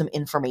gather some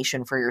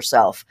information for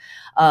yourself.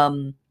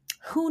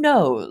 Who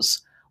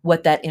knows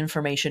what that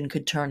information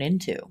could turn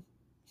into?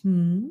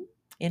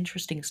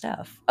 Interesting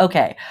stuff.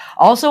 Okay.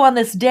 Also on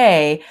this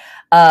day,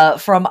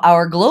 from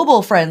our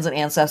global friends and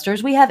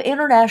ancestors, we have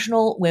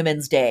International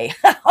Women's Day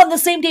on the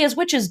same day as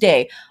Witches'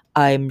 Day.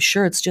 I'm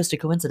sure it's just a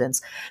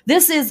coincidence.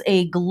 This is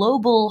a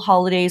global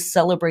holiday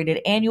celebrated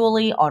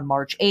annually on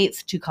March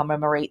 8th to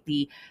commemorate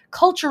the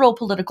cultural,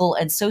 political,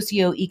 and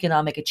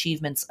socioeconomic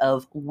achievements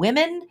of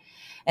women.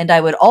 And I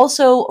would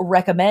also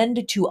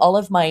recommend to all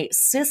of my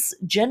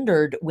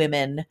cisgendered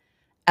women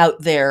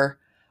out there,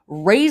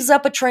 raise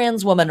up a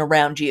trans woman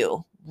around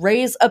you.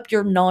 Raise up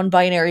your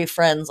non-binary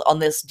friends on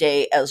this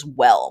day as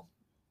well.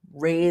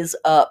 Raise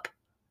up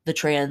the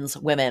trans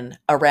women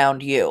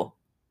around you.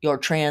 Your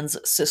trans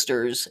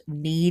sisters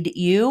need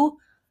you.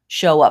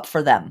 Show up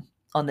for them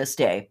on this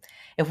day.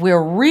 If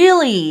we're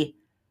really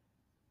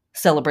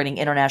celebrating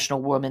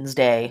International Women's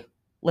Day,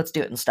 let's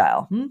do it in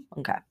style.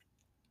 Okay.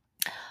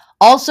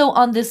 Also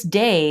on this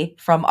day,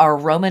 from our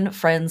Roman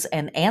friends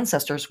and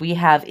ancestors, we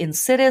have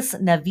Incitus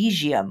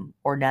Navigium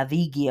or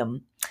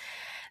Navigium.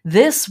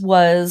 This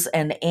was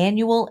an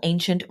annual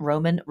ancient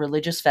Roman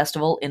religious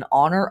festival in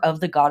honor of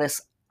the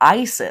goddess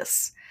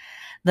Isis.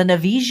 The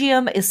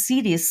Navigium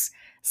Isidis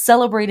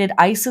celebrated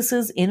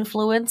Isis's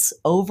influence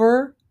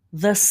over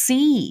the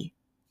sea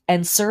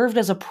and served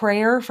as a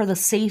prayer for the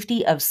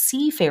safety of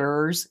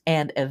seafarers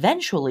and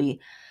eventually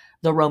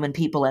the Roman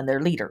people and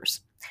their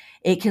leaders.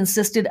 It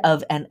consisted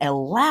of an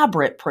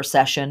elaborate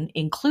procession,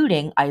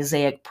 including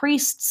Isaic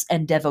priests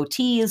and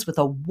devotees with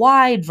a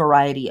wide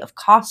variety of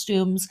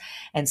costumes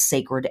and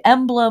sacred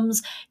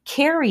emblems,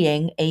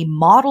 carrying a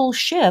model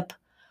ship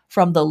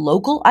from the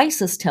local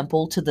Isis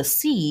temple to the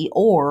sea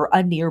or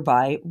a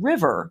nearby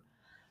river.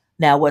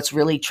 Now, what's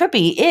really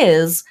trippy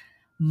is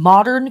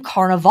modern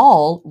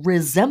Carnival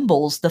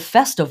resembles the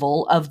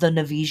festival of the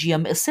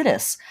Navigium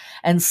Isidis,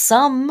 and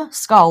some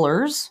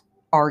scholars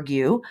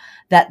argue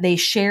that they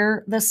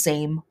share the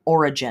same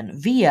origin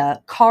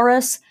via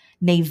Carus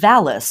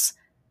Navalis,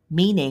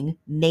 meaning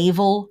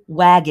naval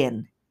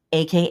wagon,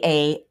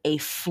 aka a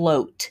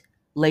float,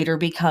 later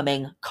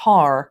becoming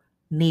Car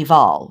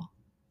Nival.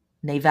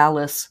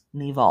 Navalis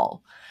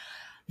Nival.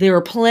 There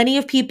are plenty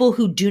of people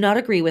who do not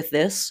agree with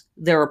this.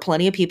 There are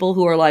plenty of people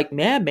who are like,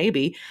 man,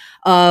 maybe.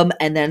 And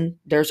then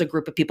there's a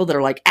group of people that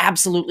are like,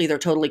 absolutely, they're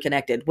totally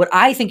connected. What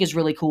I think is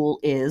really cool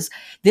is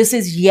this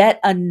is yet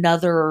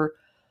another,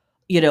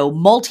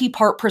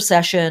 multi-part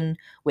procession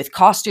with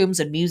costumes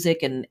and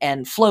music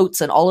and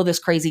floats and all of this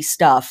crazy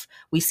stuff.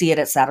 We see it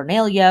at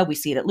Saturnalia. We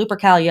see it at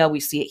Lupercalia. We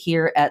see it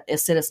here at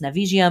Isidis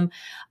Navigium.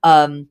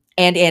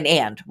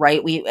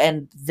 Right?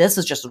 And this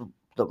is just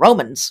the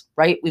Romans,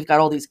 right? We've got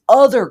all these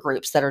other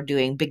groups that are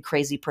doing big,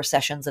 crazy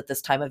processions at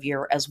this time of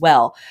year as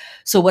well.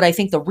 So what I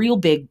think the real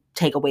big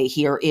takeaway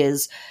here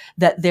is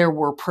that there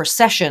were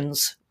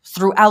processions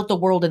throughout the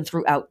world and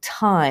throughout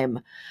time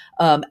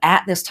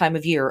at this time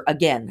of year,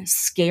 again,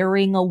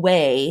 scaring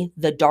away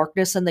the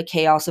darkness and the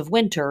chaos of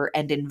winter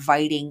and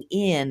inviting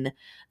in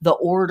the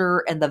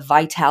order and the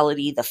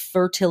vitality, the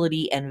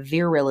fertility and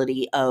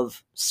virility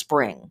of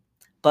spring.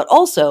 But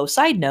also,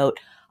 side note,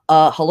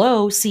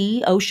 hello,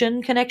 sea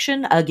ocean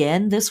connection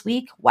again this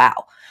week.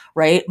 Wow.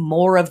 Right.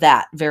 More of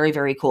that. Very,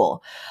 very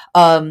cool.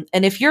 And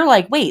if you're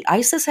like, wait,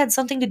 Isis had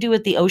something to do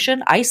with the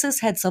ocean. Isis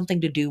had something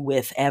to do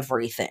with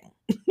everything.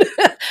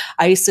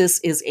 Isis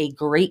is a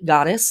great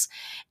goddess.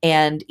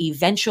 And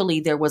eventually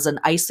there was an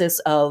Isis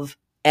of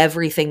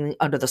everything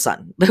under the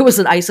sun. There was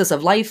an Isis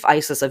of life,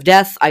 Isis of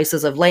death,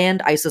 Isis of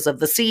land, Isis of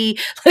the sea.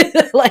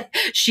 Like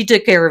she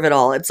took care of it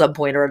all at some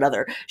point or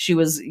another. She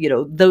was,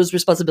 those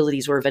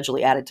responsibilities were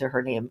eventually added to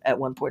her name at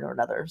one point or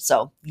another.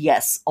 So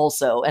yes,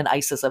 also an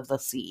Isis of the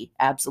sea.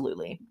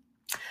 Absolutely.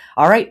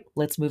 All right,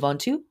 let's move on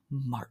to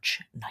March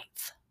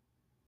 9th.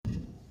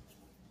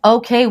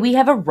 Okay, we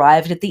have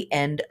arrived at the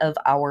end of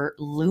our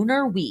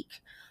lunar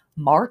week.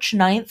 March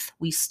 9th,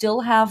 we still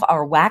have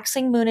our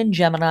waxing moon in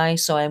Gemini,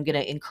 so I'm going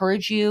to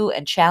encourage you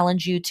and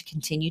challenge you to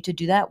continue to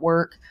do that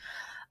work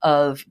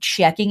of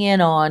checking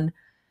in on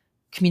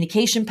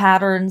communication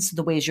patterns,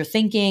 the ways you're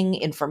thinking,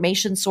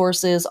 information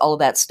sources, all of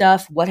that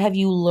stuff. What have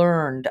you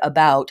learned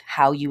about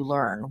how you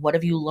learn? What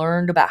have you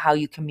learned about how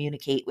you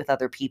communicate with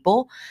other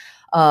people?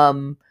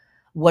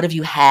 What have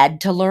you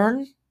had to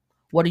learn?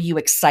 What are you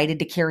excited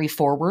to carry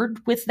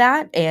forward with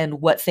that? And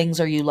what things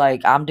are you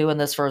like, I'm doing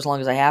this for as long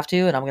as I have to,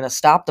 and I'm going to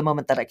stop the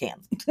moment that I can.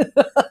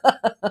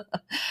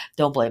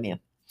 Don't blame you.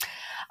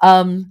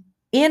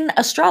 In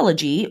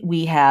astrology,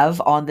 we have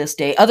on this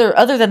day,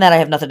 other than that, I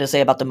have nothing to say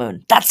about the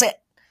moon. That's it.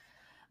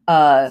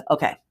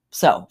 Okay.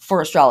 So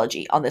for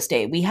astrology on this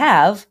day, we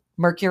have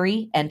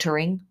Mercury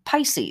entering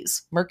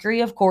Pisces. Mercury,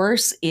 of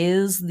course,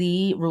 is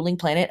the ruling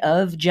planet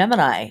of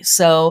Gemini.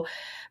 So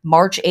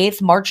March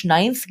 8th, March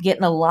 9th,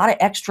 getting a lot of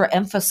extra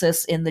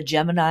emphasis in the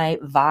Gemini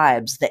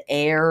vibes, the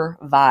air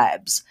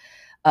vibes.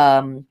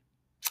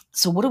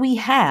 So what do we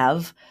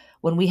have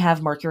when we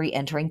have Mercury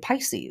entering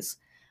Pisces?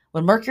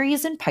 When Mercury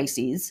is in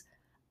Pisces,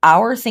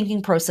 our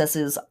thinking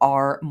processes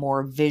are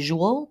more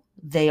visual,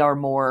 they are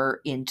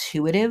more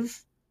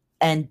intuitive,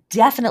 and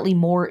definitely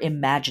more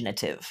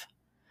imaginative.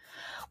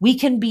 We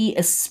can be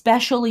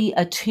especially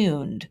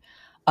attuned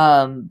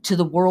to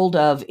the world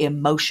of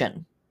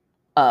emotion,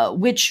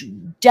 which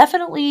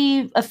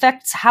definitely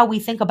affects how we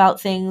think about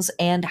things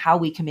and how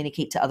we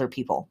communicate to other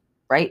people,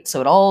 right?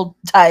 So it all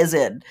ties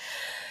in.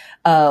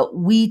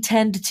 We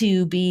tend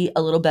to be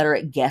a little better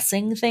at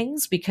guessing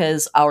things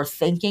because our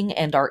thinking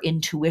and our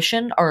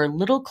intuition are a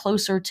little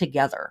closer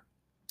together.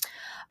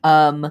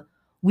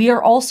 We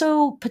are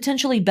also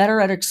potentially better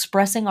at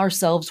expressing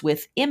ourselves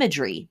with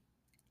imagery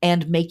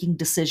and making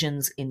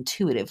decisions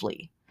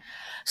intuitively.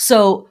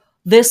 So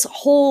this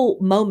whole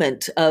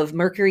moment of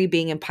Mercury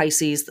being in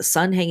Pisces, the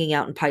sun hanging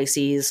out in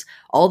Pisces,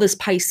 all this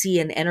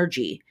Piscean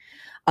energy,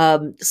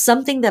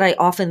 something that I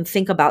often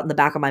think about in the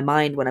back of my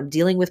mind when I'm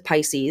dealing with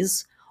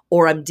Pisces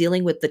or I'm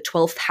dealing with the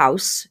 12th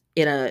house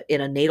in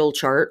a natal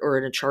chart or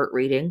in a chart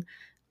reading.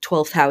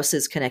 12th house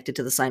is connected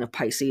to the sign of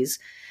Pisces.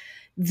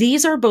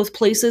 These are both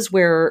places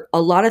where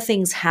a lot of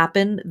things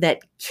happen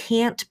that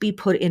can't be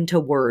put into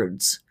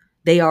words.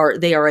 They are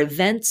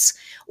events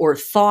or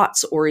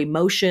thoughts or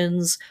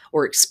emotions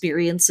or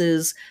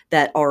experiences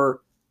that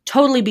are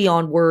totally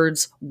beyond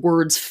words.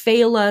 Words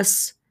fail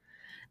us.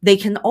 They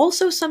can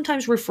also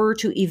sometimes refer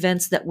to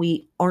events that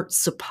we aren't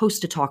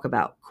supposed to talk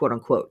about, quote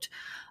unquote,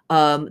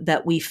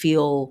 that we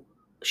feel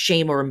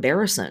shame or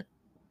embarrassment,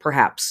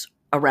 perhaps,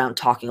 around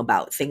talking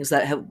about things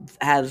that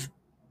have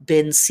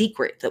been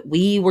secret, that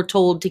we were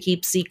told to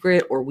keep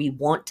secret or we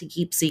want to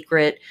keep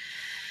secret.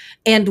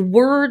 And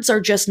words are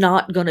just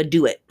not going to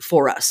do it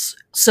for us.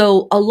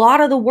 So a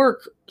lot of the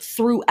work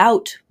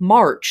throughout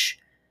March,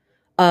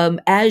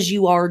 as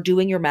you are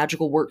doing your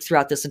magical work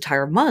throughout this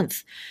entire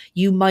month,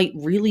 you might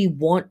really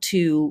want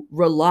to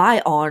rely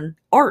on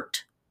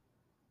art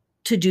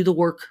to do the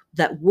work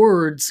that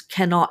words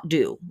cannot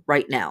do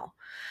right now.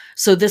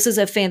 So this is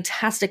a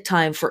fantastic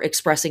time for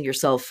expressing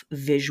yourself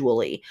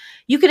visually.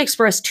 You can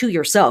express to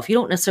yourself. You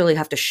don't necessarily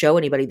have to show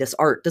anybody this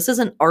art. This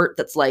isn't art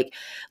that's like,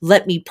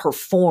 let me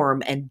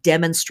perform and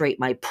demonstrate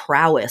my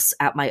prowess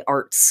at my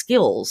art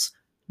skills.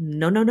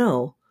 No, no,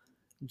 no.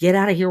 Get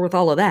out of here with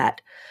all of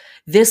that.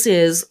 This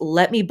is,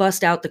 let me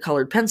bust out the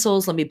colored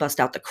pencils, let me bust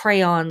out the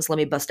crayons, let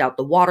me bust out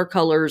the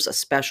watercolors,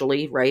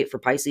 especially, right, for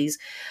Pisces,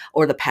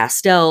 or the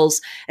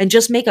pastels, and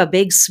just make a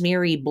big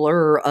smeary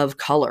blur of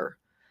color.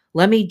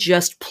 Let me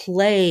just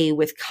play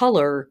with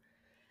color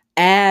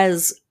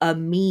as a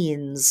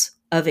means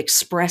of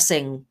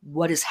expressing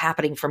what is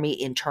happening for me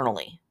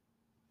internally.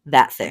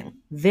 That thing.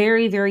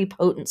 Very, very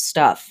potent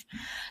stuff.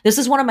 This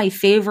is one of my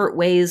favorite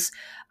ways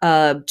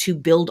to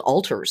build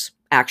altars,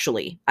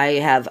 actually. I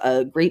have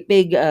a great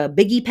big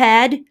biggie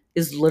pad,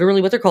 is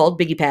literally what they're called,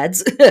 biggie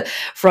pads,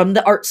 from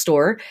the art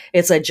store.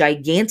 It's a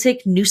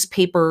gigantic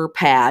newspaper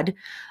pad.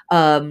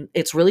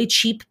 It's really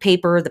cheap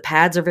paper. The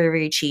pads are very,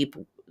 very cheap.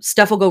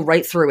 Stuff will go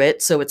right through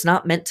it, so it's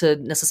not meant to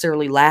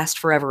necessarily last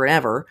forever and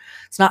ever.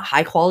 It's not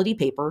high quality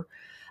paper.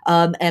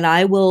 And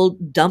I will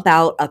dump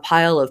out a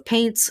pile of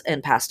paints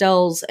and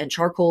pastels and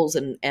charcoals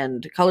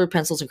and colored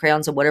pencils and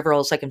crayons and whatever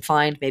else I can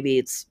find. Maybe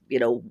it's,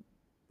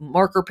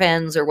 marker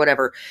pens or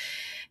whatever.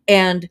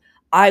 And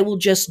I will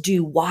just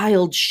do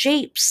wild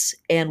shapes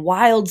and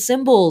wild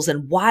symbols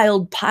and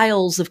wild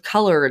piles of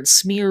color and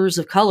smears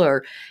of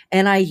color.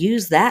 And I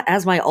use that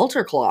as my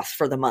altar cloth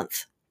for the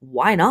month.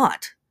 Why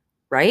not?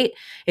 Right?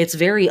 It's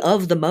very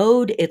of the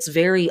mode. It's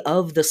very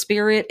of the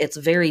spirit. It's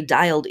very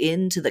dialed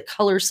into the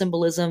color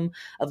symbolism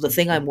of the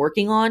thing I'm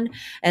working on.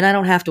 And I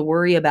don't have to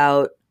worry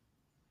about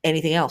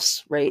anything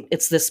else, right?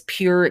 It's this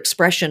pure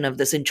expression of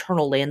this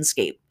internal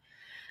landscape.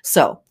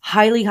 So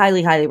highly,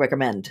 highly, highly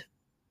recommend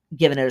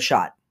giving it a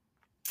shot.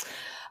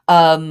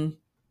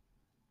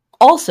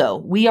 Also,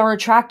 we are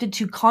attracted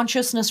to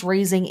consciousness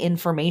raising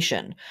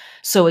information.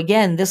 So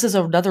again, this is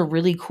another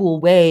really cool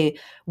way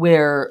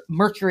where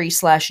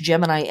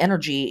Mercury/Gemini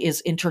energy is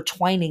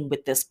intertwining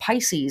with this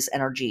Pisces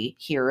energy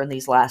here in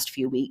these last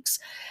few weeks.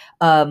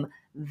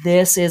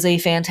 This is a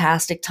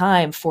fantastic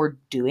time for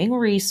doing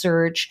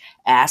research,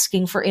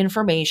 asking for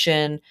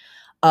information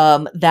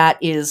that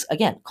is,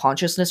 again,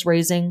 consciousness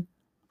raising,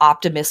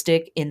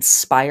 optimistic,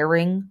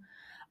 inspiring.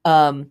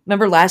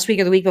 Remember last week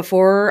or the week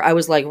before, I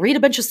was like, read a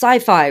bunch of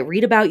sci-fi,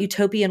 read about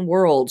utopian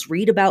worlds,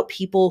 read about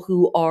people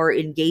who are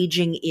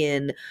engaging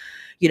in,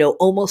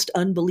 almost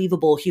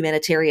unbelievable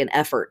humanitarian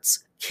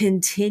efforts.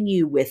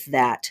 Continue with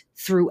that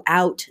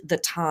throughout the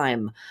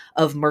time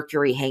of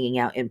Mercury hanging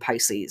out in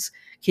Pisces.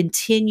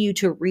 Continue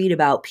to read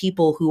about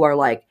people who are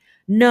like,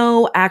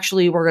 no,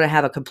 actually, we're going to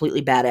have a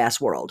completely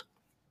badass world.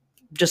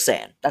 Just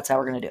saying. That's how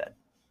we're going to do it.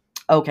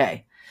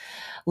 Okay.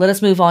 Let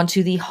us move on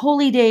to the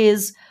holy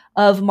days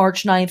of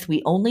March 9th.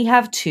 We only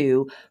have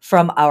two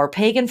from our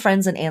pagan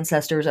friends and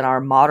ancestors and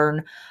our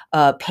modern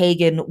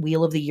pagan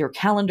Wheel of the Year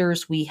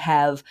calendars. We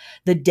have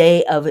the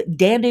day of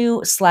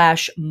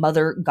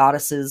Danu/Mother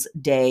Goddesses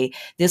Day.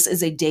 This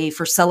is a day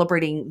for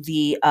celebrating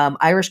the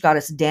Irish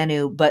goddess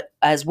Danu, but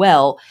as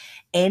well,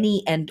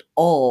 any and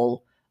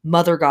all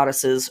mother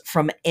goddesses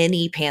from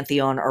any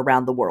pantheon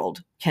around the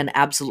world can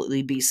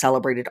absolutely be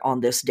celebrated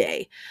on this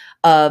day.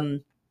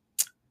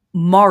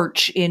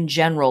 March in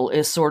general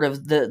is sort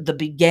of the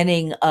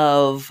beginning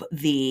of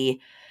the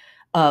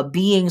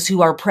beings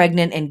who are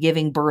pregnant and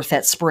giving birth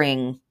at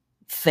spring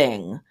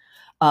thing.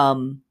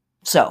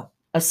 So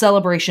a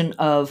celebration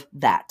of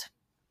that.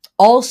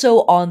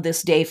 Also on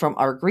this day from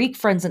our Greek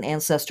friends and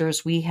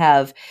ancestors, we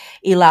have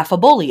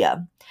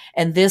Elaphebolia.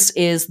 And this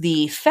is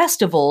the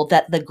festival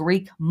that the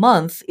Greek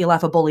month,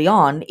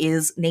 Elaphebolion,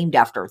 is named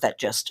after, that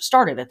just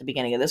started at the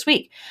beginning of this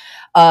week.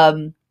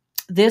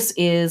 This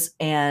is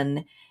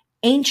an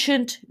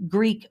ancient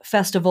Greek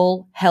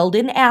festival held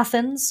in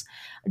Athens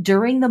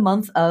during the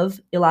month of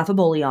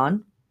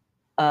Elaphebolion,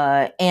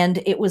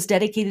 and it was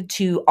dedicated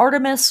to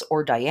Artemis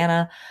or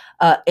Diana,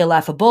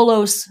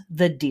 Elaphebolos,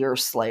 the deer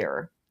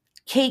slayer.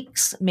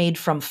 Cakes made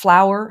from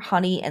flour,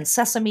 honey, and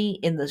sesame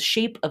in the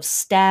shape of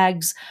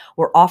stags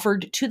were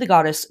offered to the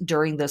goddess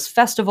during this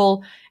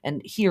festival.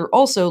 And here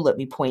also, let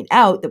me point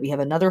out that we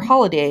have another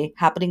holiday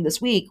happening this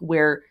week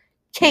where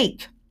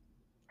cake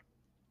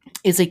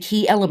is a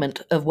key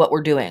element of what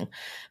we're doing.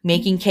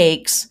 Making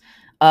cakes,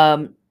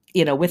 um,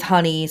 with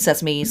honey,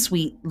 sesame,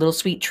 sweet, little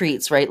sweet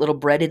treats, right? Little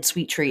breaded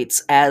sweet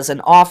treats as an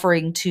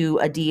offering to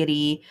a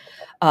deity,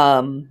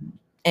 um,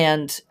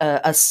 and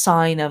a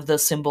sign of the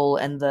symbol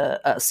and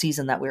the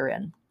season that we're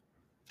in.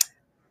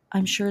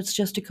 I'm sure it's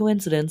just a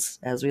coincidence,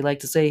 as we like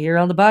to say here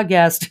on the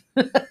podcast.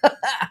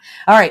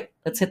 All right,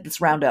 let's hit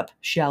this roundup,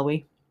 shall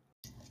we?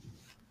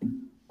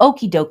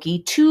 Okie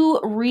dokie. To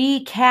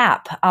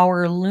recap,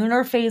 our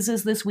lunar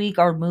phases this week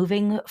are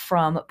moving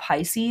from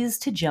Pisces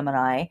to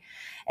Gemini,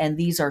 and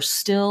these are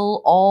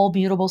still all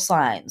mutable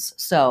signs.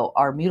 So,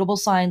 our mutable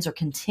signs are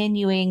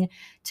continuing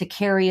to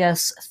carry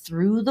us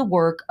through the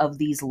work of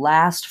these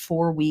last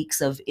 4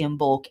 weeks of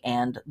Imbolc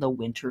and the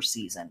winter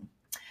season.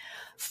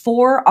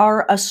 For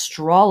our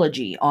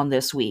astrology on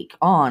this week,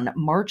 on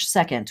March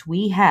 2nd,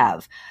 we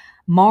have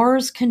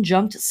Mars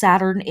conjunct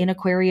Saturn in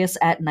Aquarius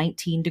at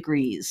 19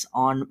 degrees.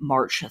 On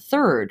March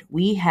 3rd,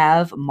 we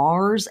have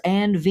Mars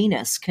and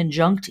Venus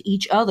conjunct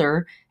each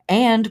other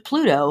and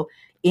Pluto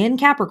in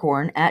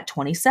Capricorn at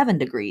 27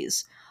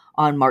 degrees.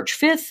 On March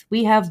 5th,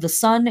 we have the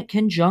Sun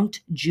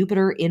conjunct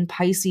Jupiter in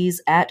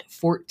Pisces at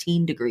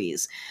 14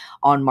 degrees.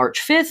 On March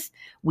 5th,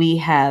 we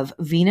have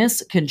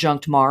Venus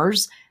conjunct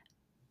Mars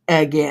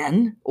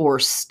again or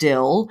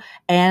still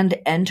and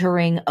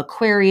entering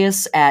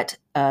Aquarius at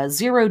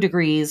 0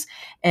 degrees.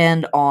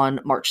 And on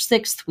March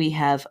 6th, we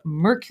have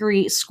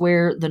Mercury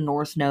square the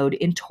North Node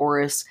in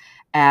Taurus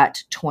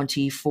at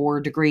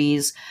 24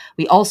 degrees.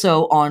 We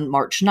also, on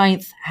March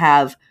 9th,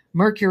 have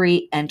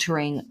Mercury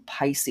entering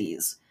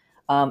Pisces.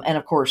 And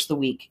of course, the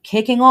week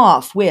kicking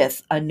off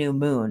with a new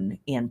moon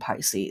in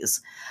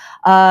Pisces.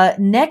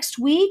 Next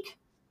week,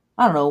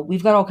 I don't know,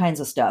 we've got all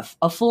kinds of stuff.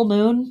 A full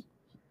moon,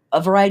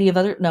 a variety of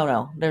other,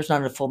 no, there's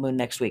not a full moon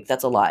next week.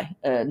 That's a lie.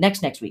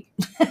 Next week.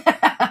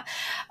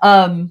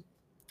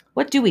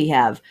 What do we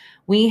have?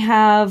 We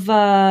have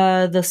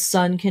the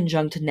Sun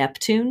conjunct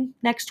Neptune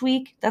next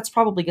week. That's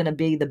probably going to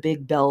be the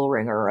big bell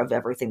ringer of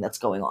everything that's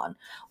going on.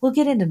 We'll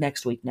get into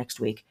next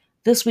week.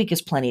 This week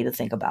is plenty to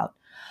think about.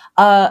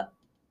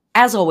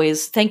 As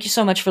always, thank you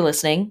so much for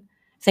listening.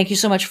 Thank you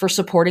so much for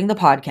supporting the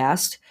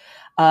podcast.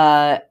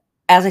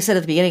 As I said at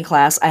the beginning,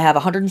 class, I have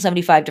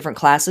 175 different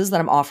classes that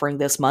I'm offering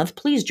this month.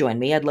 Please join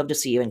me. I'd love to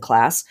see you in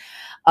class.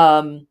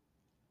 And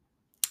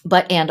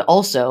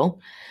also,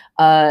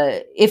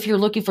 if you're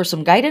looking for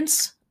some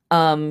guidance,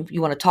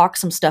 you want to talk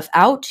some stuff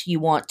out, you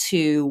want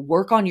to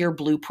work on your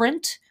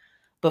blueprint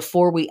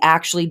before we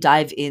actually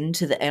dive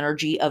into the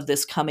energy of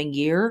this coming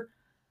year,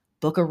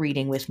 book a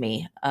reading with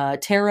me.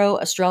 Tarot,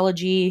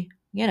 astrology,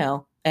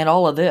 and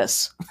all of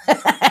this.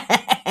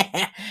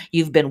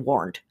 You've been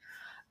warned.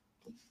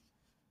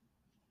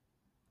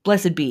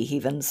 Blessed be,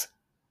 heathens.